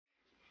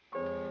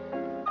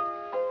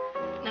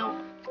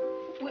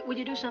Will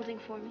you do something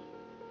for me?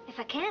 If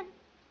I can.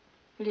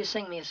 Will you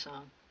sing me a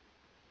song?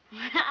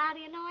 How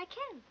do you know I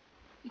can?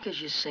 Because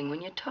you sing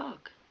when you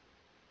talk.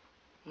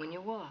 When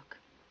you walk.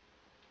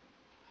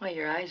 Why,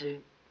 your eyes are...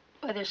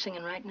 Why, they're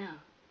singing right now.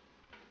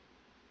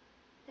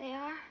 They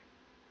are?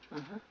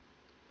 Uh-huh.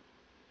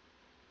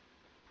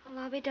 Well,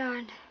 I'll be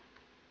darned.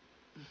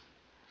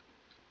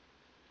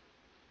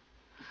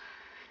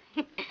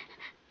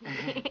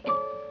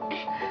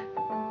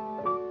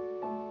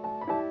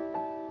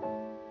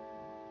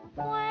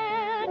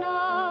 When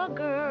a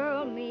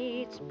girl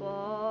meets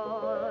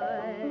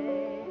boy,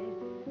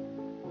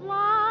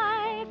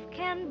 life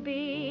can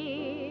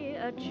be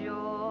a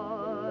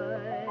joy.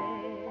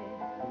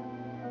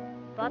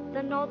 But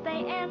the note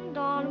they end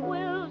on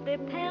will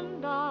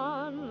depend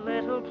on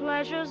little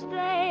pleasures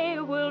they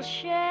will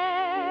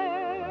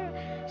share.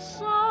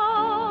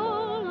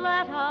 So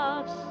let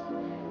us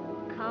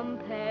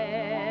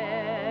compare.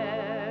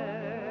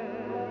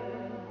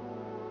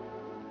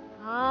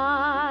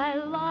 I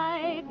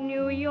like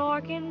New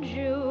York in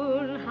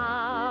June.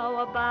 How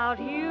about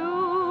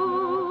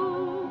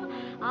you?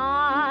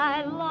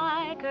 I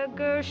like a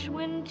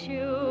Gershwin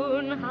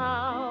tune.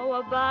 How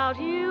about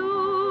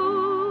you?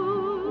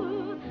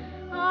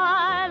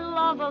 I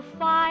love a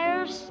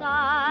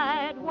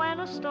fireside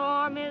when a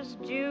storm is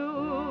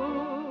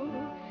due.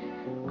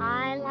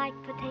 I like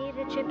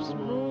potato chips,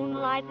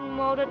 moonlight, and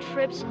motor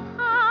trips.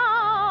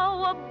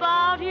 How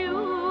about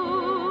you?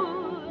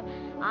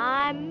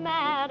 I'm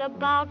mad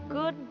about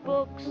good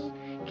books,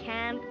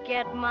 can't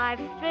get my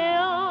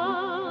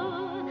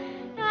fill.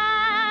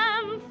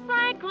 And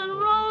Franklin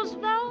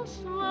Roosevelt's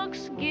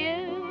looks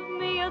give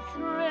me a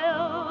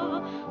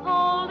thrill.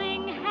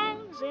 Holding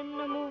hands in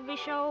a movie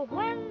show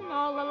when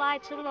all the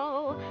lights are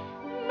low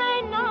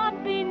may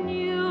not be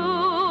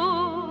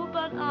new,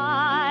 but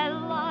I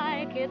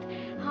like it.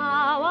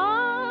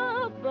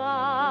 How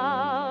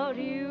about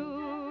you?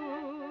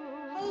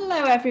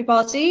 Hello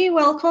everybody,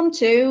 welcome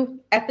to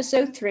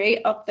episode 3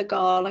 of the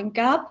Garland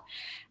Gab.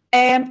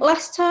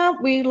 Last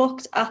time we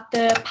looked at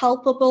the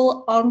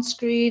palpable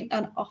on-screen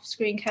and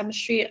off-screen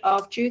chemistry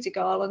of Judy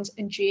Garland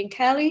and Gene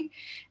Kelly.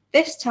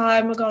 This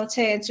time we're going to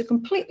turn to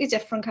completely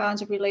different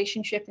kinds of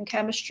relationship and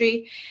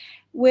chemistry,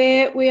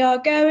 where we are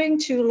going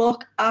to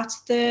look at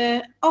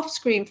the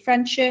off-screen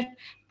friendship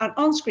and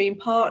on-screen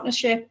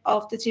partnership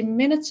of the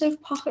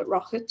diminutive pocket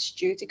rockets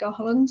Judy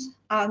Garland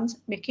and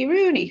Mickey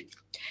Rooney.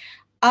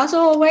 As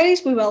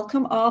always, we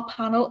welcome our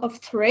panel of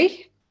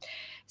 3.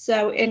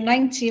 So in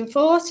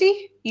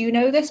 1940, you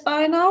know this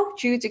by now,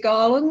 Judy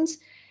Garland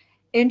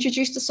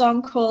introduced a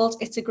song called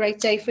It's a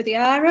Great Day for the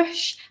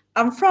Irish.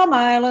 And from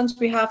Ireland,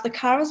 we have the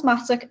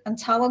charismatic and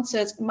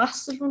talented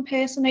master of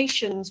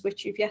impersonations,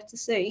 which you've yet to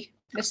see,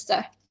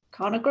 Mr.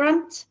 Conor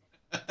Grant.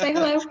 Say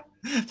hello.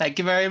 Thank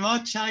you very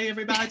much. Hi,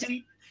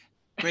 everybody.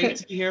 Great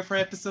to be here for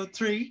episode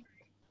 3.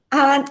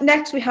 And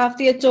next we have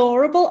the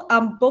adorable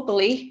and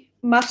bubbly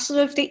master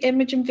of the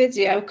image and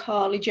video,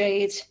 Carly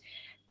Jade.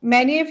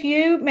 Many of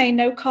you may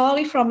know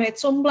Carly from her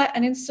Tumblr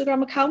and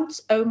Instagram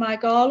accounts, Oh My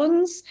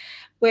Garlands,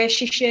 where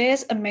she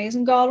shares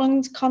amazing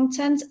Garland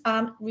content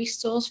and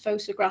restores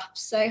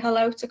photographs. Say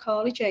hello to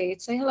Carly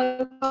Jade. Say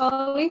hello,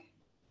 Carly.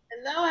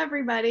 Hello,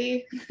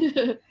 everybody.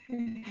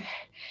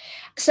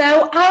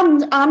 So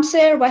I'm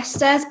Sarah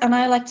Wested, and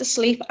I like to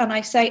sleep, and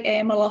I say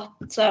a lot,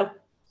 so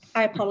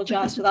I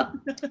apologise for that.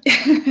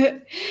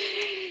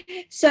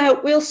 So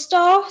we'll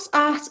start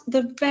at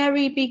the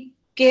very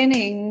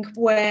beginning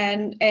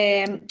when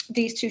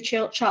these two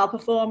child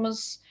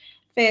performers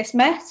first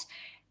met.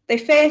 They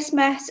first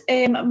met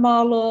in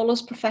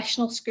Marlawler's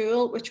professional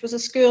school, which was a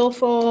school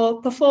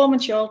for performing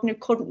children who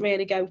couldn't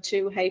really go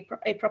to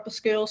a proper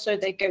school, so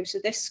they go to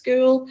this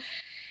school.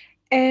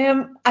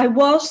 I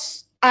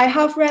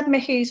have read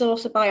Mickey's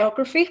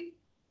autobiography,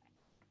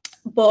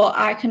 but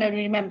I can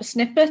only remember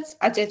snippets.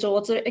 I did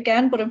order it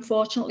again, but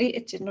unfortunately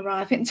it didn't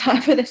arrive in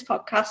time for this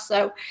podcast,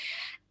 so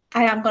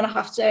I am going to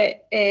have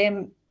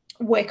to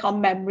work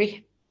on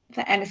memory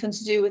for anything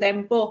to do with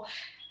him. But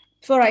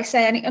before I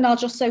say anything, I'll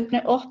just open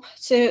it up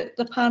to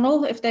the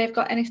panel if they've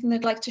got anything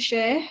they'd like to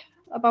share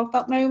about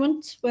that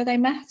moment where they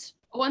met.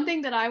 One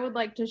thing that I would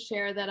like to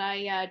share that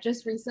I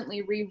just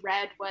recently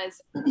reread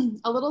was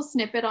a little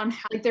snippet on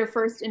how their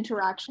first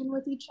interaction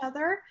with each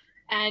other.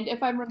 And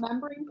if I'm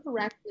remembering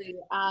correctly,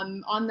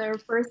 on their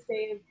first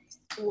day of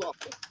school,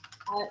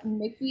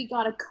 Mickey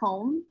got a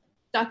comb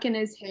stuck in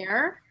his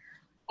hair,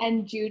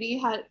 and Judy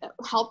had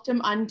helped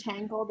him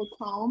untangle the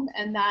comb,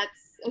 and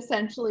that's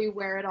essentially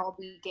where it all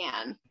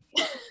began.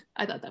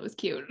 I thought that was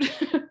cute.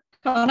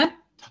 Connor?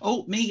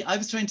 Oh, me. I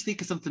was trying to think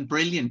of something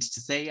brilliant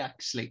to say,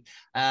 actually.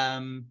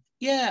 I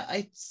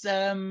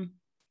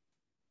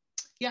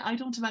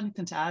don't have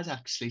anything to add,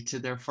 actually, to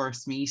their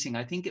first meeting.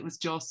 I think it was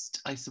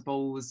just, I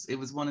suppose, it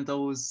was one of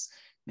those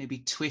maybe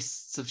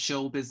twists of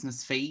show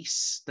business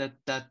fate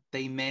that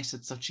they met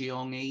at such a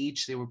young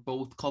age. They were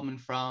both coming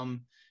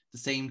from the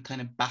same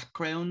kind of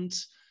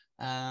background.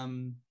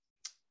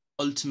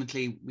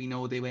 Ultimately, we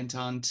know they went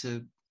on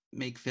to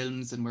make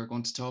films, and we're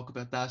going to talk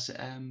about that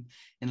in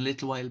a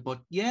little while. But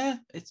yeah,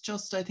 it's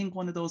just, I think,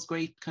 one of those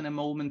great kind of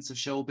moments of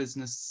show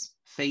business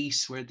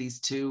fate where these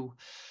two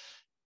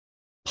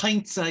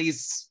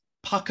pint-sized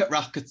pocket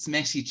rockets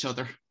met each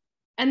other.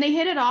 And they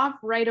hit it off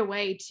right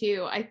away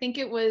too. I think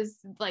it was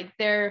like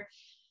they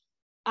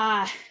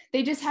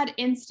just had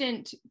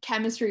instant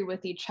chemistry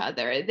with each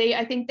other.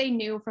 I think they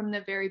knew from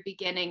the very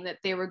beginning that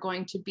they were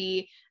going to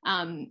be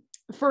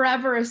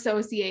forever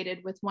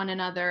associated with one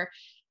another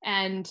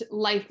and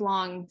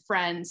lifelong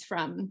friends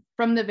from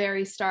the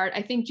very start.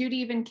 I think Judy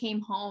even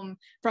came home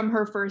from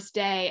her first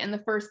day, and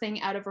the first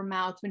thing out of her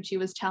mouth when she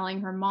was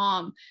telling her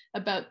mom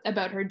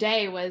about her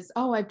day was,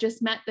 "Oh, I've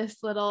just met this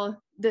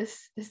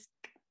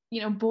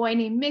boy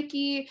named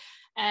Mickey."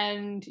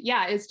 And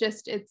yeah, it's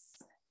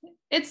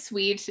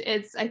sweet.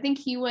 I think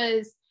she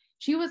was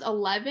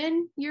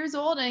 11 years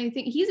old, and I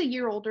think he's a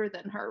year older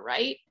than her,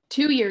 right?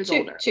 2 years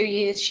older. 2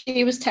 years.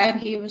 She was 10,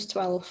 he was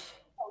 12.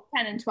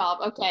 10 and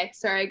 12. Okay,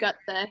 sorry, I got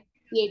the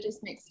ages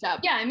mixed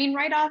up. Yeah, I mean,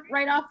 right off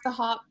the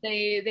hop,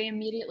 they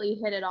immediately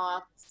hit it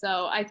off.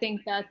 So I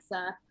think that's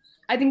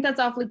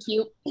awfully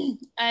cute.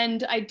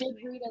 And I did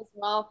read as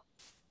well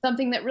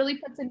something that really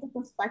puts into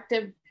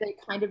perspective the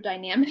kind of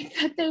dynamic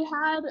that they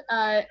had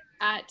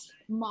at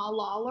Ma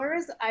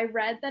Lawler's. I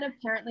read that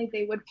apparently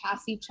they would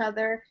pass each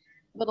other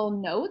little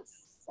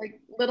notes,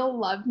 like little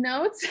love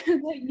notes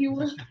that you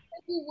would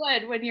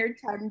when you're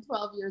 10,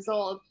 12 years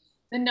old.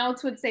 The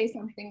notes would say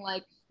something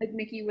like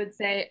Mickey would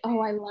say, "Oh,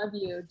 I love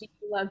you. Do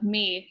you love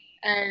me?"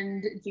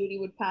 And Judy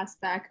would pass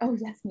back, "Oh,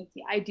 yes,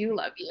 Mickey, I do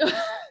love you."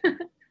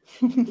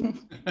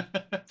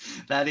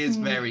 That is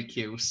very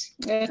cute.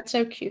 Yeah, it's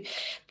so cute.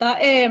 That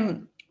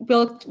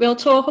we'll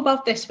talk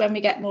about this when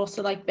we get more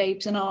to like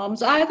Babes in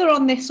Arms, either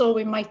on this or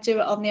we might do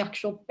it on the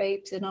actual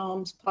Babes in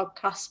Arms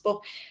podcast. But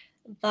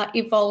that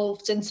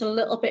evolved into a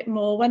little bit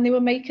more when they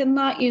were making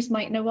that. You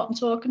might know what I'm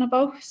talking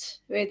about,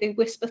 where they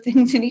whisper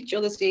things in each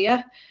other's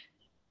ear,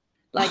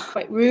 like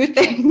quite rude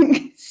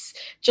things,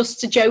 just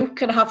to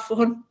joke and have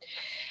fun.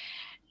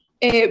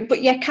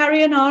 But yeah,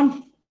 carrying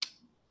on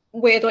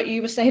with what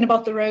you were saying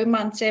about the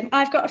romance,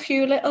 I've got a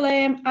few little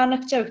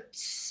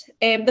anecdotes.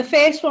 The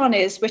first one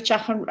is, which I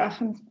can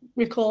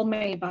recall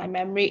me by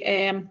memory,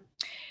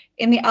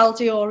 in the Al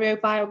Diorio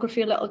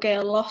biography, Little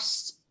Girl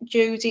Lost,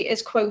 Judy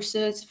is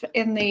quoted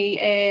in the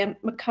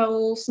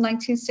McCall's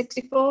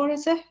 1964,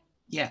 is it?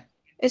 Yeah.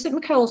 Is it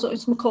McCall's?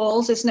 It's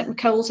McCall's, isn't it?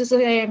 McCall's is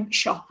a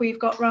shop we've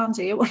got round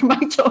here. What am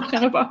I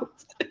talking about?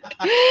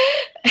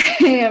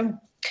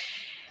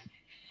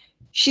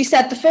 She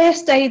said the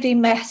first day they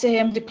met,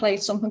 they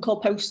played something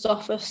called Post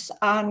Office,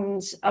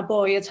 and a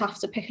boy would have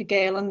to pick a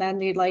girl, and then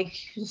they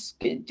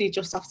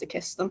just have to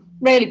kiss them.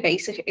 Really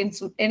basic,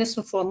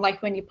 innocent fun,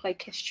 like when you play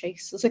Kiss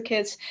Chase as a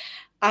kid.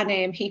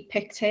 And he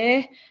picked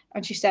her,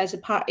 and she says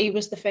he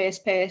was the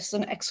first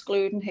person,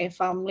 excluding her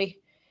family,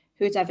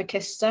 who had ever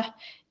kissed her.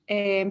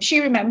 She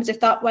remembers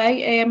it that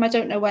way. I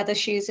don't know whether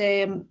she's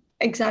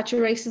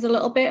exaggerated a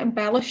little bit,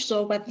 embellished,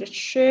 or whether it's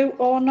true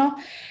or not.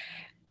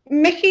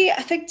 Mickey,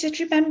 I think, did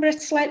remember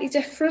it slightly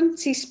different.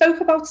 He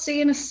spoke about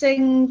seeing her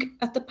sing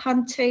at the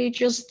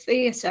Pantages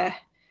Theatre,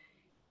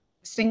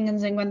 Sing and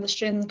Sing When the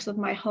Strings of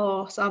My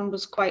Heart, and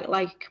was quite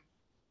like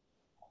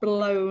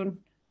blown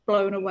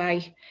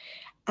away.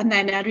 And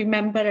then I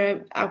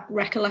remember a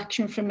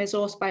recollection from his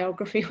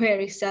autobiography where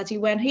he said he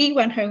went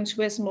home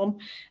to his mum,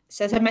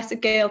 says, "I met a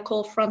girl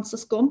called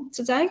Frances Gum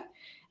today,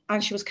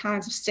 and she was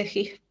kind of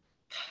sticky."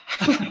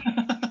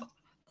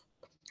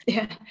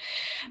 Yeah.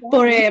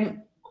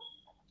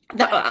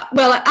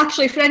 But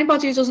actually, for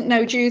anybody who doesn't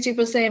know, Judy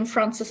was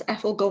Frances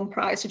Ethel Gum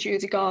prior to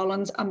Judy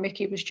Garland, and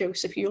Mickey was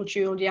Joseph Yule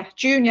Julia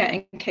Jr.,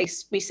 in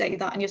case we say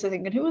that and you're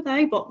thinking, who are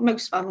they? But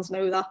most fans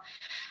know that.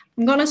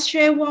 I'm going to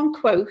share one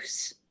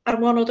quote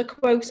and one other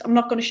quote. I'm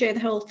not going to share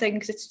the whole thing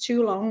because it's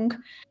too long,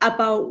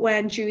 about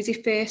when Judy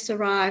first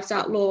arrived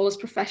at Lawler's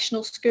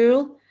professional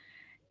school.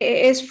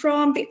 It is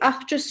from the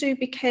actress she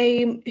was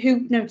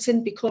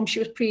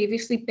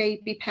previously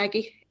Baby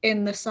Peggy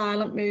in the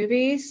silent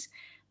movies.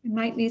 I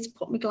might need to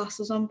put my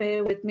glasses on,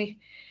 bear with me.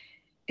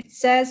 It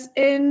says,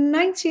 in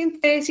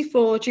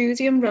 1934,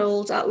 Judy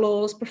enrolled at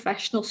Lawler's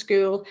professional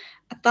school.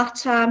 At that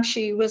time,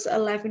 she was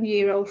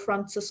 11-year-old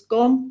Frances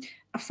Gum,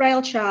 a frail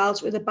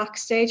child with a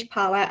backstage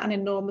pallor and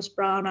enormous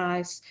brown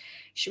eyes.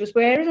 She was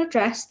wearing a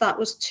dress that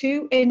was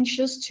 2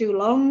 inches too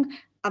long,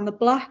 and the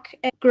black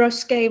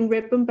Grosgrain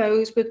ribbon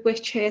bows with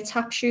which her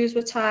tap shoes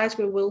were tied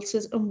were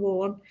wilted and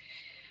worn.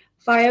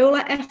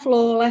 Viola F.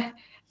 Lawler,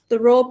 the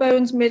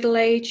raw-bones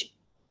middle-aged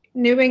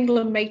New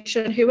England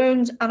matron who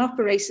owned and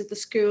operated the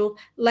school,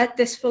 led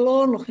this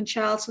forlorn-looking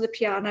child to the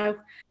piano.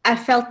 I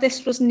felt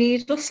this was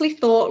needlessly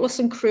thoughtless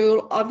and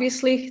cruel.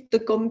 Obviously, the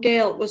Gum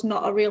Girl was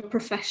not a real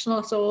professional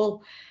at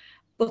all,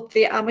 but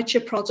the amateur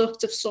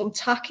product of some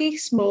tacky,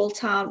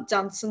 small-town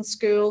dancing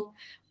school.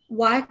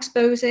 Why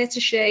expose her to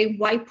shame?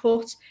 Why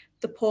put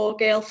the poor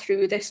girl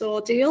through this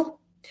ordeal?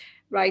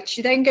 Right,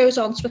 she then goes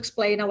on to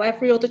explain how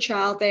every other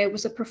child there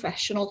was a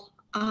professional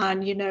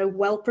and,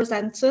 well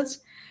presented.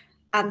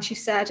 And she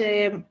said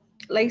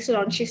later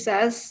on, she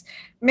says,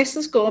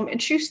 Mrs. Gum, in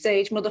true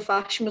stage mother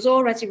fashion, was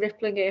already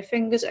rippling her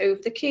fingers over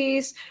the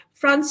keys.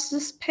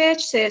 Frances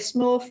perched her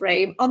small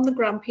frame on the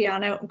grand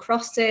piano and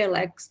crossed her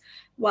legs,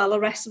 while the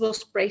rest of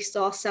us braced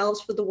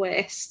ourselves for the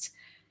worst.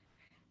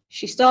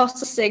 She starts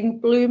to sing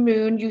Blue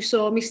Moon, You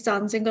Saw Me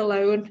Standing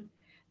Alone.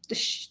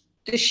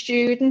 The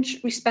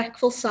student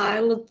respectful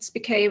silence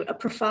became a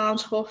profound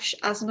hush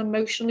as an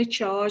emotionally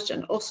charged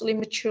and utterly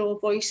mature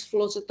voice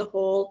flooded the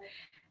hall.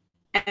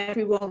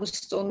 Everyone was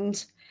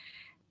stunned.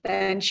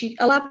 Then she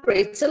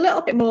elaborates a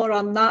little bit more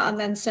on that and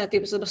then said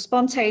there was a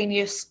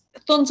spontaneous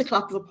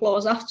thunderclap of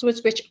applause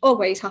afterwards, which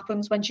always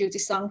happens when Judy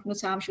sang from the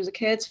time she was a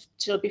kid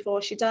till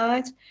before she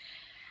died.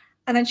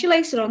 And then she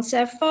later on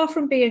said, far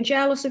from being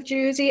jealous of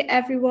Judy,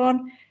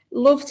 everyone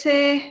loved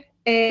her,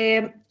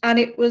 and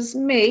it was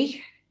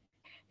me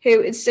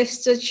who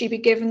insisted she be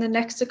given the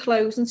next to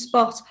closing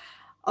spot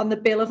on the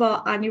bill of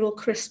our annual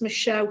Christmas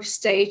show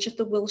staged at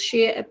the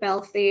Wilshire at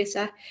Bell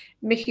Theatre.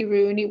 Mickey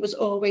Rooney was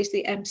always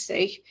the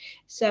MC.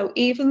 So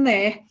even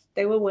there,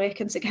 they were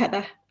working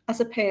together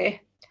as a pair,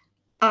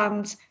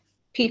 and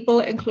people,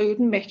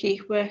 including Mickey,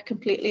 were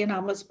completely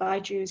enamoured by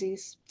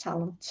Judy's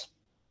talent.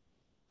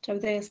 So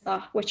there's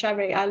that, which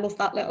I love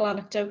that little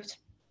anecdote.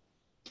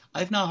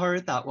 I've not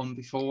heard that one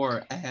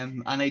before,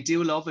 and I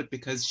do love it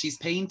because she's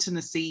painting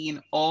a scene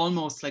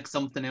almost like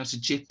something out of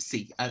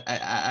Gypsy at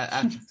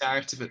the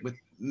start of it, with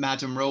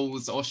Madame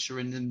Rose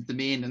ushering them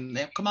in, and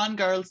they're, come on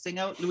girls, sing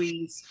out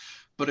Louise.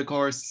 But of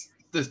course,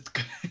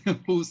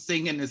 who's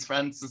singing is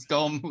Frances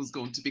Gum, who's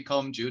going to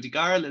become Judy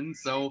Garland.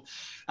 So,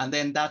 and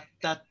then that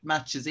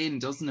matches in,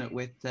 doesn't it,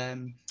 with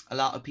a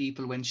lot of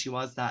people when she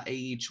was that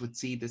age would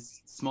see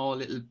this small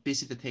little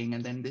bit of a thing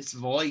and then this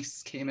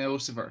voice came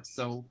out of her.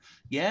 So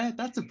yeah,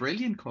 that's a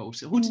brilliant quote.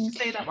 Who did you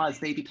say that was?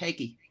 Baby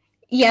Peggy?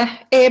 Yeah,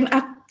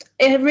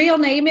 her real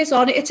name is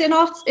on it.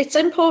 It's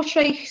in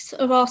Portrait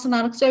of Art and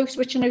Anecdotes,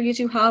 which I know you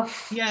do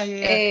have.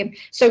 Yeah.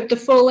 So the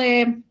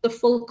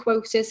full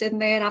quote is in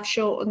there. I've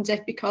shortened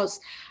it because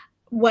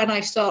when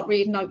I start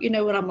reading out, you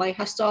know what I'm like,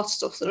 I start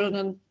stuttering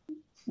and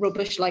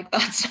rubbish like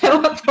that.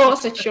 So I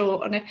thought I'd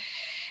shorten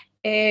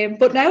it.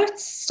 But now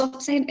it's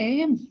stop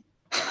saying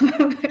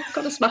I've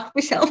got to smack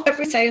myself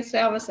every time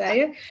I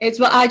say it. It's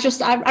what I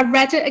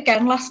read it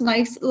again last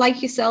night,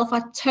 like yourself.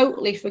 I'd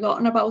totally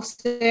forgotten about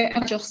it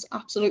and I just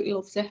absolutely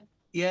loved it.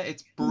 Yeah,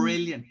 it's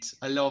brilliant.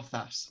 I love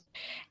that.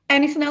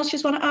 Anything else you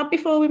just want to add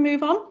before we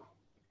move on?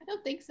 I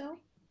don't think so.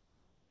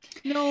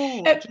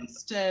 No,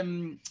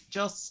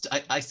 just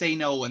I say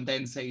no and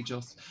then say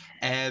just.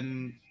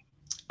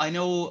 I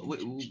know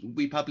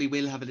we probably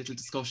will have a little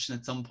discussion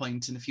at some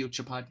point in a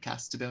future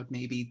podcast about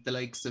maybe the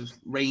likes of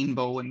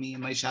Rainbow and Me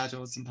and My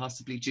Shadows and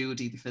possibly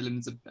Judy, the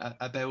films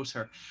about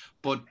her.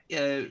 But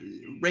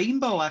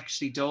Rainbow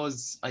actually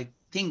does, I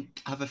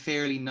think, have a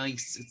fairly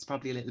nice, it's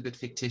probably a little bit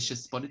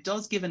fictitious, but it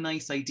does give a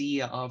nice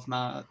idea of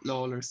Ma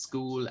Lawler's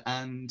school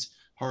and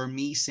her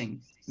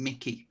meeting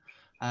Mickey.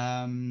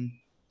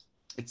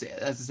 It's,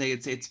 as I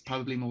say, it's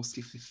probably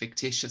mostly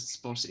fictitious,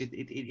 but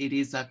it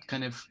is that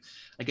kind of,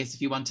 I guess,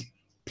 if you want to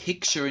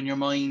picture in your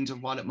mind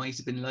of what it might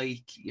have been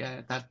like,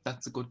 yeah,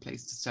 that's a good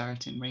place to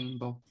start in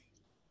Rainbow.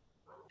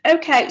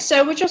 Okay,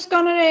 so we're just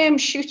gonna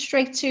shoot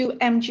straight to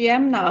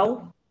MGM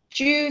now.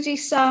 Judy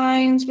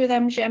signs with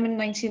MGM in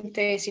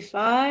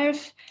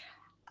 1935,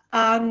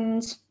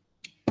 and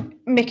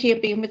Mickey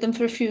had been with them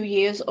for a few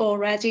years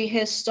already.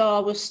 His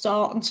star was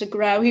starting to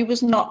grow. He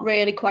was not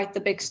really quite the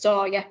big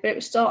star yet, but it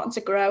was starting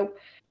to grow.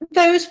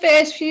 Those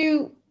first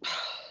few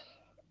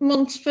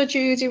months for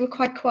Judy were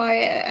quite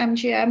quiet at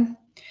MGM.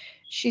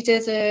 She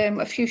did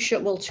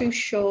two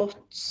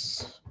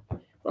shorts.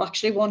 Well,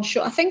 actually one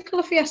short. I think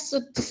La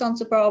Fiesta de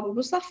Santa Barbara,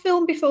 was that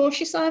film before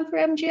she signed for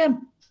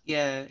MGM?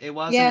 Yeah, it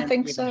was. Yeah, I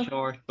think so.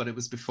 Short, but it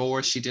was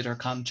before she did her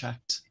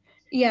contract.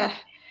 Yeah.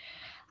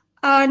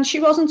 And she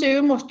wasn't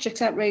doing much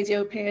except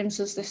radio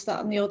appearances, this,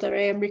 that, and the other,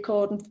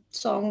 recording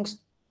songs.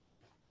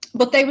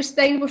 But they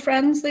were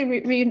friends. They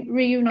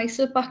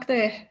reunited back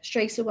there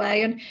straight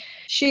away. And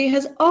she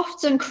has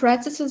often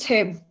credited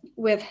him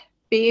with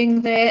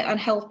being there and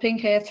helping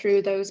her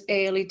through those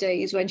early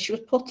days when she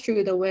was put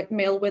through the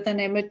mill with an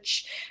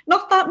image.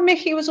 Not that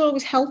Mickey was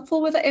always helpful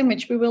with the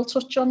image. We will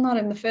touch on that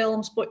in the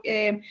films. But,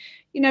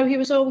 he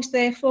was always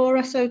there for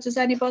her. So does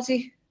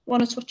anybody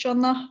want to touch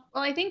on that?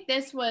 Well, I think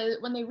this was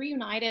when they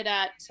reunited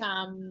at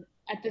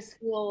the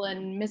school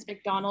in Miss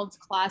McDonald's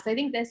class. I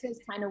think this is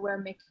kind of where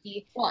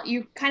Mickey, well,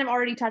 you kind of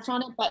already touched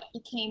on it, but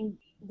became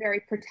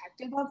very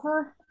protective of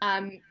her.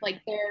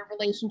 Like their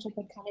relationship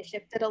had kind of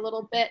shifted a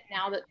little bit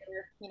now that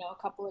they're,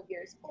 a couple of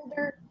years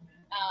older.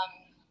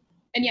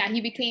 And yeah,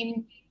 he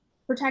became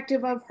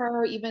protective of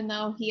her, even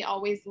though he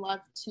always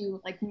loved to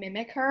like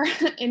mimic her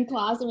in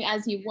class. I mean,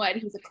 as he would,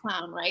 he's a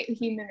clown, right?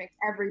 He mimicked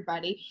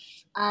everybody.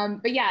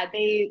 But yeah,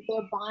 their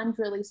bond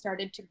really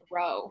started to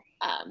grow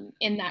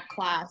in that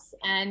class.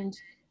 And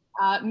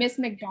Miss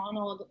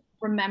McDonald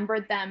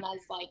remembered them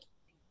as like,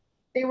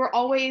 they were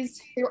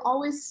always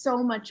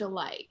so much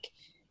alike.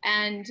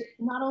 And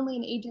not only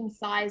in age and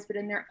size, but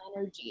in their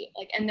energy,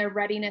 like, and their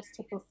readiness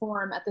to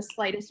perform at the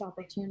slightest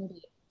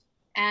opportunity.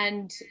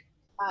 And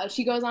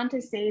she goes on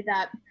to say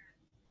that,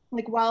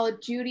 like, while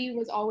Judy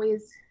was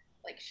always,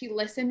 like, she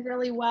listened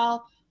really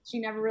well,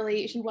 she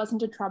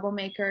wasn't a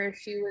troublemaker.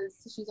 She'd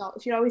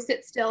always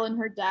sit still in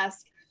her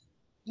desk.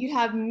 You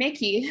have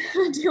Mickey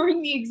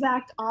doing the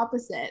exact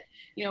opposite,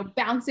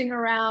 bouncing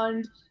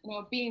around,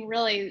 being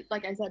really,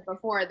 like I said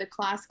before, the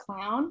class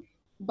clown.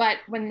 But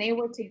when they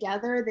were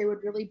together, they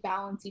would really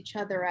balance each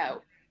other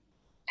out.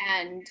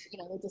 And,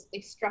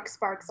 they struck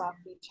sparks off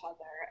each other.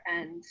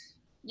 And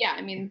yeah,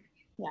 I mean,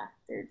 yeah,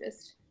 they're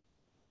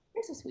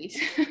so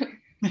sweet.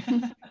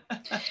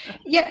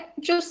 Yeah,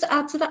 just to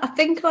add to that, I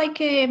think like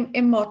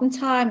in modern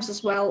times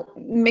as well,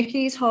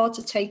 Mickey's hard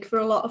to take for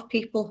a lot of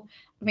people.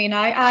 I mean,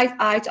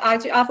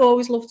 I've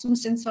always loved him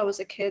since I was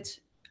a kid,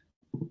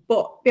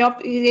 but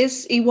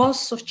he was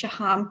such a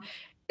ham.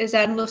 His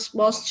endless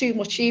was too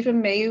much.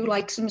 Even me, who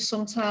likes him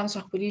sometimes,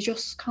 like, will you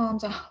just calm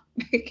down,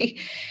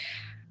 Mickey?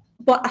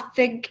 But I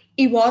think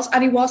he was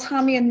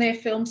hammy in their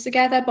films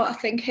together. But I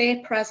think her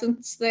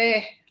presence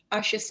there,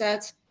 as you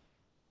said,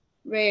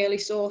 really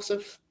sort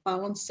of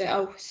balanced it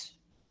out.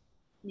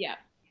 Yeah,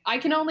 I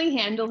can only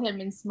handle him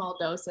in small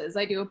doses.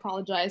 I do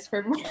apologize for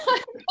everyone.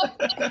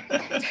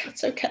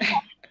 It's okay.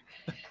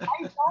 I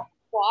don't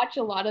watch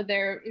a lot of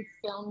their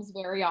films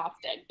very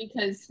often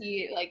because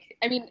he's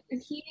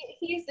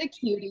a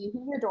cutie,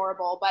 he's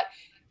adorable, but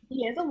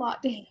he has a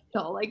lot to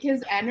handle. Like,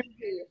 his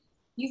energy,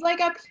 he's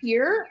like up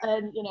here,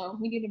 and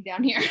we need him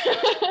down here.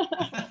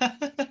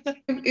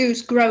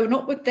 Who's grown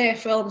up with their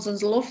films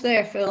and love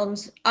their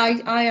films.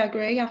 I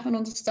agree, I can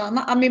understand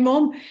that. And my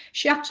mum,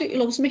 she absolutely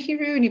loves Mickey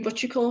Rooney, but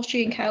she calls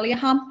Gene Kelly a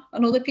ham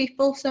and other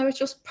people, so it's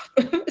just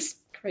it's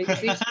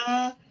crazy.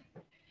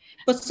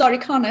 But sorry,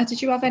 Connor, did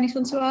you have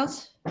anything to add?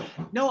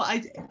 No,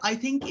 I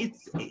think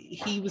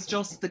he was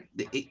just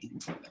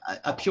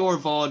a pure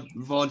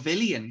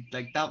vaudevillian.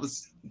 Like, that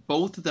was,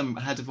 both of them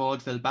had a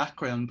vaudeville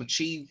background, but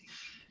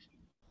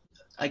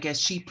I guess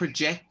she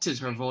projected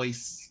her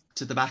voice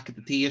to the back of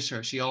the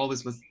theatre. She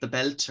always was the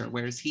belter,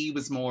 whereas he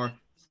was more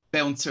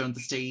bouncer on the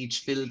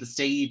stage, fill the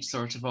stage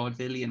sort of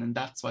vaudevillian, and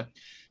that's what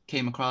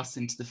came across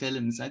into the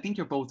films. I think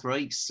you're both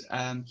right.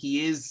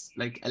 He is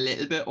like a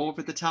little bit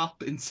over the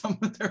top in some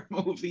of their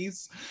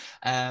movies,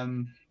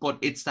 but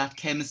it's that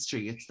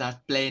chemistry, it's that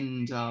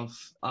blend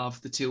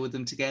of the two of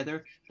them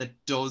together that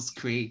does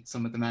create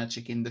some of the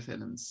magic in the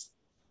films.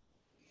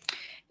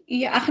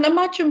 Yeah, I can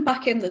imagine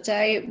back in the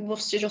day it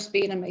must have just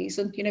been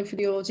amazing, for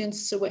the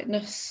audience to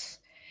witness,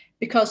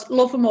 because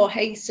love him or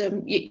hate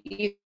him,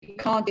 you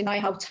can't deny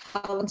how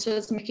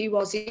talented Mickey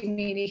was. I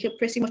mean, he could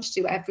pretty much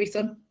do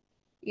everything.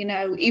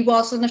 He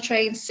wasn't a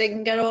trained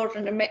singer he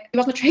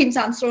wasn't a trained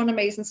dancer or an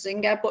amazing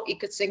singer, but he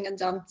could sing and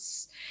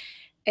dance.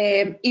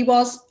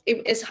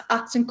 His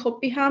acting could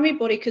be hammy,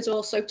 but he could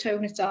also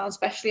tone it down,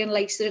 especially in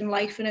Later in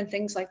Life and in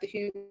things like the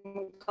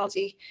human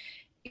comedy.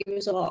 He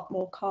was a lot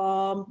more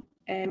calm.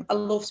 I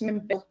loved him in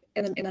Bill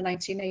in the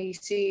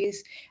 1980s,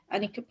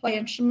 and he could play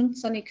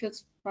instruments and he could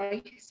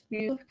write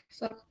music.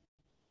 So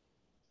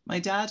my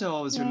dad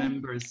always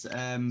remembers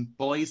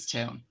Boys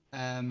Town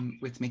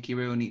with Mickey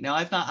Rooney. Now,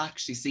 I've not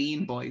actually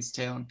seen Boys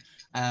Town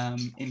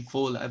in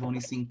full. I've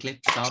only seen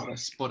clips of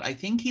it, but I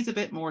think he's a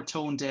bit more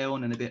toned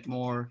down and a bit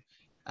more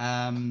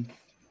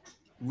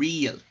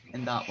real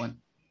in that one.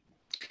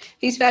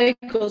 He's very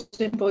good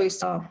in Boys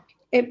Town.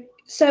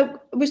 So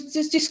I was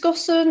just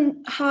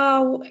discussing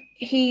how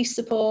he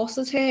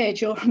supported her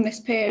during this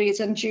period,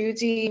 and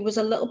Judy was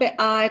a little bit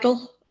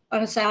idle.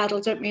 And I say idle,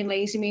 I don't mean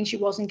lazy, I mean she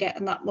wasn't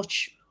getting that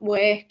much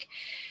work.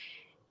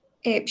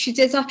 She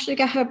did actually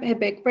get her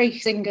big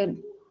break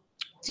singing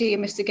Dear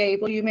Mr.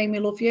 Gable, You Made Me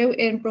Love You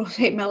in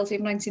Broadway Melody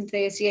of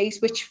 1938,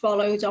 which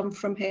followed on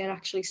from her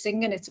actually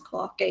singing it to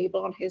Clark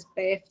Gable on his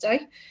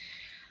birthday.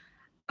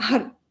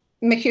 And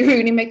Mickey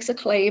Rooney makes a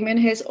claim in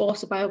his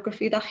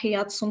autobiography that he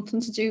had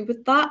something to do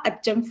with that. I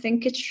don't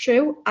think it's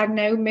true. I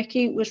know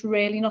Mickey was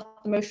really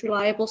not the most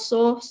reliable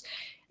source.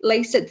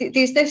 Later,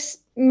 there's this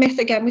myth,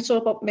 again, we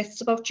talk about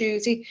myths about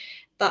Judy,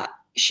 that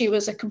she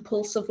was a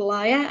compulsive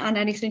liar and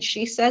anything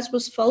she says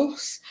was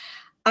false.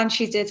 And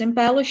she did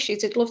embellish, she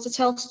did love to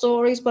tell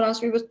stories, but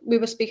as we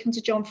were speaking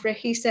to John Frick,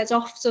 he said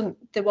often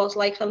there was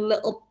like a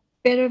little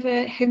bit of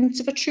a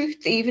hint of a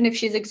truth, even if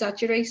she's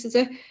exaggerated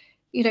it,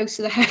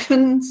 to the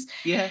heavens.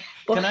 Yeah,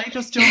 but can I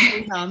just jump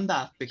in on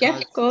that? Because yeah,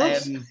 of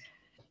course.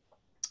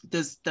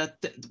 There's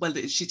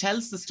she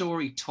tells the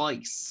story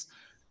twice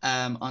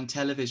on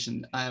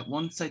television.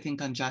 Once I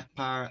think on Jack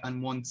Parr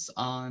and once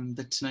on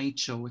The Tonight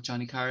Show with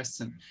Johnny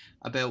Carson,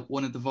 about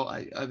one of the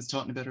I was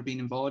talking about her being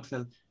in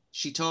vaudeville.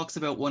 She talks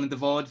about one of the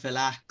vaudeville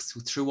acts who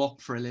threw up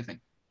for a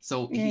living.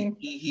 So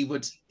he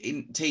would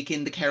take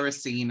in the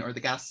kerosene or the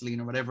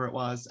gasoline or whatever it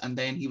was, and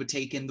then he would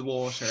take in the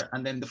water,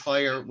 and then the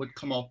fire would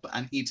come up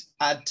and he'd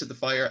add to the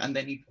fire, and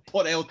then he'd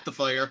put out the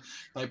fire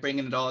by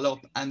bringing it all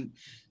up. And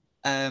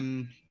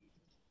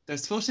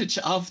there's footage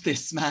of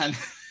this man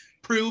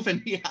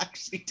proving he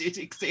actually did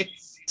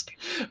exist.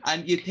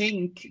 And you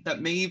think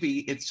that maybe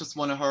it's just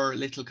one of her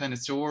little kind of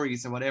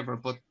stories or whatever,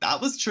 but that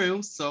was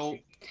true. So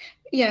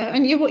yeah,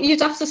 and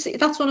you'd have to see.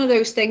 That's one of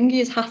those things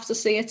you'd have to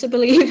see it to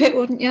believe it,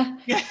 wouldn't you?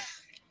 yeah.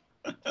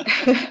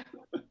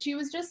 She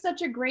was just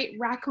such a great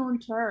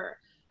raconteur,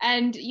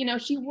 and you know,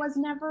 she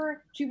wasn't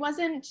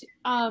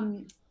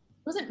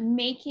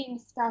making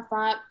stuff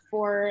up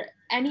for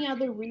any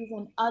other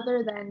reason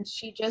other than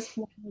she just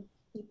wanted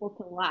people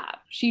to laugh.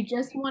 She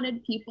just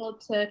wanted people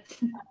to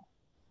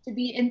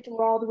be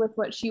enthralled with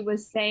what she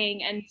was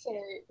saying and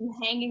to be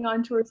hanging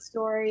on to her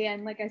story,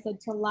 and like I said,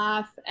 to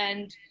laugh.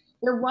 And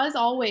there was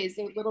always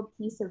a little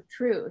piece of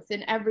truth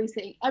in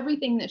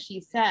everything that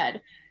she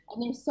said.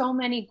 And there's so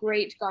many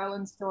great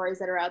Garland stories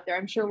that are out there.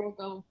 I'm sure we'll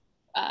go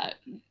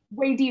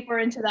way deeper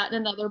into that in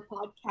another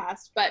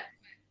podcast. But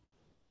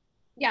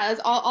yeah,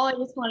 that's all I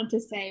just wanted to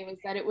say was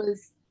that it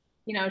was,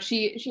 you know,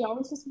 she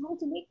always just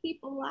wanted to make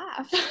people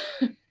laugh.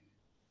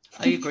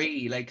 I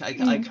agree. Like I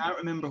can't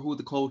remember who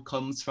the quote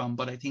comes from,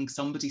 but I think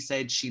somebody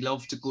said she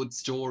loved a good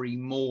story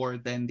more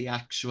than the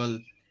actual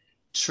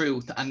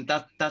truth. And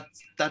that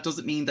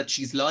doesn't mean that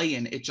she's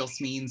lying. It just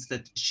means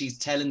that she's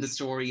telling the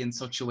story in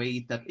such a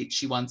way that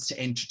she wants to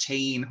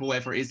entertain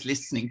whoever is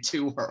listening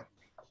to her.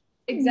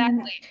 Exactly.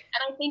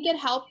 And I think it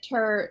helped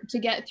her to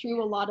get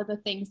through a lot of the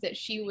things that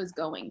she was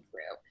going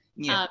through.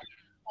 Yeah.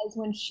 As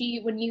when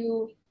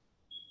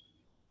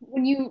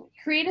you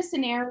create a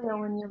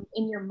scenario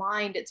in your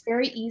mind, it's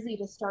very easy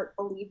to start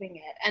believing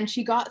it. And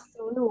she got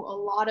through a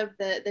lot of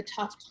the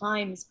tough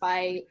times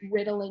by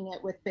riddling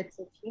it with bits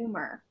of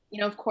humor. You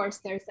know, of course,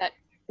 there's that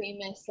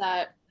famous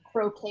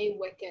croquet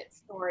wicket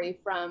story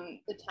from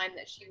the time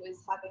that she was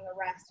having a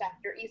rest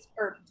after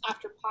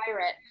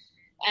Pirate.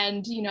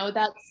 And, you know,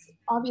 that's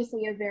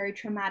obviously a very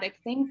traumatic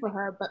thing for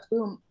her, but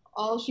boom,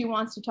 all she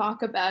wants to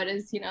talk about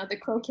is, you know, the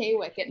croquet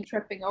wicket and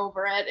tripping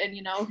over it, and,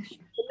 you know,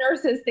 the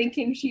nurses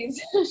thinking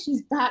she's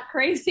bat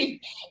crazy.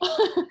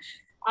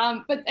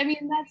 But I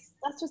mean,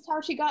 that's just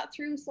how she got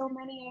through so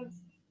many,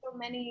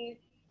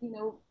 you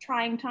know,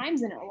 trying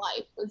times in her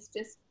life, was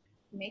just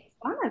make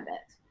fun of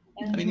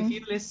it. I mean, if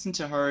you listen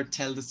to her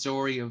tell the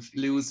story of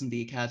losing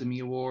the Academy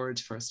Award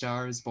for A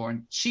Star Is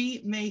Born,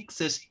 she makes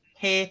it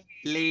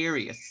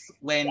hilarious.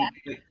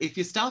 If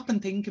you stop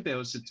and think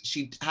about it,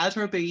 she had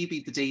her baby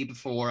the day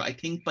before, I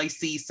think by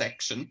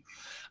C-section,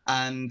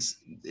 and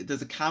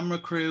there's a camera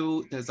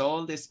crew, there's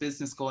all this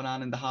business going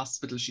on in the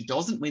hospital. She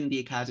doesn't win the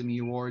Academy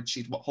Award.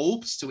 She'd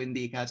hoped to win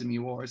the Academy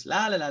Award,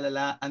 la la la la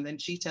la, and then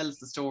she tells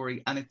the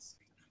story and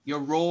you're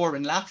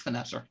roaring laughing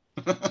at her.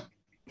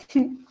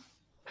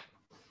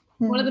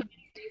 One of the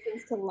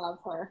reasons to love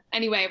her.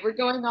 Anyway, we're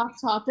going off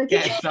topic.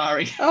 Yeah,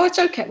 sorry. Oh, it's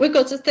okay. We're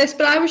good at this.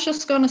 But I was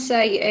just going to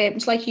say,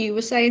 it's like you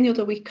were saying the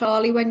other week,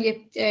 Carly, when you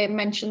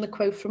mentioned the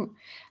quote from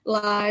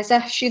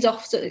Liza. She'd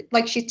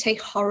take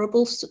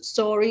horrible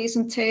stories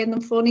and turn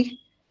them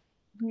funny.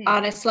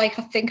 And it's like,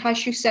 I think,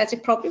 as you said,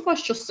 it probably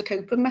was just a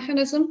coping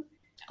mechanism.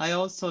 I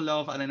also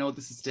love, and I know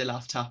this is still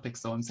off topic,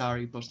 so I'm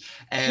sorry, but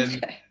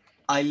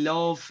I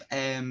love,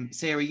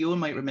 Sarah, you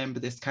might remember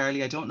this,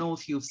 Carly. I don't know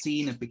if you've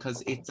seen it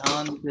because it's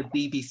on the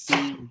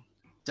BBC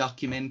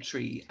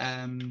documentary,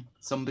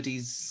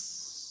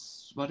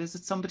 somebody's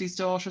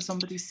daughter,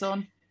 somebody's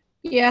son.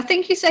 Yeah, I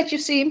think you said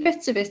you've seen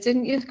bits of it,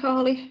 didn't you,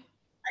 Carly?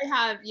 I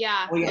have,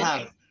 yeah. Oh, you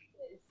have?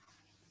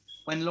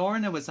 When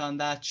Lorna was on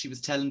that, she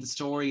was telling the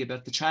story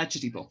about the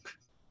tragedy book.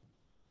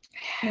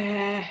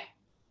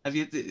 Have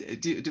you?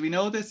 Do we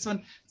know this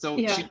one? So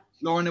yeah.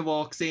 Lorna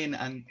walks in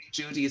and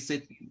Judy is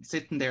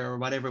sitting there or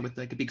whatever with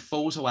like a big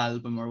photo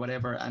album or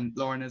whatever, and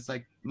Lorna's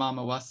like,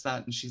 "Mama, what's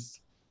that?" And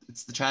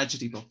it's the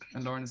tragedy book,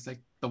 and Lorna's like,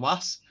 "The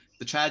what?"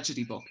 "The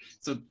tragedy book."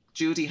 So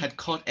Judy had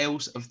cut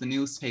out of the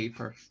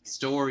newspaper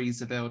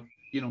stories about,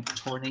 you know,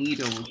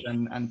 tornadoes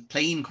and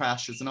plane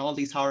crashes and all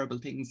these horrible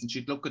things, and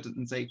she'd look at it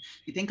and say,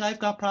 "You think I've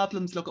got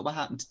problems? Look at what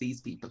happened to these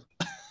people."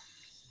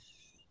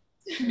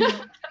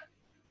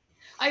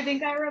 I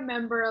think I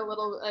remember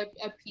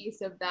a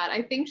piece of that.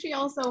 I think she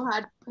also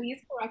had,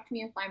 please correct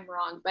me if I'm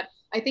wrong, but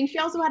I think she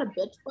also had a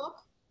bitch book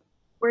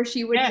where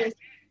she would just,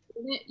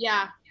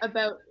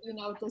 about, you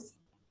know, just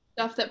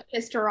stuff that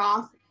pissed her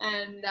off.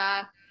 And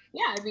I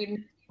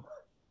mean,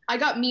 I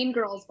got Mean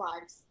Girls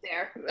vibes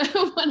there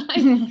when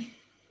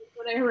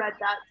I read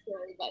that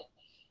story. But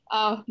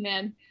oh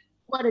man,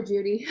 what a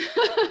Judy.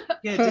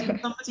 Yeah,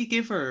 didn't somebody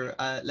give her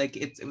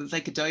it was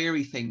like a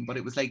diary thing, but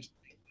it was like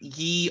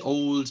Ye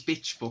Old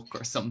Bitch Book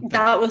or something.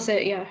 That was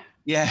it, yeah.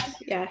 Yeah.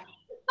 Yeah.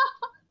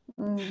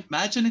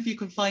 Imagine if you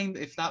could find,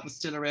 if that was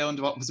still around,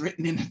 what was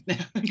written in it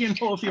now, you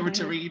know, if you were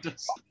to read it.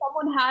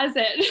 Someone has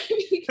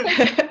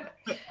it.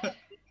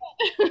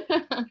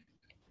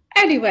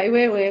 Anyway,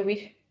 where were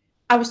we?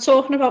 I was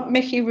talking about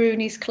Mickey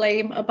Rooney's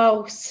claim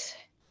about,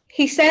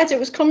 he said it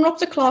was coming up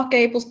to Clark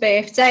Gable's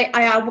birthday.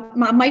 I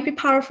might be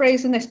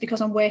paraphrasing this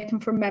because I'm working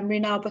from memory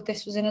now, but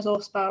this was in his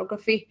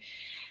autobiography.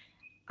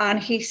 And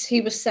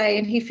he was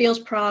saying he feels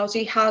proud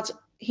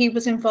he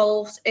was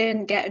involved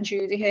in getting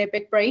Judy her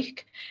big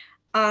break.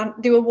 And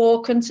they were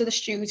walking to the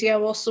studio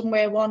or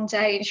somewhere one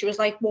day, and she was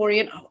like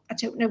worrying, "Oh, I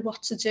don't know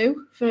what to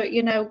do for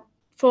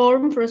for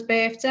him for his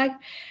birthday,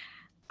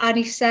 and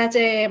he said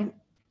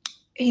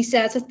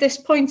at this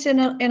point in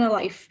her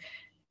life,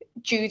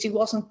 Judy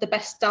wasn't the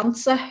best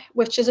dancer,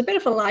 which is a bit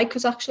of a lie,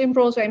 because actually in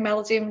Broadway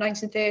Melody in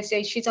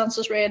 1938 she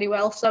dances really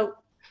well, so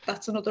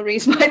that's another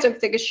reason why I don't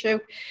think it's true.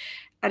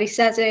 And he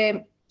said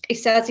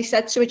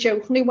to her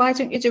jokingly, "Why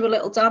don't you do a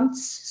little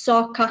dance?"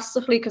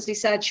 sarcastically, because he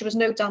said she was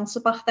no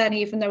dancer back then,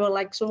 even though her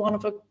legs were one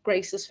of her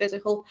greatest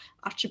physical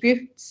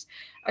attributes.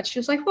 And she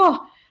was like,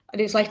 "What?" And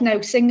he was like,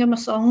 "No, sing him a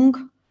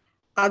song."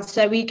 And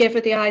so he gave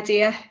her the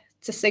idea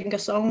to sing a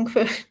song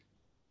for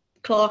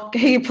Clark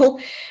Gable,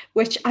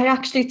 which I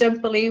actually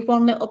don't believe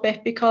one little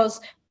bit, because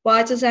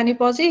why does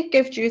anybody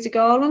give Judy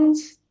Garland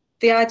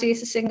the idea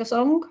to sing a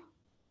song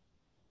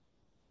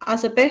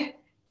as a bit?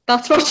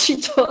 That's what she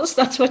does.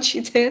 That's what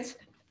she did.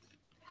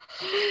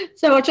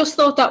 So I just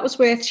thought that was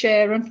worth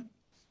sharing.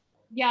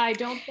 Yeah, I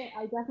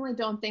definitely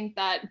don't think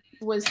that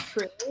was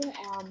true.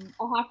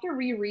 I'll have to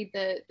reread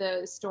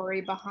the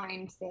story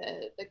behind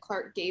the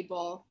Clark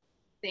Gable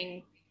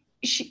thing.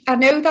 I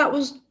know that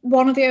was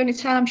one of the only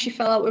times she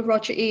fell out with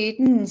Roger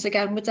Edens.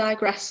 Again, we're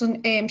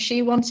digressing.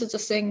 She wanted to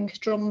sing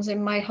Drums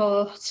in My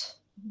Heart.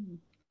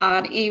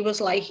 And he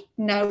was like,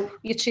 "No,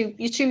 you're too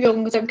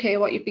young. I don't care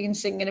what you've been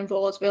singing in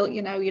vaudeville.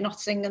 You know, you're not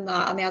singing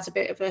that." And they had a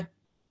bit of a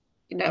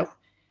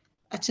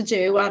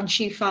to-do. And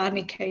she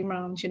finally came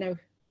round,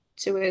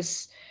 to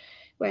his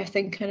way of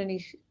thinking.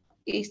 And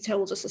he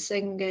told us to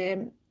sing.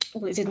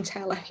 Well, he didn't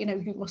tell her,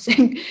 you must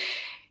sing.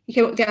 He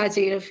came up with the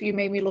idea of "You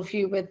Made Me Love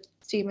You" with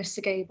Dear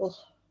Mr. Gable.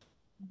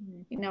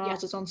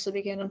 Added on to the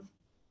beginning.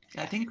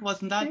 I think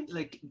wasn't that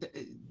like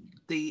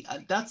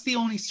that's the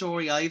only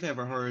story I've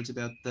ever heard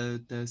about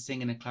the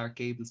singing at Clark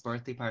Gable's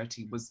birthday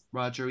party was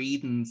Roger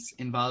Eden's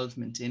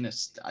involvement in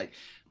it. I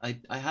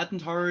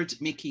hadn't heard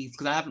Mickey's,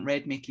 because I haven't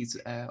read Mickey's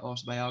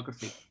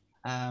autobiography,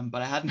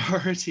 but I hadn't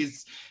heard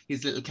his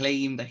little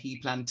claim that he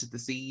planted the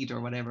seed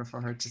or whatever for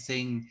her to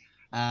sing.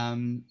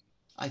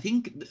 I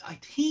think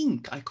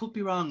I could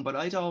be wrong, but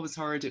I'd always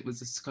heard it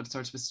was a sort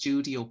of a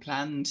studio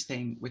planned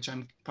thing, which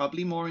I'm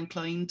probably more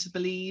inclined to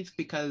believe,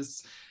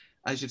 because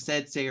as you've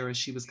said, Sarah,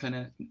 she was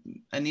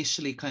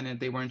initially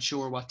they weren't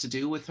sure what to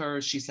do with her.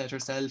 She said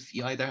herself,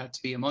 you either had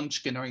to be a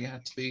munchkin or you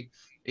had to be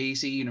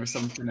 18 or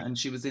something. And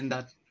she was in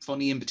that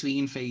funny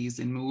in-between phase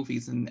in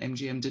movies, and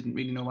MGM didn't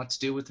really know what to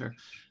do with her.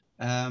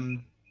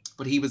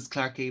 But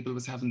Clark Gable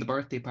was having the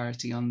birthday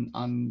party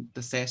on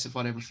the set of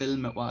whatever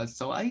film it was.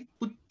 So I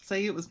would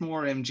say it was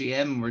more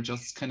MGM were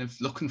just kind of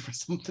looking for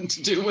something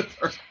to do with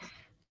her.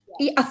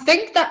 Yeah, I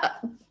think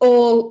that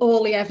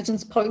all the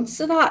evidence points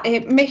to that.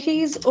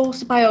 Mickey's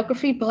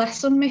autobiography,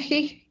 bless him,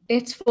 Mickey,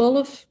 it's full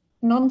of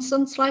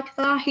nonsense like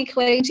that. He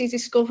claims he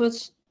discovered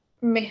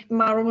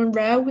Marilyn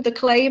Monroe. The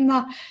claim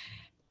that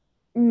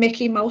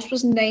Mickey Mouse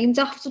was named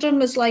after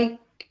him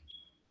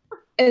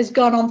has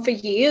gone on for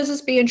years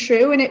as being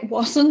true, and it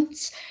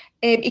wasn't.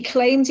 He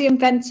claimed he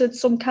invented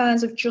some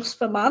kinds of just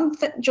for men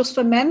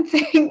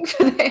thing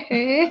for their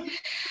hair.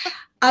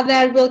 And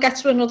then we'll get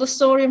to another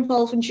story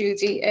involving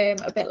Judy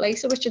a bit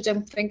later, which I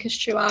don't think is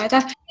true either.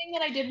 The thing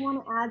that I did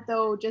want to add,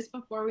 though, just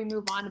before we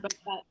move on about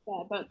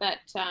that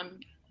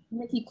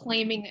Mickey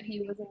claiming that he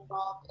was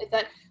involved, is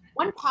that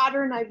one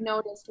pattern I've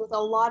noticed with a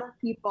lot of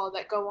people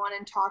that go on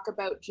and talk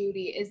about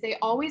Judy is they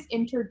always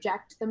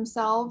interject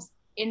themselves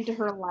into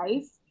her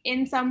life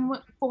in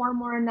some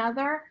form or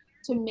another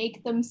to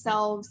make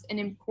themselves an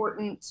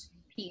important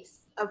piece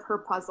of her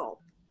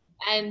puzzle.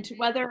 And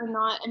whether or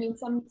not,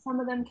 some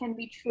of them can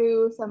be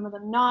true, some of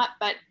them not,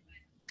 but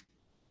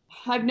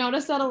I've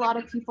noticed that a lot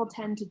of people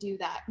tend to do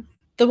that.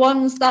 The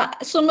ones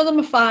that, some of them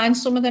are fine,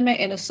 some of them are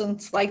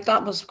innocent. Like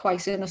that was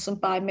quite innocent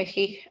by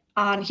Mickey.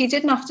 And he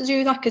didn't have to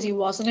do that because he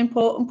was an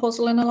important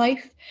puzzle in her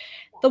life.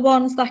 The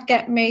ones that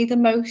get me the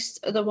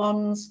most are the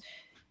ones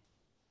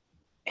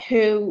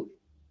who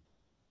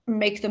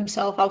make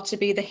themselves out to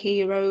be the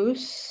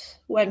heroes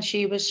when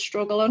she was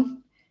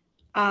struggling.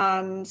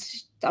 And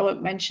I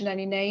won't mention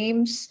any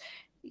names.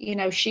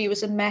 She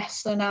was a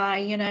mess, and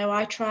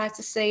I tried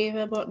to save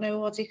her, but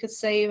nobody could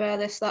save her,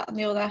 this, that, and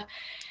the other.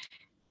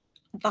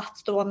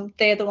 That's the one.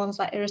 They're the ones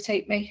that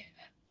irritate me.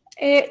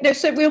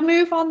 So we'll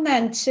move on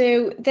then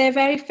to their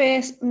very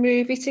first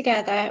movie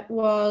together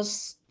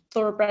was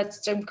Thoroughbreds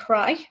Don't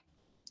Cry.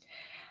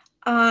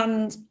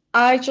 And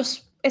it's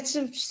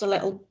just a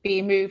little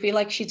B movie,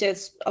 like she did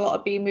a lot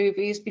of B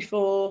movies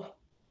before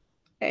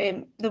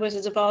The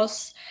Wizard of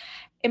Oz.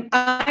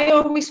 I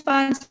always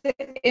find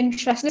it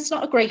interesting. It's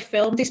not a great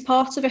film. There's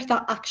parts of it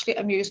that actually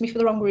amuse me for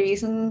the wrong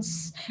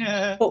reasons.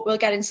 Yeah. But we'll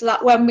get into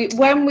that when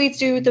we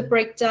do the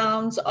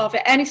breakdowns of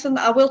it. Anything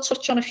that I will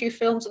touch on a few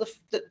films of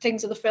the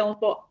things of the film,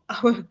 but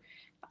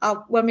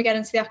when we get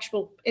into the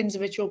actual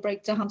individual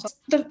breakdowns.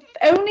 The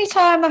only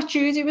time that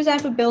Judy was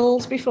ever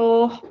billed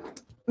before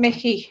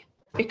Mickey,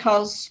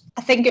 because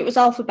I think it was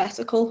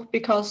alphabetical,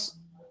 because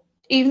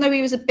even though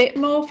he was a bit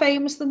more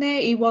famous than her,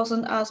 he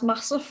wasn't as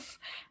massive.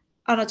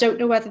 And I don't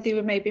know whether they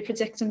were maybe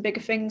predicting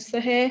bigger things for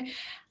her.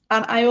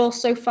 And I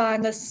also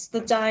find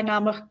the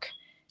dynamic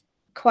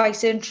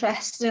quite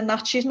interested in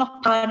that. She's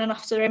not pining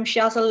after him. She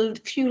has a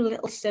few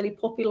little silly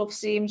puppy love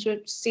scenes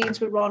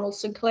with Ronald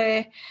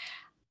Sinclair,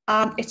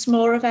 and it's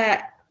more of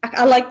a.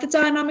 I like the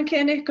dynamic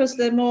in it because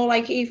they're more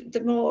like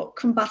they're more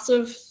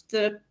combative.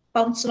 They're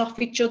bouncing off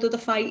each other, they're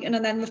fighting,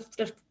 and then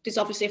there's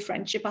obviously a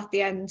friendship at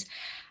the end,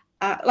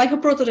 like a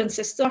brother and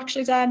sister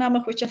actually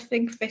dynamic, which I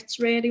think fits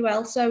really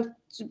well. So,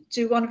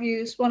 do one of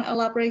you want to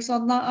elaborate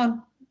on that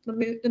and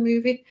the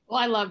movie? Well,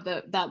 I love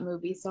that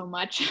movie so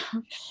much.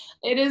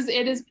 It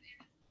is.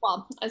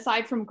 Well,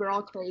 aside from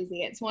Girl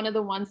Crazy, it's one of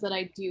the ones that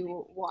I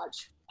do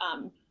watch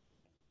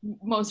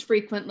most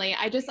frequently.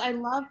 I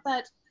love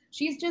that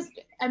she's just,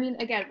 I mean,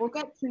 again, we'll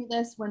get through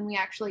this when we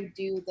actually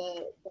do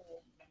the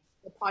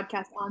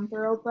podcast on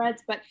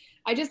Thoroughbreds, but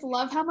I just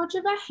love how much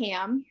of a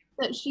ham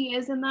that she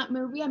is in that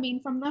movie. I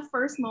mean, from the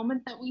first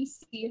moment that we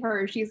see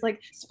her, she's like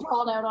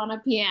sprawled out on a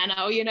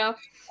piano, you know,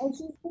 and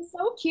she's just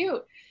so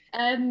cute.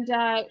 And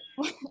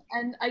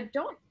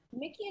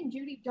Mickey and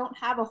Judy don't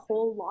have a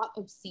whole lot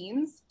of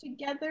scenes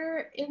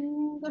together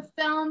in the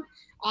film,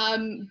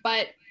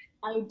 but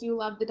I do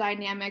love the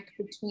dynamic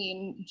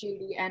between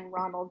Judy and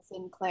Ronald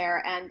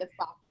Sinclair, and the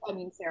fact, I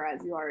mean, Sarah,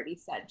 as you already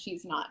said,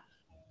 she's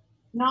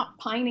not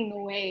pining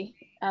away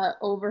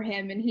over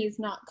him, and he's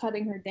not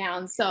cutting her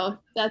down. So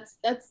that's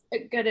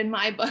good in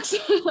my books.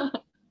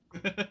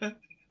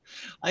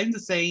 I'm the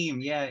same.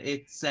 Yeah,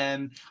 it's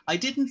I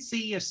didn't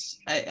see it.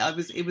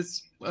 It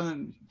was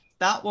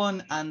that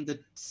one, and the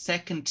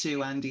second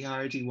two Andy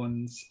Hardy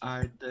ones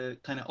are the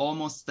kind of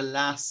almost the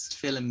last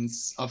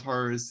films of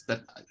hers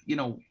that, you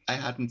know, I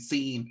hadn't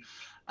seen.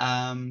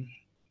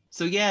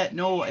 So yeah,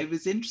 no, it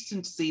was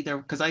interesting to see there,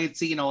 because I had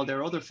seen all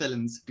their other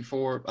films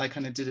before. I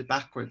kind of did it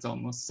backwards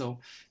almost. So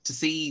to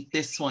see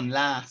this one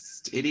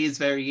last, it is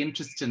very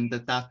interesting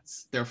that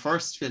that's their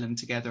first film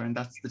together and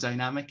that's the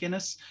dynamic in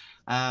it.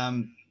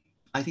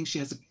 I think she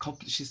has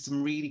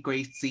some really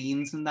great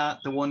scenes in that.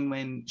 The one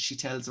when she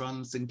tells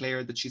Ronald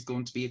Sinclair that she's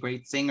going to be a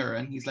great singer,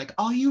 and he's like,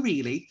 "Are you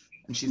really?"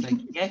 And she's like,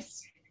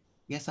 yes,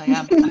 I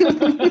am.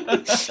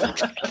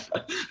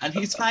 And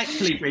he's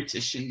thankfully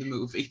British in the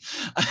movie.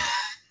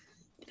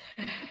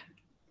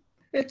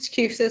 It's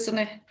cute, isn't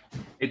it?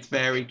 It's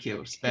very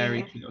cute,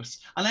 very cute.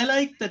 And I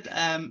like that,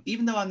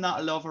 even though I'm not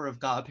a lover of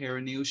Got a Pair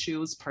of New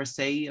Shoes per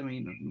se, I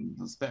mean,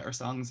 there's better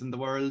songs in the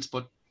world,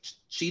 but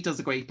she does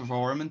a great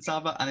performance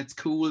of it, and it's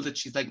cool that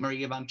she's like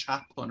Maria Van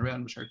Trapp going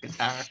around with her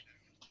guitar.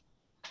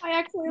 I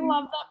actually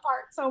love that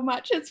part so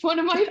much. It's one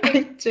of my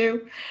favorites. I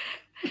do.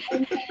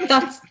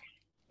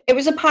 It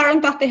was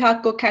apparent that they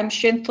had good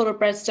chemistry in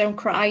Thoroughbreds Don't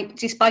Cry,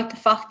 despite the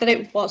fact that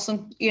it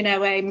wasn't, you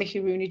know, a Mickey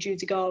Rooney,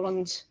 Judy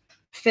Garland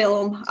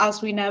film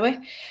as we know it.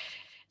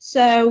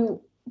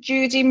 So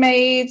Judy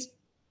made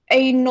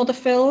another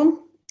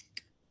film,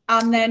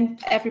 and then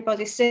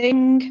Everybody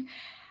Sing,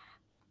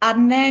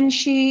 and then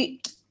she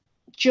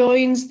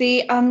joins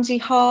the Andy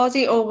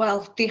Hardy,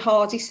 the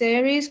Hardy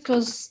series,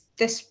 because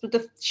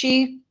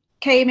she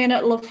came in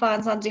at Love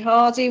Finds Andy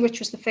Hardy, which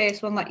was the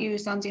first one that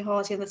used Andy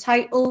Hardy in the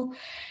title.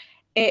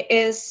 It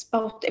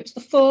was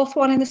the fourth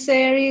one in the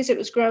series. It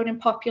was grown in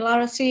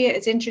popularity. It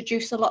has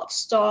introduced a lot of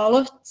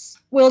starlets.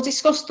 We'll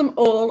discuss them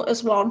all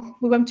as one.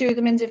 We won't do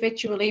them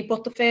individually,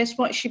 but the first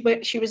one, she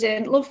was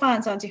in Love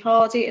Finds Andy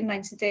Hardy in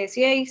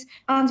 1938,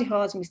 Andy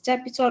Hardy Miss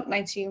Debutante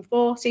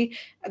 1940,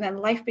 and then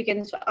Life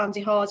Begins with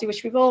Andy Hardy,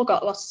 which we've all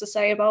got lots to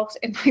say about,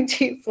 in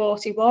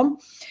 1941.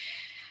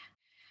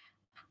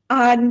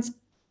 And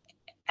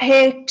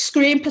her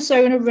screen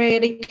persona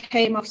really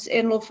came off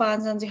in Love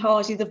Finds Andy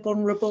Hardy, the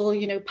vulnerable,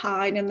 you know,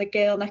 pine and the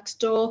girl next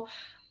door.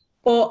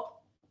 But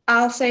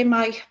I'll say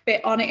my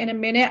bit on it in a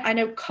minute. I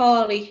know,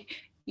 Carly,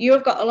 you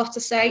have got a lot to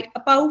say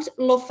about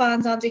Love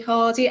Finds Andy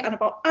Hardy and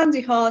about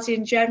Andy Hardy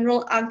in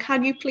general. And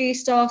can you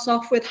please start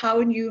off with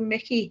how you and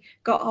Mickey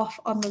got off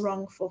on the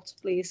wrong foot,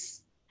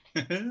 please?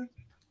 I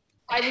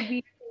would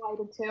be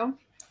delighted to.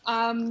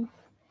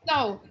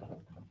 So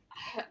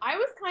I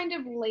was kind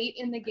of late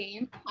in the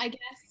game, I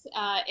guess,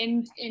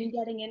 in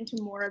getting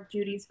into more of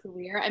Judy's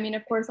career. I mean,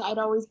 of course, I'd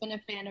always been a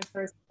fan of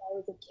hers since I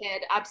was a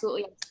kid,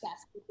 absolutely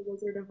obsessed with The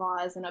Wizard of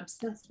Oz and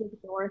obsessed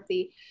with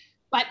Dorothy.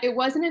 But it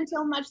wasn't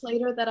until much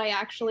later that I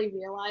actually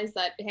realized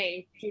that,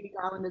 hey, Judy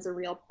Garland is a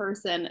real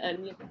person,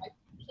 and you know, I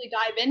actually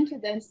dive into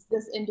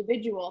this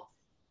individual.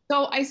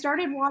 So I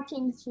started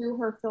watching through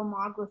her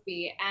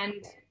filmography, and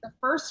the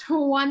first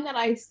one that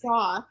I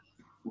saw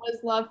was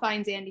Love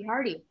Finds Andy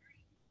Hardy.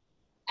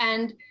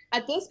 And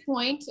at this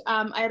point,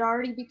 I had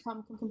already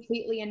become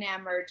completely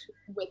enamored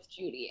with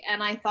Judy,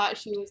 and I thought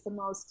she was the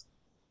most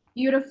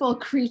beautiful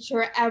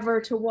creature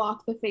ever to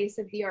walk the face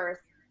of the earth.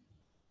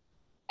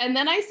 And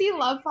then I see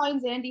Love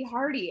Finds Andy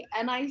Hardy,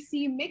 and I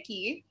see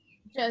Mickey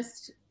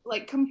just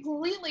like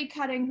completely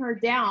cutting her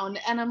down,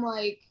 and I'm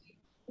like,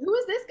 who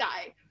is this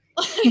guy?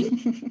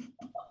 Like,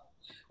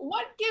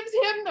 what gives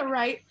him the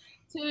right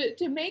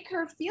to make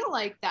her feel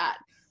like that?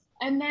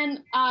 And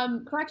then,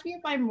 correct me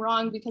if I'm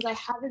wrong, because I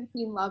haven't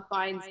seen Love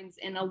Finds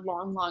in a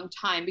long, long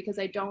time, because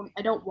I don't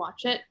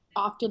watch it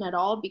often at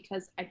all,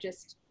 because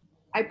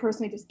I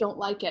personally just don't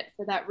like it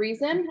for that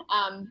reason.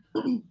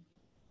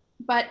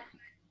 But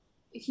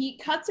he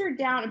cuts her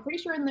down, I'm pretty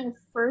sure in their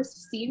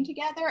first scene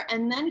together,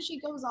 and then she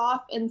goes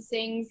off and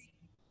sings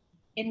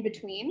in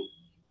between.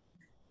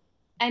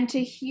 And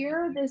to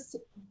hear this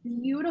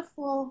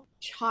beautiful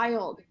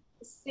child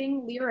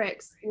sing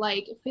lyrics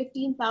like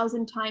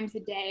 15,000 times a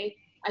day,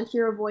 I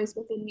hear a voice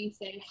within me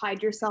say,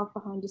 hide yourself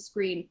behind a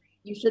screen.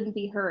 You shouldn't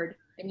be heard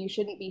and you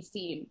shouldn't be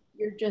seen.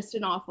 You're just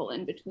an awful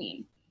in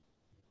between.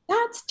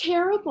 That's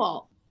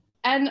terrible.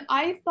 And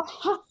I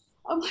thought,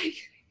 I'm like,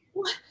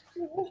 what?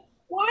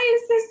 Why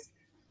is this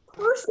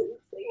person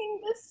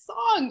singing this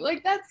song?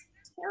 Like, that's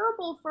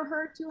terrible for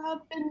her to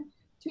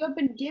have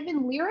been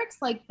given lyrics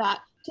like that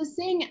to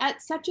sing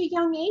at such a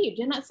young age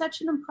and at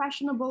such an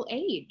impressionable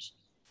age.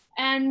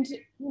 And,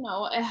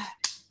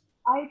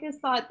 I just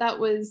thought that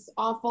was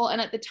awful.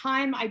 And at the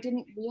time, I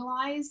didn't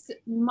realize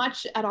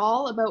much at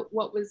all about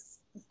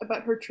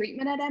about her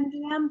treatment at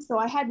MGM. So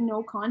I had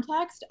no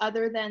context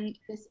other than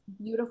this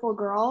beautiful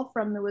girl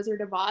from The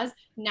Wizard of Oz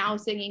now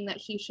singing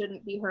that she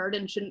shouldn't be heard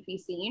and shouldn't be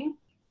seen.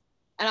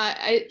 And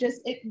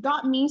it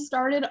got me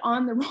started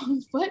on the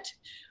wrong foot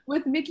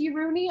with Mickey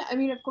Rooney. I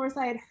mean, of course,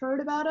 I had heard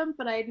about him,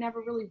 but I had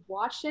never really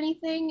watched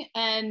anything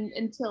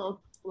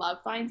until Love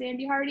Finds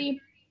Andy Hardy.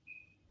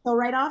 So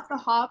right off the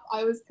hop,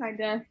 I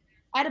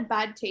had a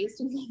bad taste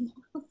in my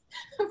mouth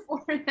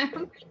for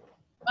him.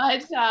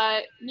 But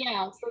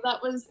yeah, so that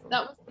was kind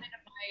of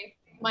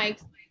my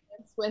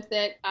experience with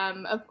it.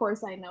 Of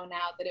course, I know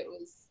now that it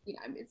was,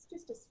 it's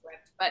just a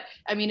script, but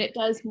I mean, it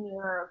does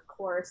mirror, of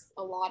course,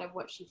 a lot of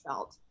what she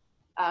felt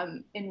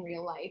in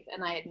real life,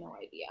 and I had no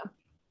idea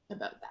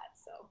about that.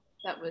 So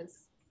that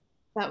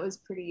was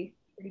pretty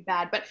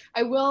bad. But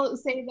I will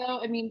say though,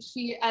 I mean,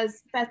 she,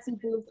 as Betsy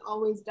Booth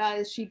always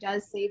does, she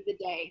does save the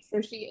day.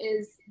 So she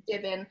is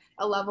given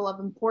a level of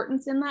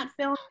importance in that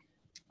film.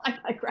 I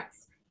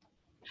digress.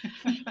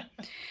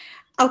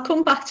 I'll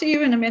come back to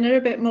you in a minute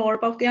a bit more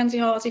about the Andy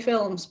Hardy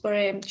films,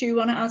 but do you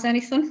want to add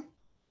anything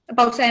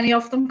about any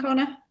of them,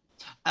 Connor?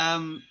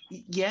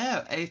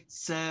 Yeah,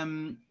 it's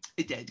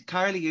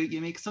Carly, you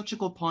make such a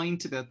good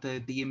point about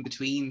the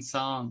in-between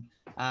song.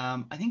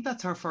 I think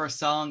that's her first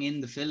song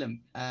in the film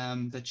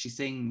that she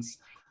sings,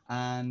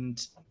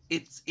 and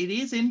it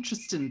is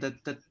interesting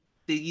that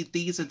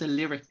these are the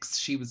lyrics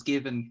she was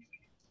given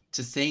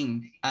to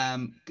sing,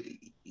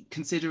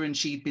 considering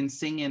she'd been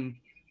singing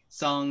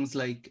songs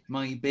like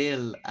My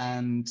Bill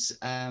and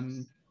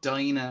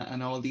Dinah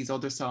and all these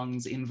other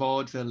songs in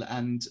vaudeville,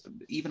 and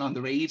even on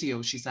the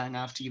radio she sang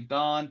After You've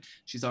Gone.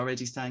 She's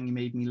already sang You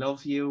Made Me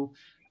Love You.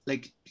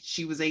 Like,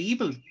 she was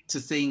able to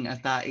sing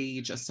at that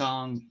age a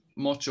song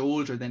much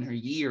older than her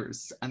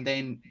years. And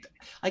then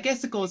I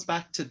guess it goes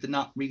back to the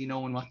not really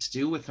knowing what to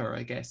do with her,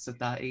 I guess, at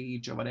that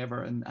age or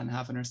whatever, and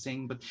having her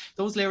sing. But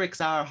those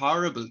lyrics are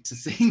horrible to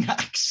sing,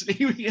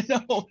 actually.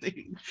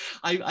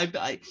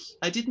 I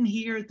didn't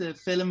hear the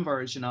film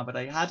version of it.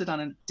 I had it on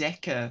a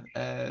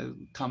Decca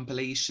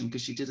compilation,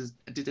 because she did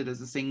it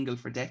as a single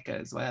for Decca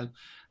as well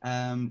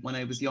when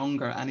I was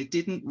younger, and it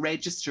didn't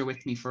register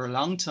with me for a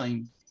long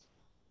time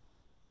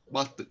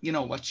what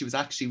she was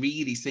actually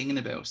really singing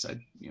about.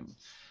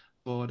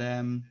 But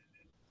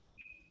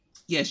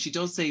yeah, she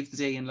does save the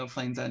day in Love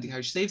Finds Andy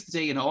Hardy. She saves the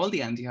day in all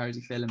the Andy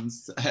Hardy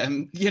films. But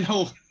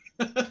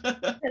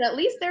at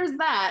least there's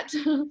that.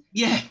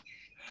 Yeah.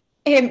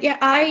 Yeah,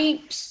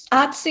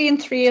 I'd seen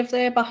 3 of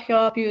their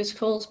backyard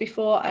musicals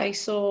before I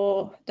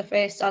saw the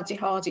first Andy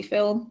Hardy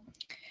film.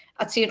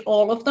 I'd seen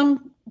all of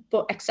them,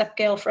 but except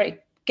Girl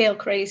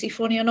Crazy,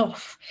 funny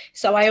enough.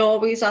 So I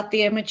always had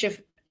the image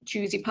of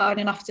Judy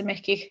pining after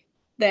Mickey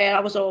there.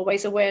 I was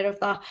always aware of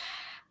that.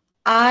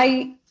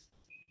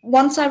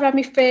 Once I read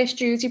my first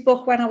Judy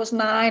book when I was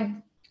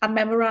 9, I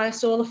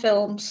memorised all the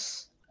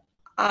films,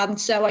 and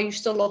so I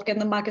used to look in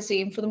the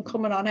magazine for them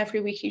coming on every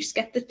week. I used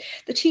to get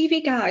the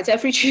TV guides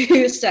every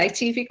Tuesday,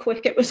 TV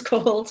Quick it was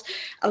called,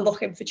 and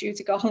looking for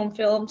Judy Garland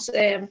films.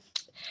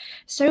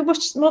 So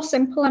much more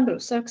simple, and it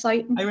was so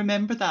exciting. I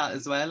remember that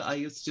as well. I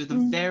used to do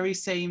the very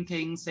same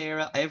thing,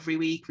 Sarah. Every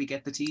week we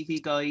get the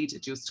TV guide.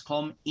 It used to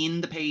come in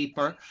the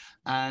paper,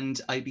 and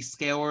I'd be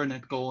scouring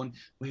it going,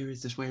 where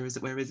is it?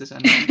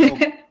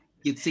 And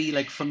you'd see,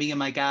 like, For Me and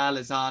My Gal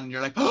is on, and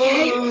you're like,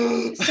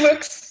 oh!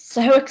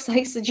 So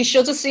excited. You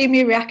should have seen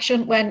my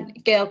reaction when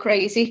Girl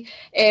Crazy,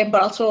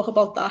 but I'll talk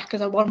about that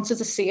because I wanted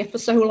to see it for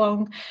so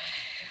long.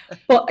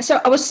 But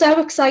so I was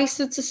so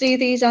excited to see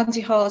these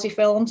Andy Hardy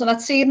films, and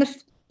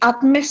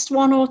I'd missed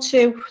 1 or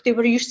 2. They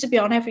used to be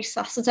on every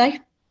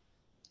Saturday.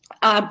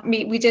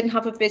 We didn't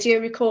have a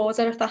video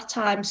recorder at that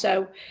time,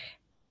 so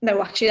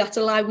no, actually that's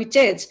a lie, we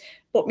did.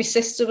 But my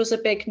sister was a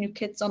big New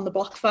Kids on the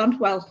Block fan.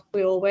 Well,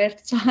 we all were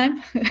at the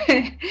time.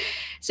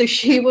 So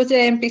she would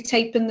be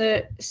taping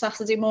the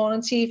Saturday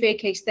morning TV in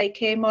case they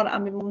came on,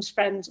 and my mum's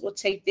friends would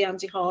tape the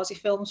Andy Hardy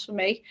films for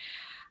me.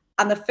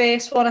 And the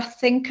first one I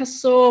think I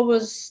saw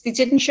was, they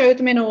didn't show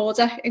them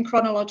in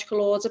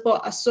chronological order,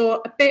 but I saw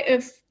a bit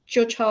of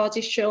Judge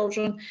Hardy's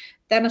Children.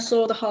 Then I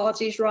saw The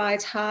Hardys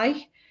Ride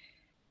High.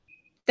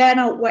 Then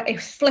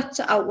it flipped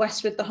to Out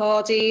West with the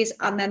Hardys,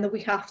 and then the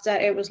week after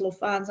it was Love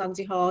Finds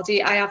Andy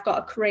Hardy. I have got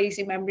a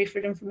crazy memory for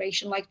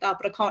information like that,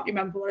 but I can't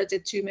remember what I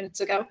did 2 minutes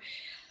ago.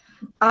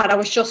 And I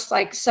was just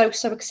like so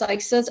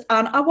excited.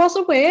 And I was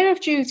aware of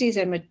Judy's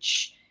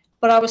image,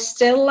 but I was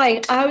still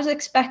like, I was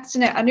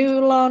expecting it. I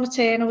knew Lana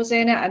Turner was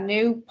in it. I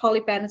knew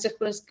Polly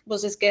Benedict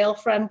was his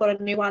girlfriend, but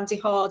I knew Andy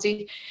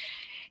Hardy.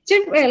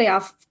 Didn't really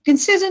have,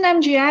 considering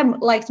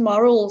MGM liked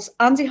morals,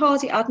 Andy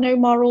Hardy had no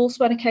morals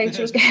when it came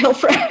to his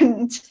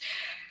girlfriend.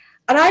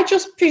 And I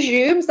just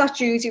presumed that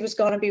Judy was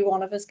going to be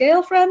one of his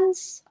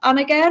girlfriends. And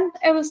again,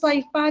 it was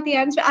like, by the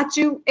end,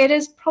 it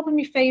is probably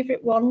my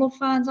favourite one, Love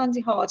Finds Andy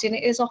Hardy, and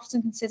it is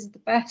often considered the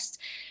best.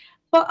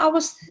 But I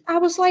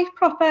was like,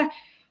 proper,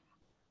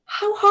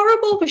 how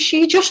horrible was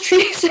she just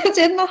treated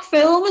in that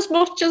film? As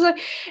much as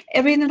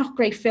I mean, they're not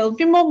great films.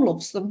 My mum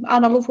loves them,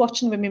 and I love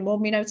watching them with my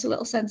mum. You know, it's a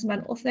little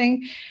sentimental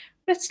thing.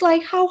 But it's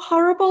like, how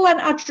horrible. And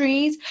I'd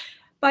read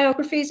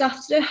biographies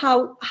after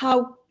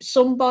how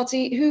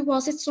somebody, who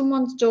was it,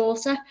 someone's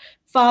daughter,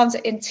 found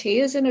it in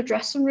tears in a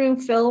dressing room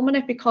filming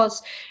it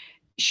because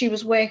she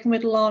was working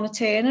with Lana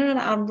Turner and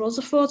Anne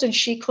Rutherford, and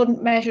she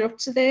couldn't measure up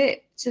to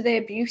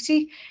their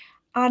beauty.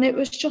 And it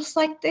was just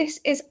like, this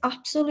is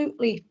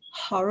absolutely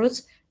horrid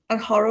and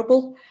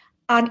horrible.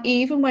 And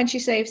even when she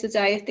saves the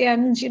day at the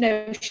end, you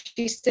know,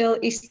 he's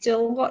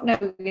still got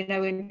no, you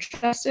know,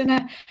 interest in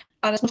her.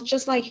 And as much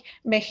as like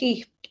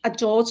Mickey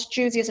adored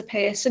Judy as a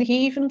person,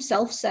 he even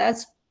himself said,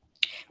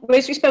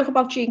 whereas we spoke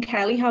about Gene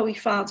Kelly, how he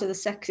found her the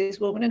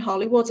sexiest woman in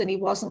Hollywood, and he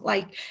wasn't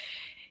like,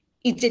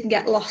 he didn't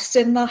get lost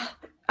in that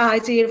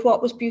idea of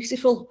what was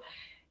beautiful.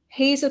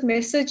 He's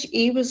admitted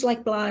he was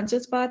like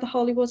blinded by the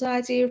Hollywood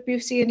idea of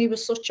beauty, and he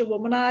was such a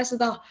womanizer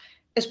that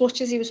as much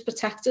as he was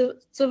protective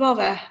of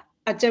her,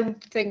 I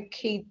don't think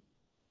he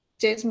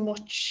did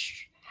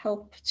much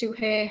help to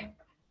her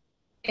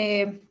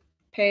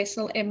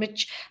personal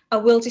image. I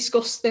will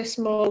discuss this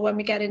more when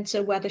we get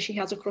into whether she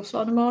has a crush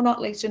on him or not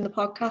later in the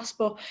podcast,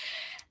 but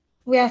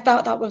yeah,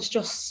 that was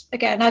just,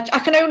 again, I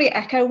can only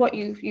echo what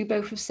you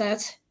both have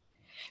said.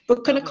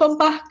 But can I come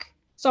back?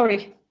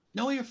 Sorry.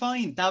 No, you're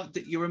fine.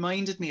 That you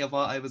reminded me of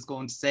what I was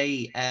going to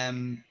say.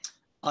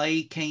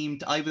 I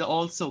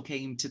also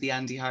came to the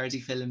Andy Hardy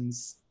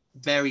films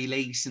very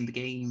late in the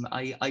game.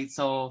 I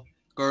saw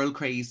Girl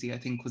Crazy, I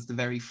think, was the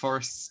very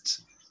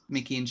first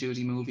Mickey and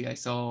Judy movie I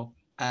saw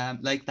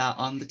like that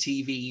on the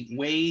TV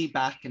way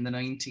back in the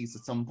 90s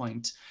at some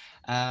point.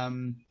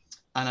 And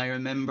I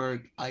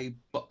remember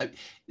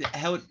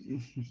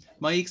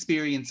my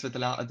experience with a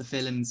lot of the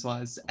films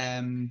was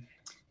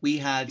we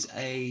had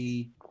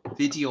a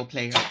video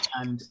player,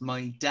 and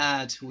my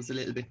dad, who was a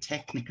little bit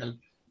technical,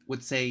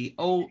 would say,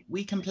 oh,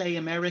 we can play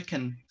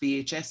American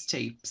VHS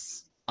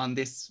tapes on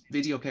this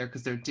video player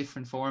because they're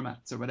different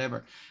formats or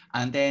whatever.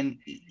 And then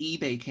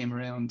eBay came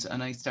around,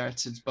 and I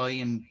started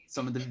buying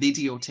some of the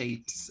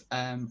videotapes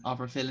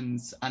of our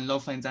films, and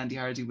Love Finds Andy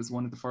Hardy was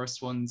one of the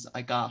first ones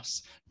I got,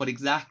 but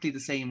exactly the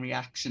same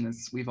reaction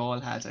as we've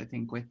all had, I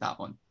think, with that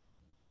one.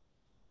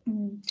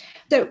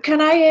 So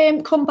can I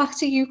come back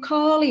to you,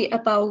 Carly,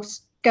 about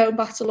going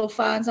back to Love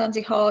Finds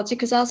Andy Hardy,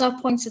 because as I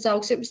pointed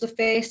out, it was the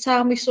first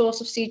time we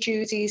sort of see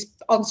Judy's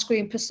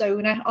on-screen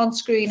persona on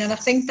screen, and I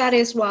think that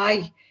is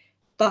why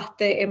that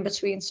the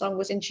in-between song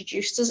was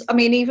introduced. As, I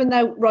mean, even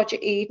though Roger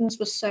Edens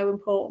was so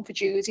important for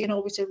Judy and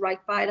always did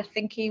right by it, I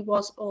think he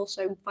was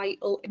also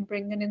vital in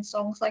bringing in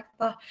songs like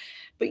that.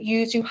 But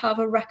you do have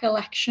a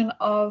recollection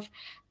of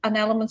an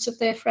element of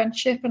their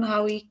friendship and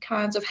how he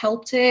kind of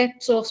helped her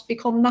sort of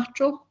become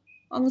natural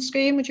on the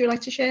screen. Would you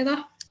like to share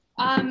that?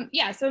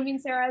 Yeah, so I mean,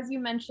 Sarah, as you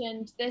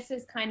mentioned, this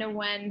is kind of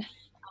when,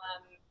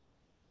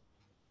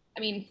 I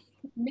mean,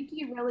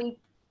 Mickey really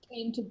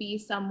came to be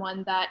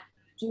someone that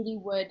Judy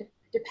would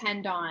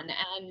depend on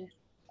and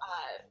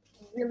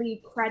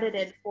really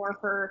credited for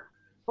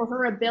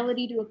her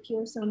ability to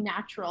appear so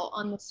natural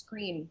on the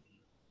screen.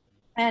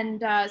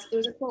 And so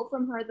there's a quote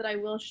from her that I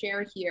will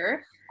share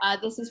here.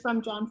 This is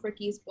from John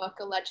Fricke's book,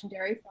 A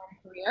Legendary Film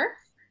Career.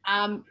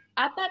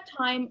 At that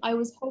time, I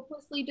was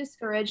hopelessly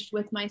discouraged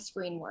with my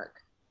screen work.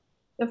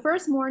 The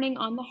first morning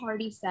on the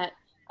Hardy set,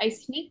 I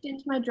sneaked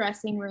into my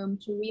dressing room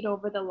to read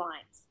over the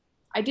lines.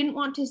 I didn't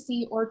want to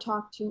see or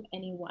talk to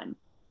anyone.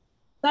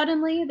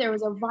 Suddenly, there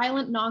was a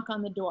violent knock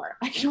on the door.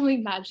 I can only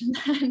imagine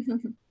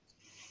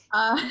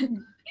that.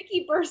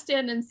 Mickey burst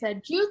in and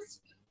said, Joots,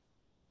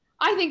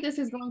 I think this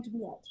is going to be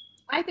it.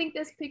 I think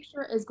this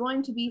picture is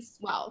going to be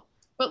swell.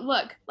 But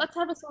look, let's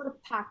have a sort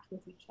of pact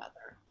with each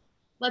other.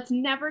 Let's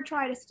never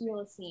try to steal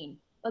a scene.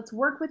 Let's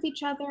work with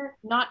each other,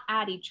 not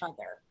at each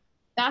other.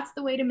 That's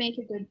the way to make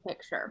a good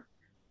picture.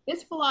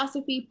 This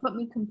philosophy put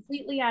me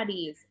completely at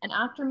ease, and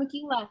after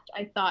Mickey left,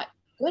 I thought,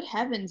 good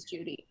heavens,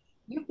 Judy,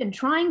 you've been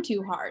trying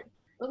too hard.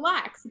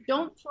 Relax,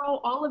 don't throw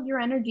all of your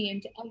energy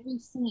into every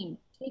scene.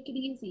 Take it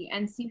easy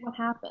and see what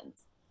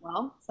happens.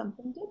 Well,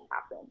 something did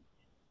happen.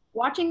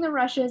 Watching the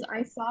rushes,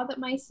 I saw that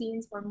my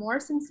scenes were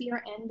more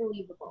sincere and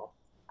believable.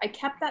 I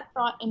kept that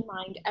thought in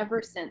mind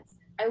ever since.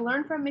 I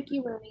learned from Mickey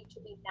Rooney to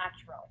be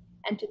natural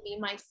and to be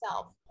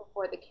myself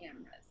before the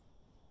cameras.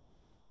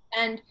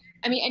 And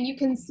I mean, and you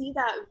can see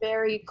that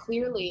very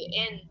clearly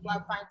in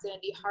Love Finds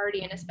Andy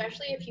Hardy, and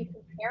especially if you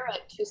compare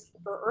it to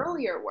her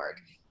earlier work.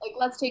 Like,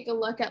 let's take a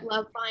look at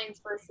Love Finds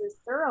versus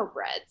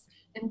Thoroughbreds.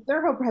 And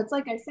Thoroughbreds,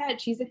 like I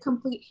said, she's a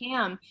complete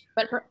ham,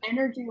 but her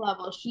energy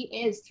level, she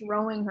is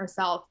throwing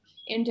herself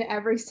into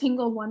every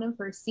single one of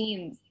her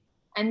scenes.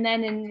 And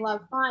then in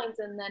Love Finds,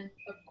 and then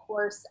of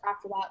course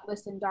after that,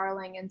 Listen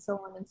Darling, and so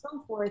on and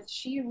so forth,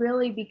 she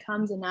really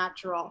becomes a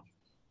natural.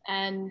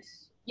 And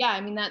yeah,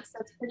 I mean, that's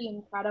pretty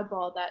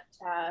incredible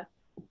that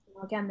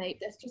again, it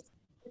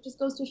just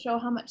goes to show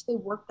how much they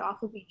worked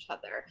off of each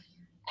other.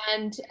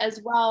 And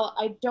as well,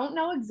 I don't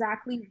know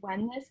exactly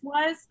when this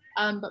was,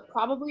 but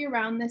probably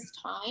around this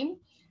time,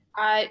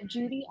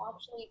 Judy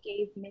actually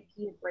gave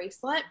Mickey a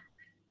bracelet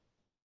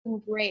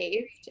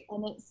engraved,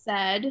 and it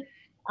said,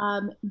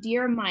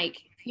 "Dear Mike,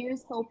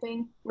 here's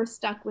hoping we're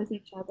stuck with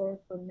each other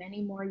for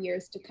many more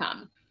years to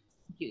come.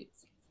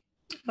 Joots."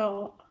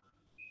 Oh.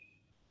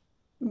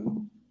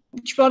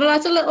 Do you want to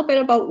add a little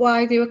bit about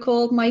why they were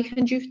called Mike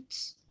and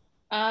Joots?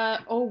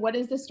 What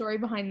is the story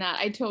behind that?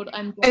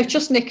 It's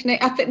just nickname.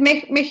 I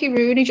think Mickey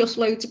Rooney, just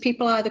loads of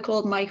people either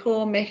called Mike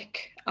or Mick,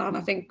 and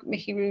I think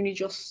Mickey Rooney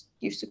just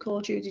used to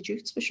call Judy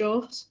Joots for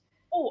short.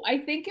 Oh, I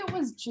think it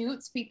was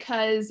Joots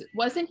because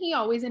wasn't he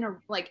always in a,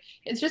 like,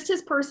 it's just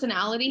his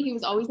personality. He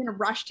was always in a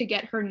rush to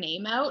get her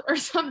name out or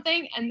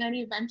something, and then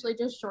he eventually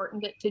just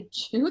shortened it to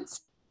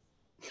Joots.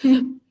 That's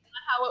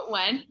how it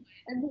went.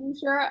 And I'm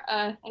sure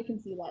I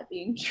can see that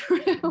being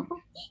true.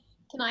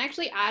 Can I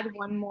actually add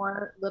one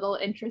more little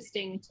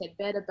interesting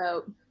tidbit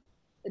about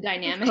the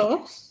dynamic?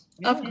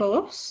 Of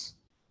course.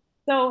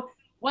 So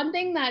one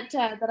thing that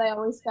I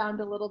always found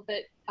a little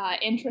bit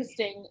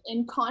interesting,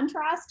 in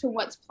contrast to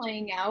what's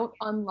playing out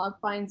on Love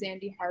Finds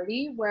Andy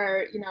Hardy,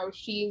 where, you know,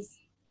 she's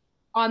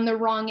on the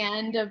wrong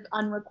end of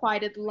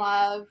unrequited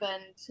love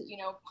and, you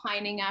know,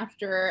 pining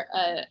after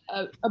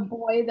a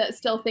boy that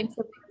still thinks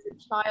of her as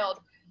a child.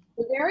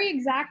 The very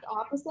exact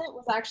opposite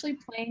was actually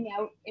playing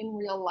out in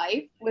real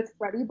life with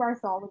Freddie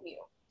Bartholomew.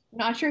 I'm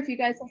not sure if you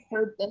guys have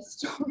heard this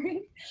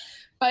story,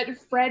 but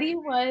Freddie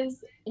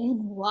was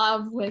in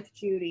love with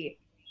Judy,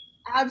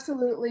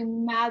 absolutely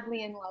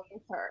madly in love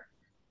with her.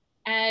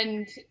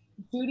 And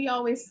Judy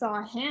always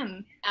saw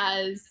him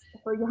as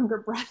her younger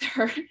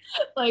brother.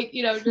 Like,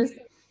 you know, just,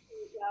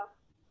 you know,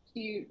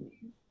 she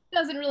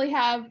doesn't really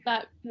have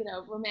that, you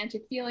know,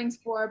 romantic feelings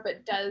for,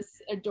 but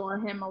does adore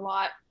him a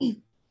lot.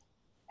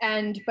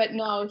 But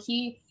no,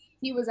 he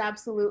was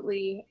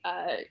absolutely,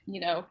 you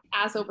know,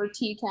 ass over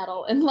tea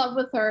kettle in love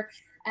with her.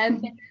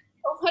 And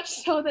so much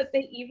so that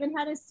they even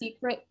had a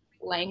secret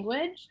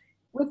language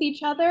with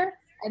each other,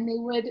 and they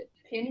would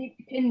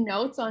pin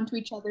notes onto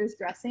each other's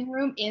dressing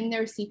room in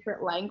their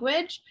secret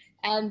language.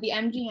 And the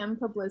MGM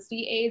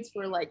publicity aides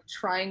were like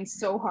trying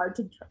so hard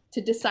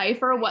to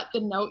decipher what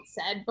the note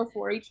said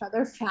before each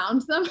other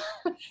found them.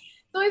 So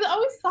I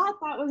always thought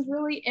that was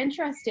really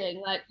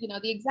interesting, that, you know,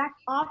 the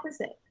exact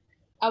opposite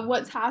of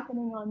what's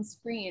happening on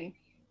screen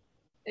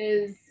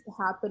is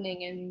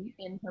happening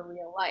in her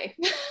real life.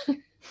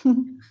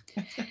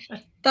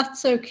 That's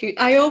so cute.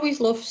 I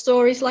always love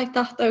stories like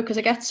that, though, because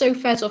I get so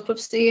fed up of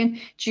seeing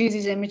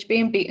Judy's image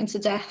being beaten to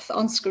death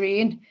on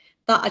screen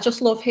that I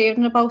just love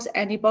hearing about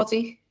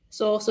anybody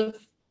sort of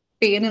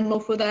being in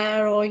love with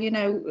her or, you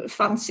know,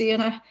 fancying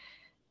her.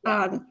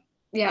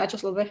 Yeah, I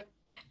just love it.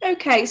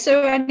 Okay,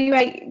 so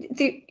anyway,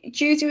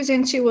 Judy was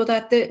into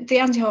other, the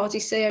Andy Hardy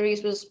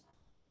series was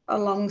a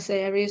long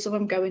series, so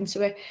I'm going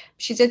to it.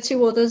 She did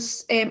two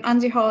others,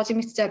 Andy Hardy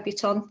Meets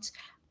Debutante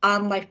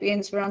and Life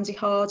Begins for Andy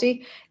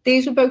Hardy.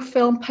 These were both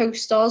filmed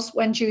post-Oz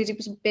when Judy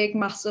was a big,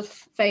 massive,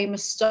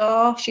 famous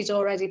star. She'd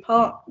already,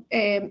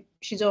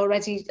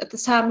 at the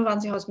time of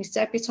Andy Hardy Meets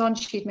Debutante,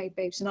 she'd made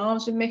Babes in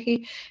Arms with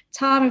Mickey.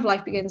 Time of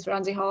Life Begins for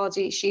Andy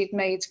Hardy, she'd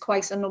made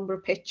quite a number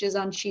of pictures,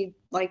 and she'd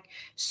like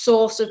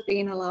sort of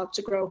been allowed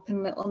to grow up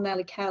in Little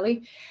Nellie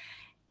Kelly.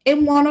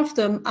 In one of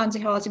them, Andy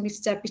Hardy Meets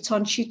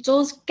Debutante, she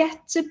does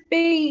get to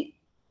be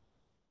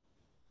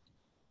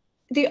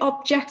the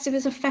object of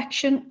his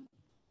affection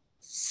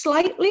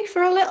slightly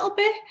for a little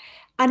bit,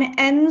 and it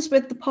ends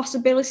with the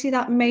possibility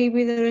that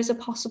maybe there is a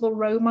possible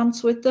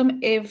romance with them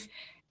if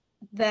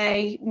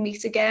they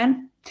meet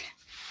again.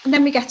 And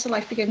then we get to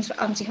Life Begins for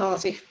Andy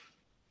Hardy.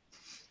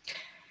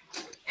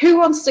 Who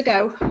wants to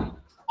go?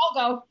 I'll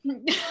go.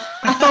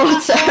 I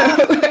thought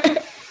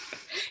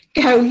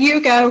so. Go, you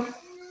go.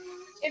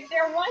 If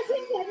there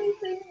wasn't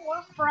anything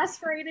more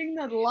frustrating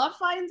than Love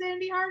Finds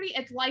Andy Hardy,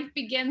 it's Life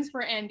Begins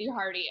for Andy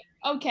Hardy.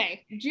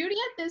 Okay, Judy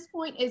at this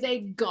point is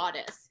a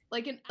goddess,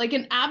 like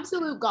an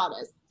absolute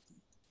goddess.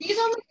 She's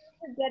on the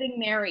verge of getting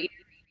married,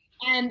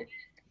 and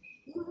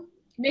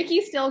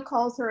Mickey still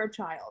calls her a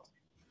child.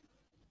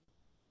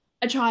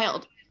 A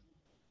child.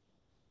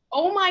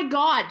 Oh my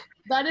God,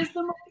 that is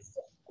the most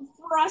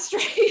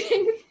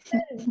frustrating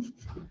thing.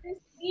 To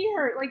see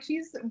her, like,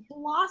 she's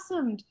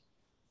blossomed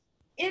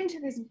into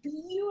this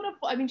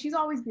beautiful, I mean, she's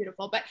always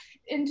beautiful, but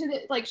into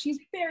the, like, she's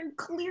very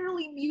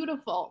clearly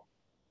beautiful.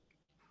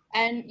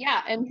 And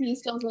yeah, and he's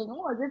still saying,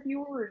 oh, as if you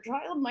were a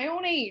child my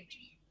own age.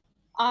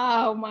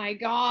 Oh my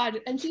God.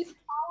 And she's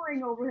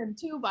towering over him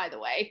too, by the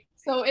way.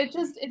 So it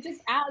just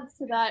adds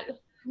to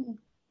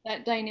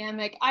that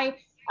dynamic. I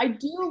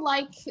do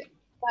like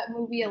that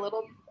movie a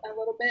little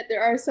bit.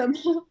 There are some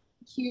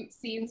cute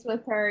scenes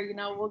with her. You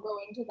know, we'll go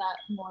into that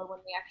more when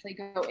we actually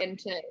go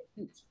into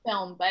each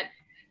film. But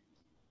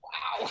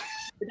wow,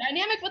 the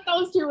dynamic with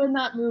those two in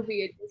that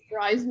movie, it just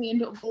drives me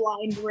into a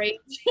blind rage.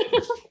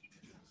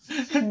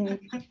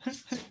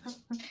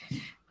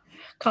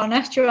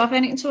 Connor, do you have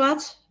anything to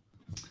add?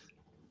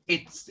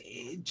 It's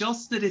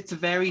just that it's a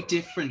very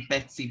different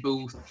Betsy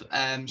Booth.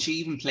 She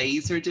even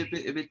plays her a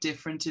bit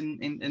different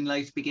in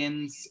Life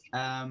Begins.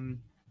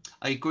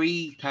 I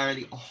agree,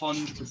 Carly,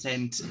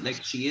 100%.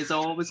 Like, she is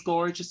always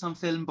gorgeous on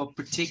film, but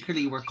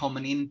particularly we're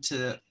coming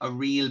into a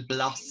real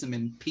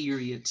blossoming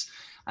period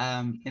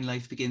in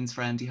Life Begins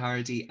for Andy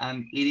Hardy,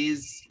 and it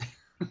is.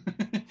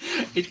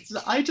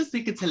 I just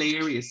think it's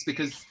hilarious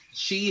because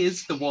she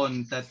is the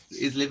one that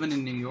is living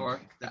in New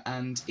York,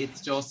 and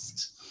it's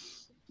just,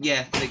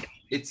 yeah, like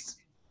it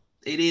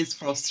is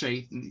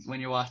frustrating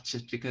when you watch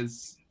it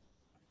because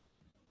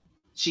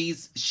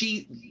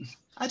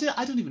I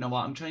don't even know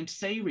what I'm trying to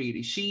say,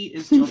 really. She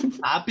is just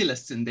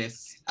fabulous in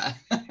this.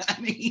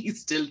 And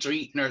he's still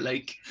treating her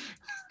like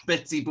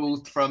Betsy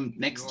Booth from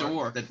next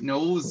door that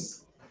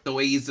knows the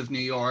ways of New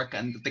York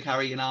and the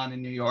carrying on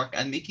in New York.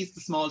 And Mickey's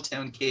the small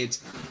town kid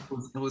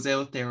who's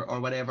out there or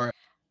whatever.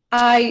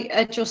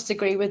 I just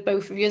agree with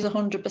both of you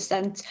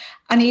 100%.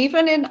 And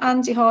even in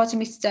Andy Hardy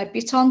Meets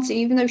Debutante,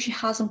 even though she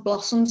hasn't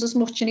blossomed as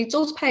much and he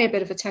does pay a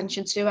bit of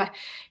attention to her,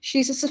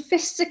 she's a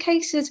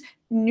sophisticated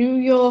New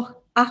York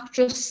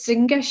actress,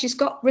 singer. She's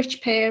got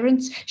rich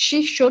parents.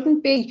 She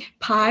shouldn't be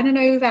pining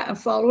over and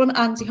following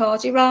Andy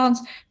Hardy around,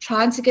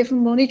 trying to give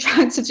him money,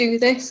 trying to do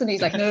this. And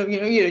he's like, no,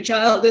 you're a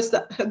child, this,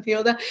 that, and the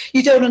other.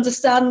 You don't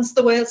understand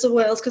the world's of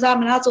worlds because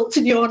I'm an adult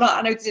and you're not.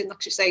 I know they didn't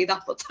actually say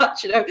that, but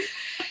that's, the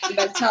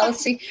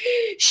mentality.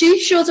 She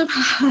should have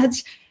had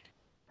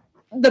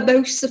the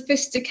most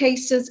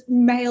sophisticated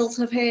males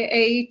of her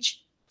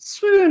age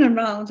swooning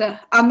around her.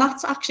 And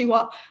that's actually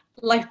what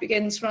Life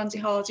Begins for Andy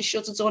Hardy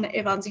should have done it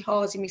if Andy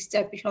Hardy Meets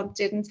Debutante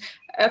didn't.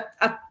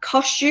 Her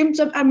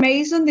costumes are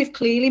amazing. They've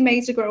clearly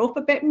made her grow up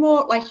a bit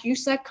more. Like you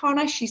said,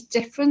 Connor, she's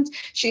different.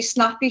 She's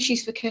snappy.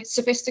 She's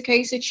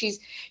sophisticated.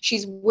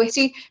 She's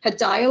witty. Her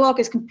dialogue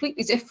is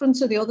completely different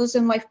to the others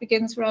in Life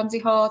Begins for Andy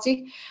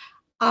Hardy.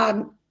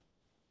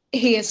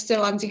 He is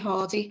still Andy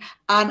Hardy.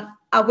 And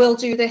I will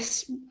do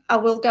this. I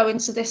will go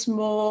into this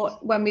more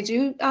when we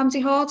do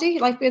Andy Hardy,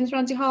 Life Begins for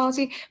Andy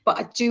Hardy. But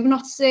I do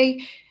not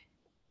see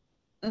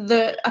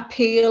the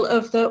appeal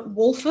of the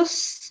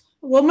Wolfus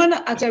woman.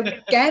 I don't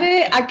get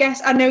it. I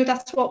guess I know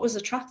that's what was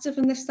attractive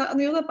in this, that, and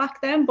the other back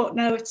then, but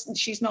no,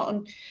 she's not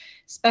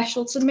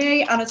special to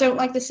me. And I don't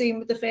like the scene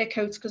with the fur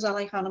coats because I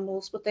like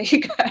animals. But there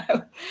you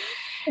go.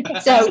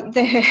 So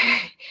there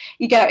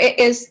you go. It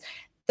is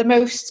the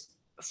most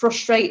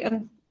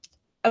frustrating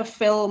of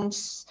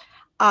films,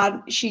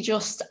 and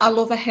I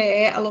love her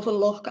hair. I love her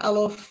look. I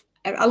love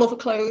her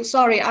clothes.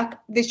 Sorry,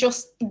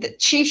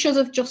 she should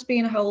have just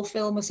been a whole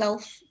film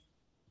herself.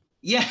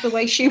 Yeah, the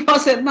way she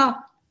was in that.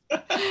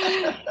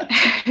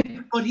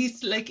 But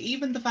he's like,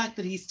 even the fact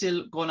that he's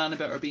still going on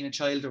about her being a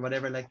child or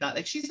whatever like that,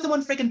 like she's the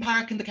one freaking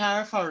parking the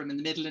car for him in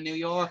the middle of New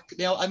York.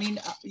 I mean,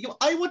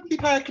 I wouldn't be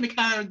parking a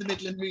car in the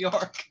middle of New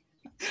York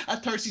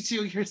at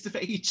 32 years of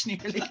age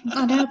nearly.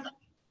 I know.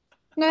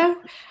 No.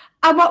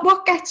 And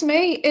what gets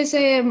me is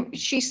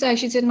she says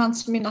she didn't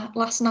answer me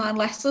last 9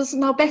 letters.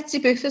 Now, Betsy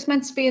Booth is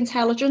meant to be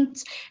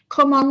intelligent.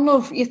 Come on,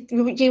 love.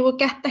 You would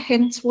get the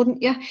hint,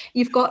 wouldn't you?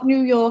 You've got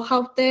New York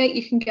out there.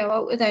 You can go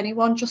out with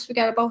anyone. Just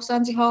forget about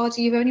Andy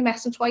Hardy. You've only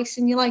met him twice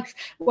in your life.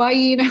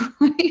 Why,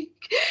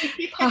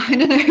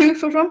 pining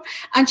over him?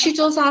 And she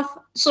does have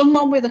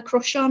someone with a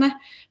crush on her,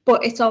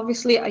 but it's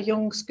obviously a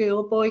young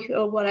schoolboy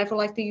or whatever,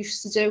 like they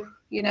used to do,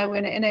 in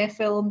her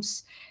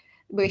films,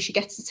 where she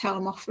gets to tell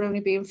him off for only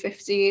being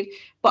 15.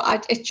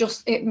 But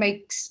it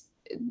makes...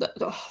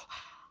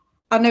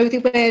 I know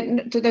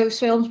those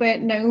films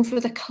weren't known for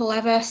the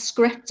clever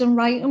script and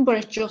writing, but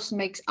it just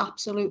makes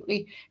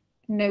absolutely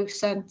no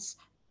sense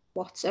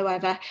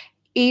whatsoever.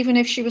 Even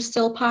if she was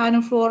still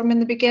pining for him in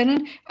the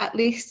beginning, at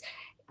least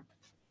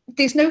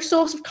there's no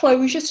sort of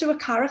closure to a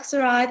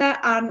character either.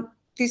 And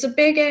there's a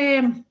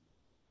big...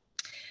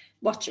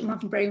 Watch it, I'm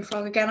having brain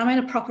fog again. I'm in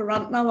a proper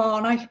rant now,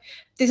 aren't I?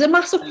 There's a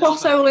massive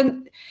plot hole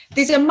in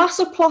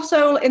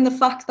the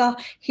fact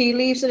that he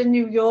leaves it in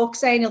New York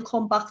saying he'll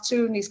come back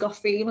to, and he's got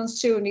feelings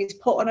to, and he's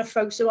putting a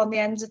photo on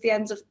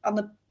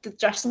the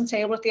dressing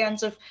table at the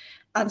end of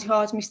Andy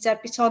Hardy Meets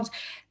Debutante.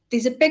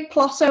 There's a big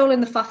plot hole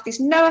in the fact there's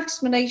no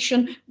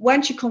explanation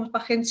when she comes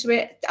back into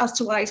it as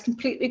to why he's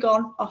completely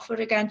gone off her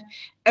again.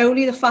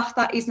 Only the fact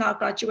that he's now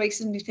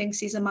graduated and he thinks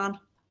he's a man.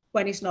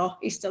 When he's not,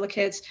 he's still a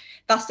kid.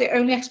 That's the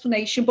only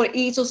explanation, but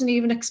he doesn't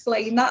even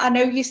explain that.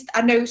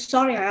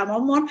 Sorry, I am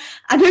on one.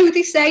 I know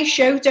they say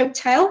show, don't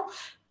tell,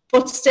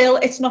 but still,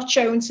 it's not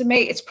shown to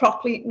me. It's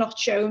properly not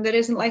shown. There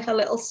isn't like a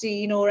little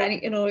scene or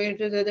anything, or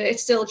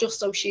it's still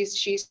just, oh,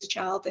 she's the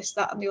child, this,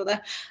 that, and the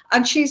other.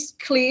 And she's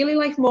clearly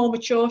like more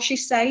mature.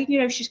 She's saying, you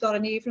know, she's got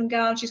an evening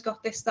gown, she's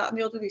got this, that, and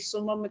the other. There's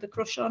someone with a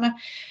crush on her,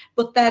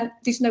 but then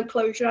there's no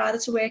closure either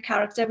to her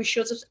character. We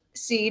should have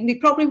seen. They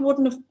probably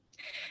wouldn't have.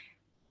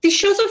 They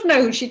should have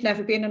known she'd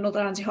never be in another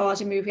Andy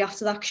Hardy movie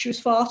after that, because she was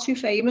far too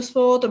famous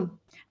for them,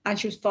 and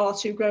she was far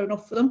too grown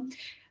up for them.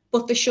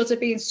 But there should have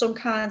been some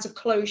kinds of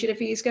closure. If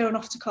he's going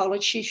off to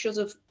college, she should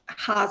have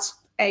had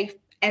a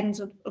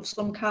end of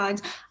some kind.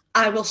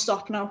 I will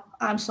stop now.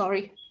 I'm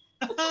sorry.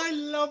 I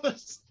love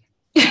it.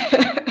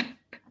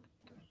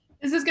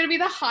 This is going to be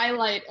the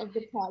highlight of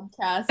the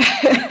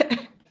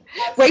podcast.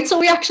 Wait till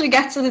we actually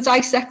get to the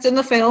dissecting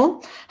the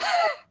film.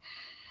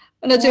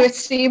 And I do it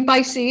scene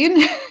by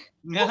scene.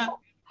 Yeah.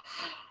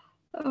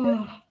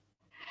 Oh.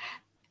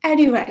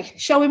 Anyway,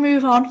 shall we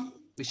move on?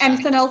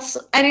 Anything else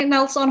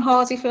on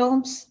Hardy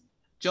films?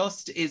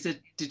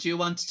 Did you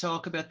want to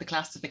talk about the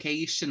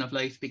classification of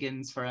Life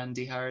Begins for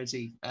Andy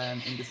Hardy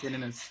in the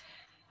cinemas?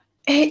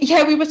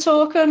 Yeah, we were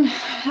talking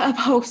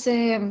about,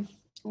 we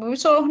were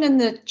talking in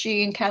the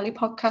G and Kelly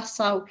podcast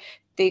how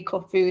they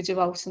cut voodoo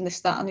out and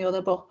this, that and the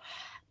other, but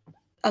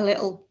a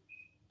little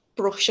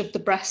brush of the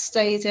breast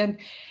stayed in.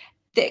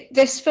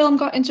 This film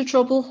got into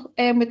trouble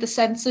with the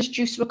censors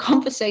due to a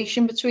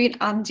conversation between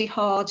Andy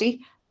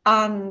Hardy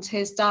and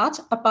his dad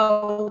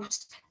about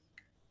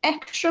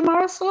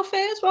extramarital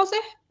affairs, was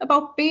it?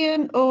 About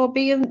being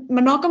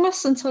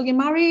monogamous until you're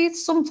married,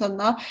 something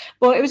there.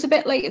 But it was a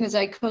bit late in the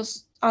day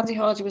because Andy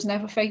Hardy was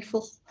never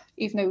faithful,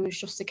 even though he was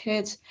just a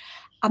kid.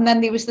 And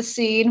then there was the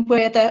scene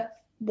where the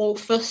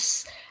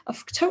Wolfus,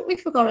 I've totally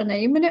forgot her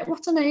name in it.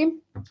 What's her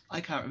name?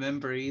 I can't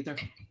remember either.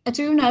 I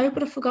do know,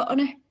 but I've forgotten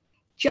it.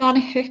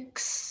 Janet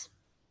Hicks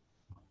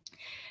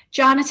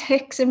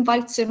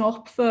invites him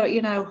up for,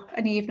 you know,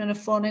 an evening of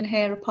fun in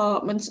her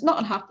apartment.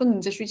 Nothing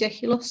happens. It's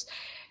ridiculous.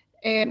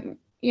 You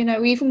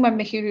know, even when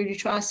Mickey Rooney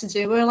tries to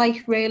do a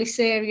like really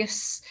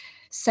serious,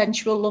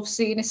 sensual love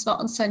scene, it's not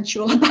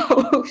unsensual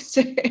about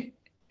it.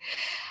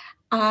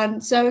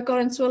 And so it got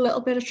into a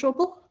little bit of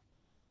trouble.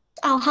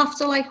 I'll have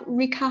to like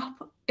recap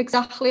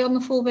exactly on the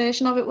full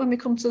version of it when we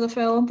come to the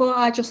film, but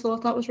I just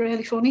thought that was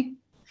really funny.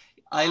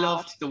 I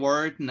loved the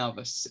wording of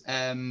it.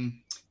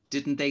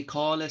 Didn't they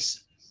call it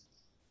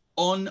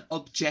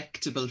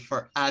unobjectable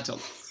for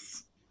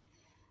adults?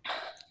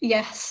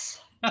 Yes.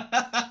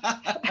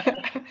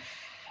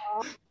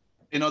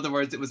 In other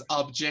words, it was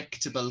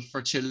objectable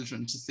for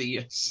children to see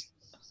it.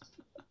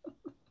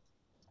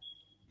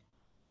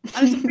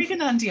 And it's a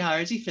freaking Andy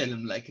Hardy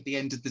film, like, at the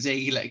end of the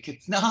day, like,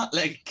 it's not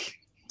like,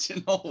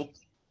 you know.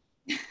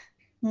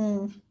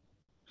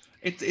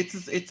 It's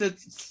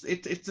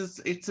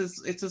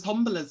as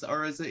humble as,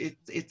 or as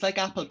it's like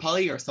apple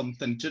pie or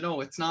something, do you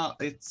know? It's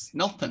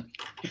nothing.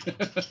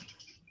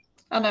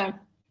 I know,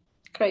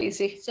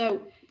 crazy.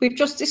 So we've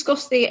just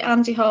discussed the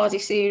Andy Hardy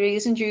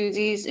series and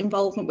Judy's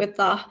involvement with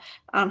that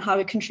and how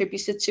it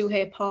contributed to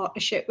her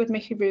partnership with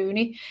Mickey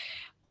Rooney.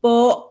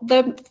 But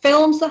the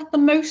films that they're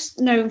most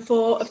known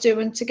for of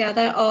doing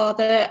together are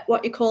the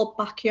what you call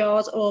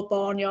backyard or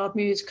barnyard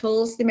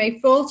musicals. They made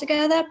four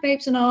together: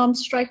 Babes in Arms,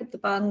 Strike Up the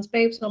Band,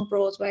 Babes on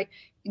Broadway,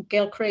 and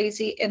Girl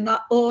Crazy, in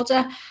that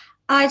order.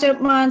 I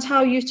don't mind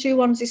how you two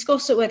want to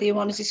discuss it, whether you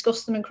want to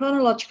discuss them in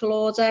chronological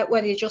order,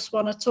 whether you just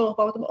want to talk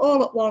about them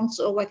all at once,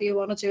 or whether you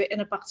want to do it in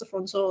a back to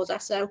front order.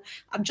 So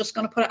I'm just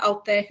going to put it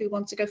out there. Who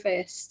wants to go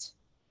first?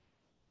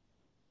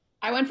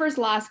 I went first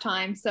last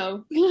time,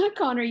 so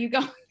Connor, you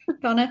go.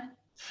 Connor?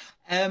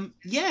 I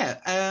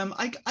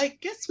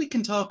guess we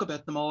can talk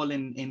about them all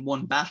in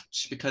one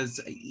batch, because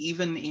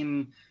even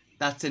in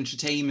That's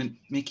Entertainment,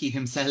 Mickey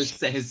himself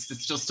says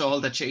it's just all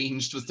that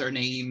changed was their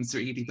names,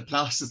 really. The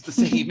plot is the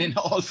same in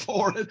all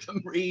four of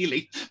them,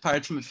 really,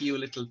 apart from a few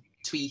little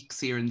tweaks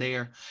here and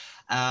there.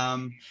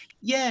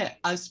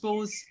 I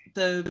suppose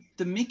the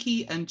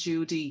Mickey and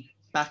Judy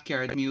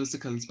backyard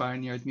musicals,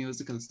 barnyard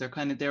musicals, they're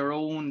kind of their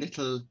own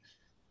little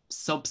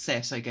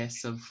subset, I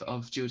guess,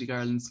 of Judy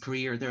Garland's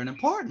career. They're an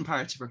important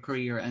part of her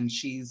career, and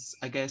she's,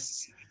 I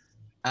guess,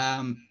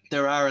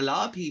 there are a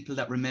lot of people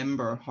that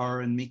remember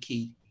her and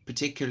Mickey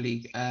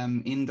particularly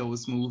in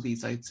those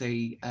movies, I'd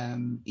say,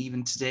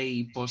 even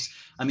today. But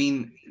I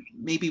mean,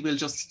 maybe we'll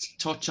just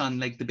touch on,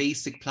 like, the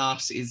basic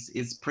plot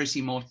is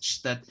pretty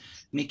much that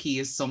Mickey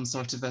is some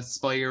sort of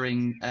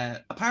aspiring,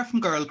 apart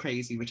from Girl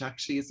Crazy, which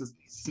actually is a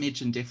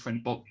smidgen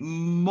different, but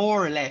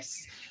more or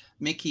less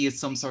Mickey is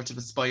some sort of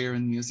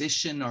aspiring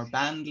musician or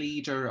band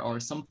leader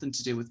or something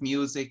to do with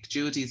music.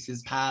 Judy's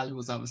his pal, who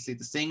is obviously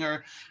the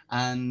singer,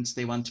 and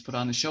they want to put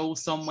on a show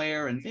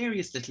somewhere, and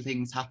various little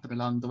things happen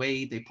along the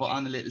way. They put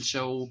on a little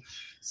show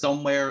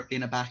somewhere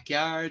in a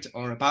backyard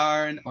or a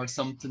barn or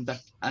something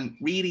and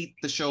really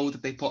the show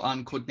that they put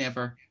on could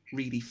never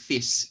really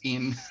fit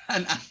in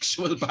an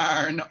actual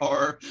barn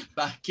or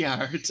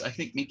backyard. I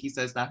think Mickey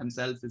says that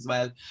himself as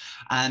well.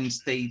 And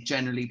they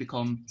generally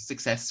become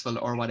successful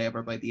or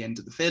whatever by the end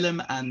of the film.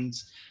 And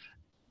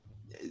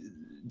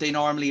they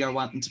normally are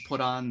wanting to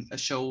put on a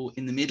show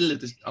in the middle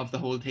of the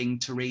whole thing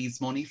to raise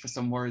money for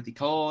some worthy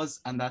cause,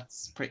 and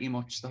that's pretty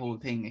much the whole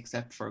thing,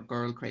 except for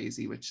Girl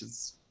Crazy, which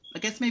is, I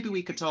guess maybe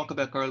we could talk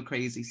about Girl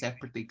Crazy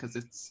separately, because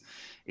it's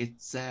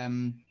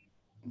the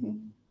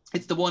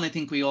one I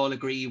think we all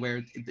agree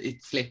where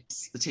it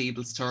flips, the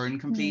tables turn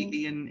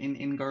completely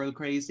in Girl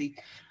Crazy.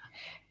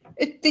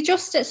 They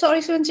just,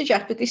 sorry to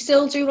interject, but they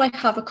still do like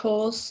have a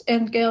cause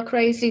in Girl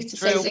Crazy to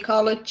save the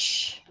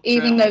college,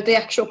 even though the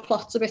actual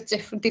plot's a bit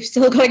different. They've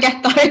still got to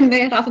get that in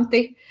there, haven't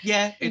they?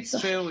 Yeah, it's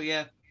true.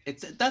 Yeah,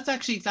 that's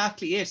actually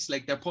exactly it.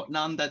 Like, they're putting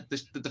on that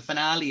the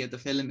finale of the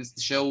film is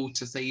the show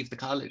to save the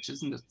college,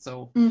 isn't it?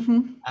 So,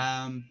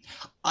 I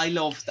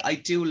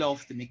do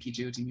love the Mickey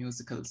Judy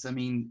musicals. I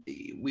mean,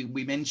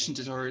 we mentioned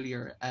it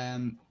earlier.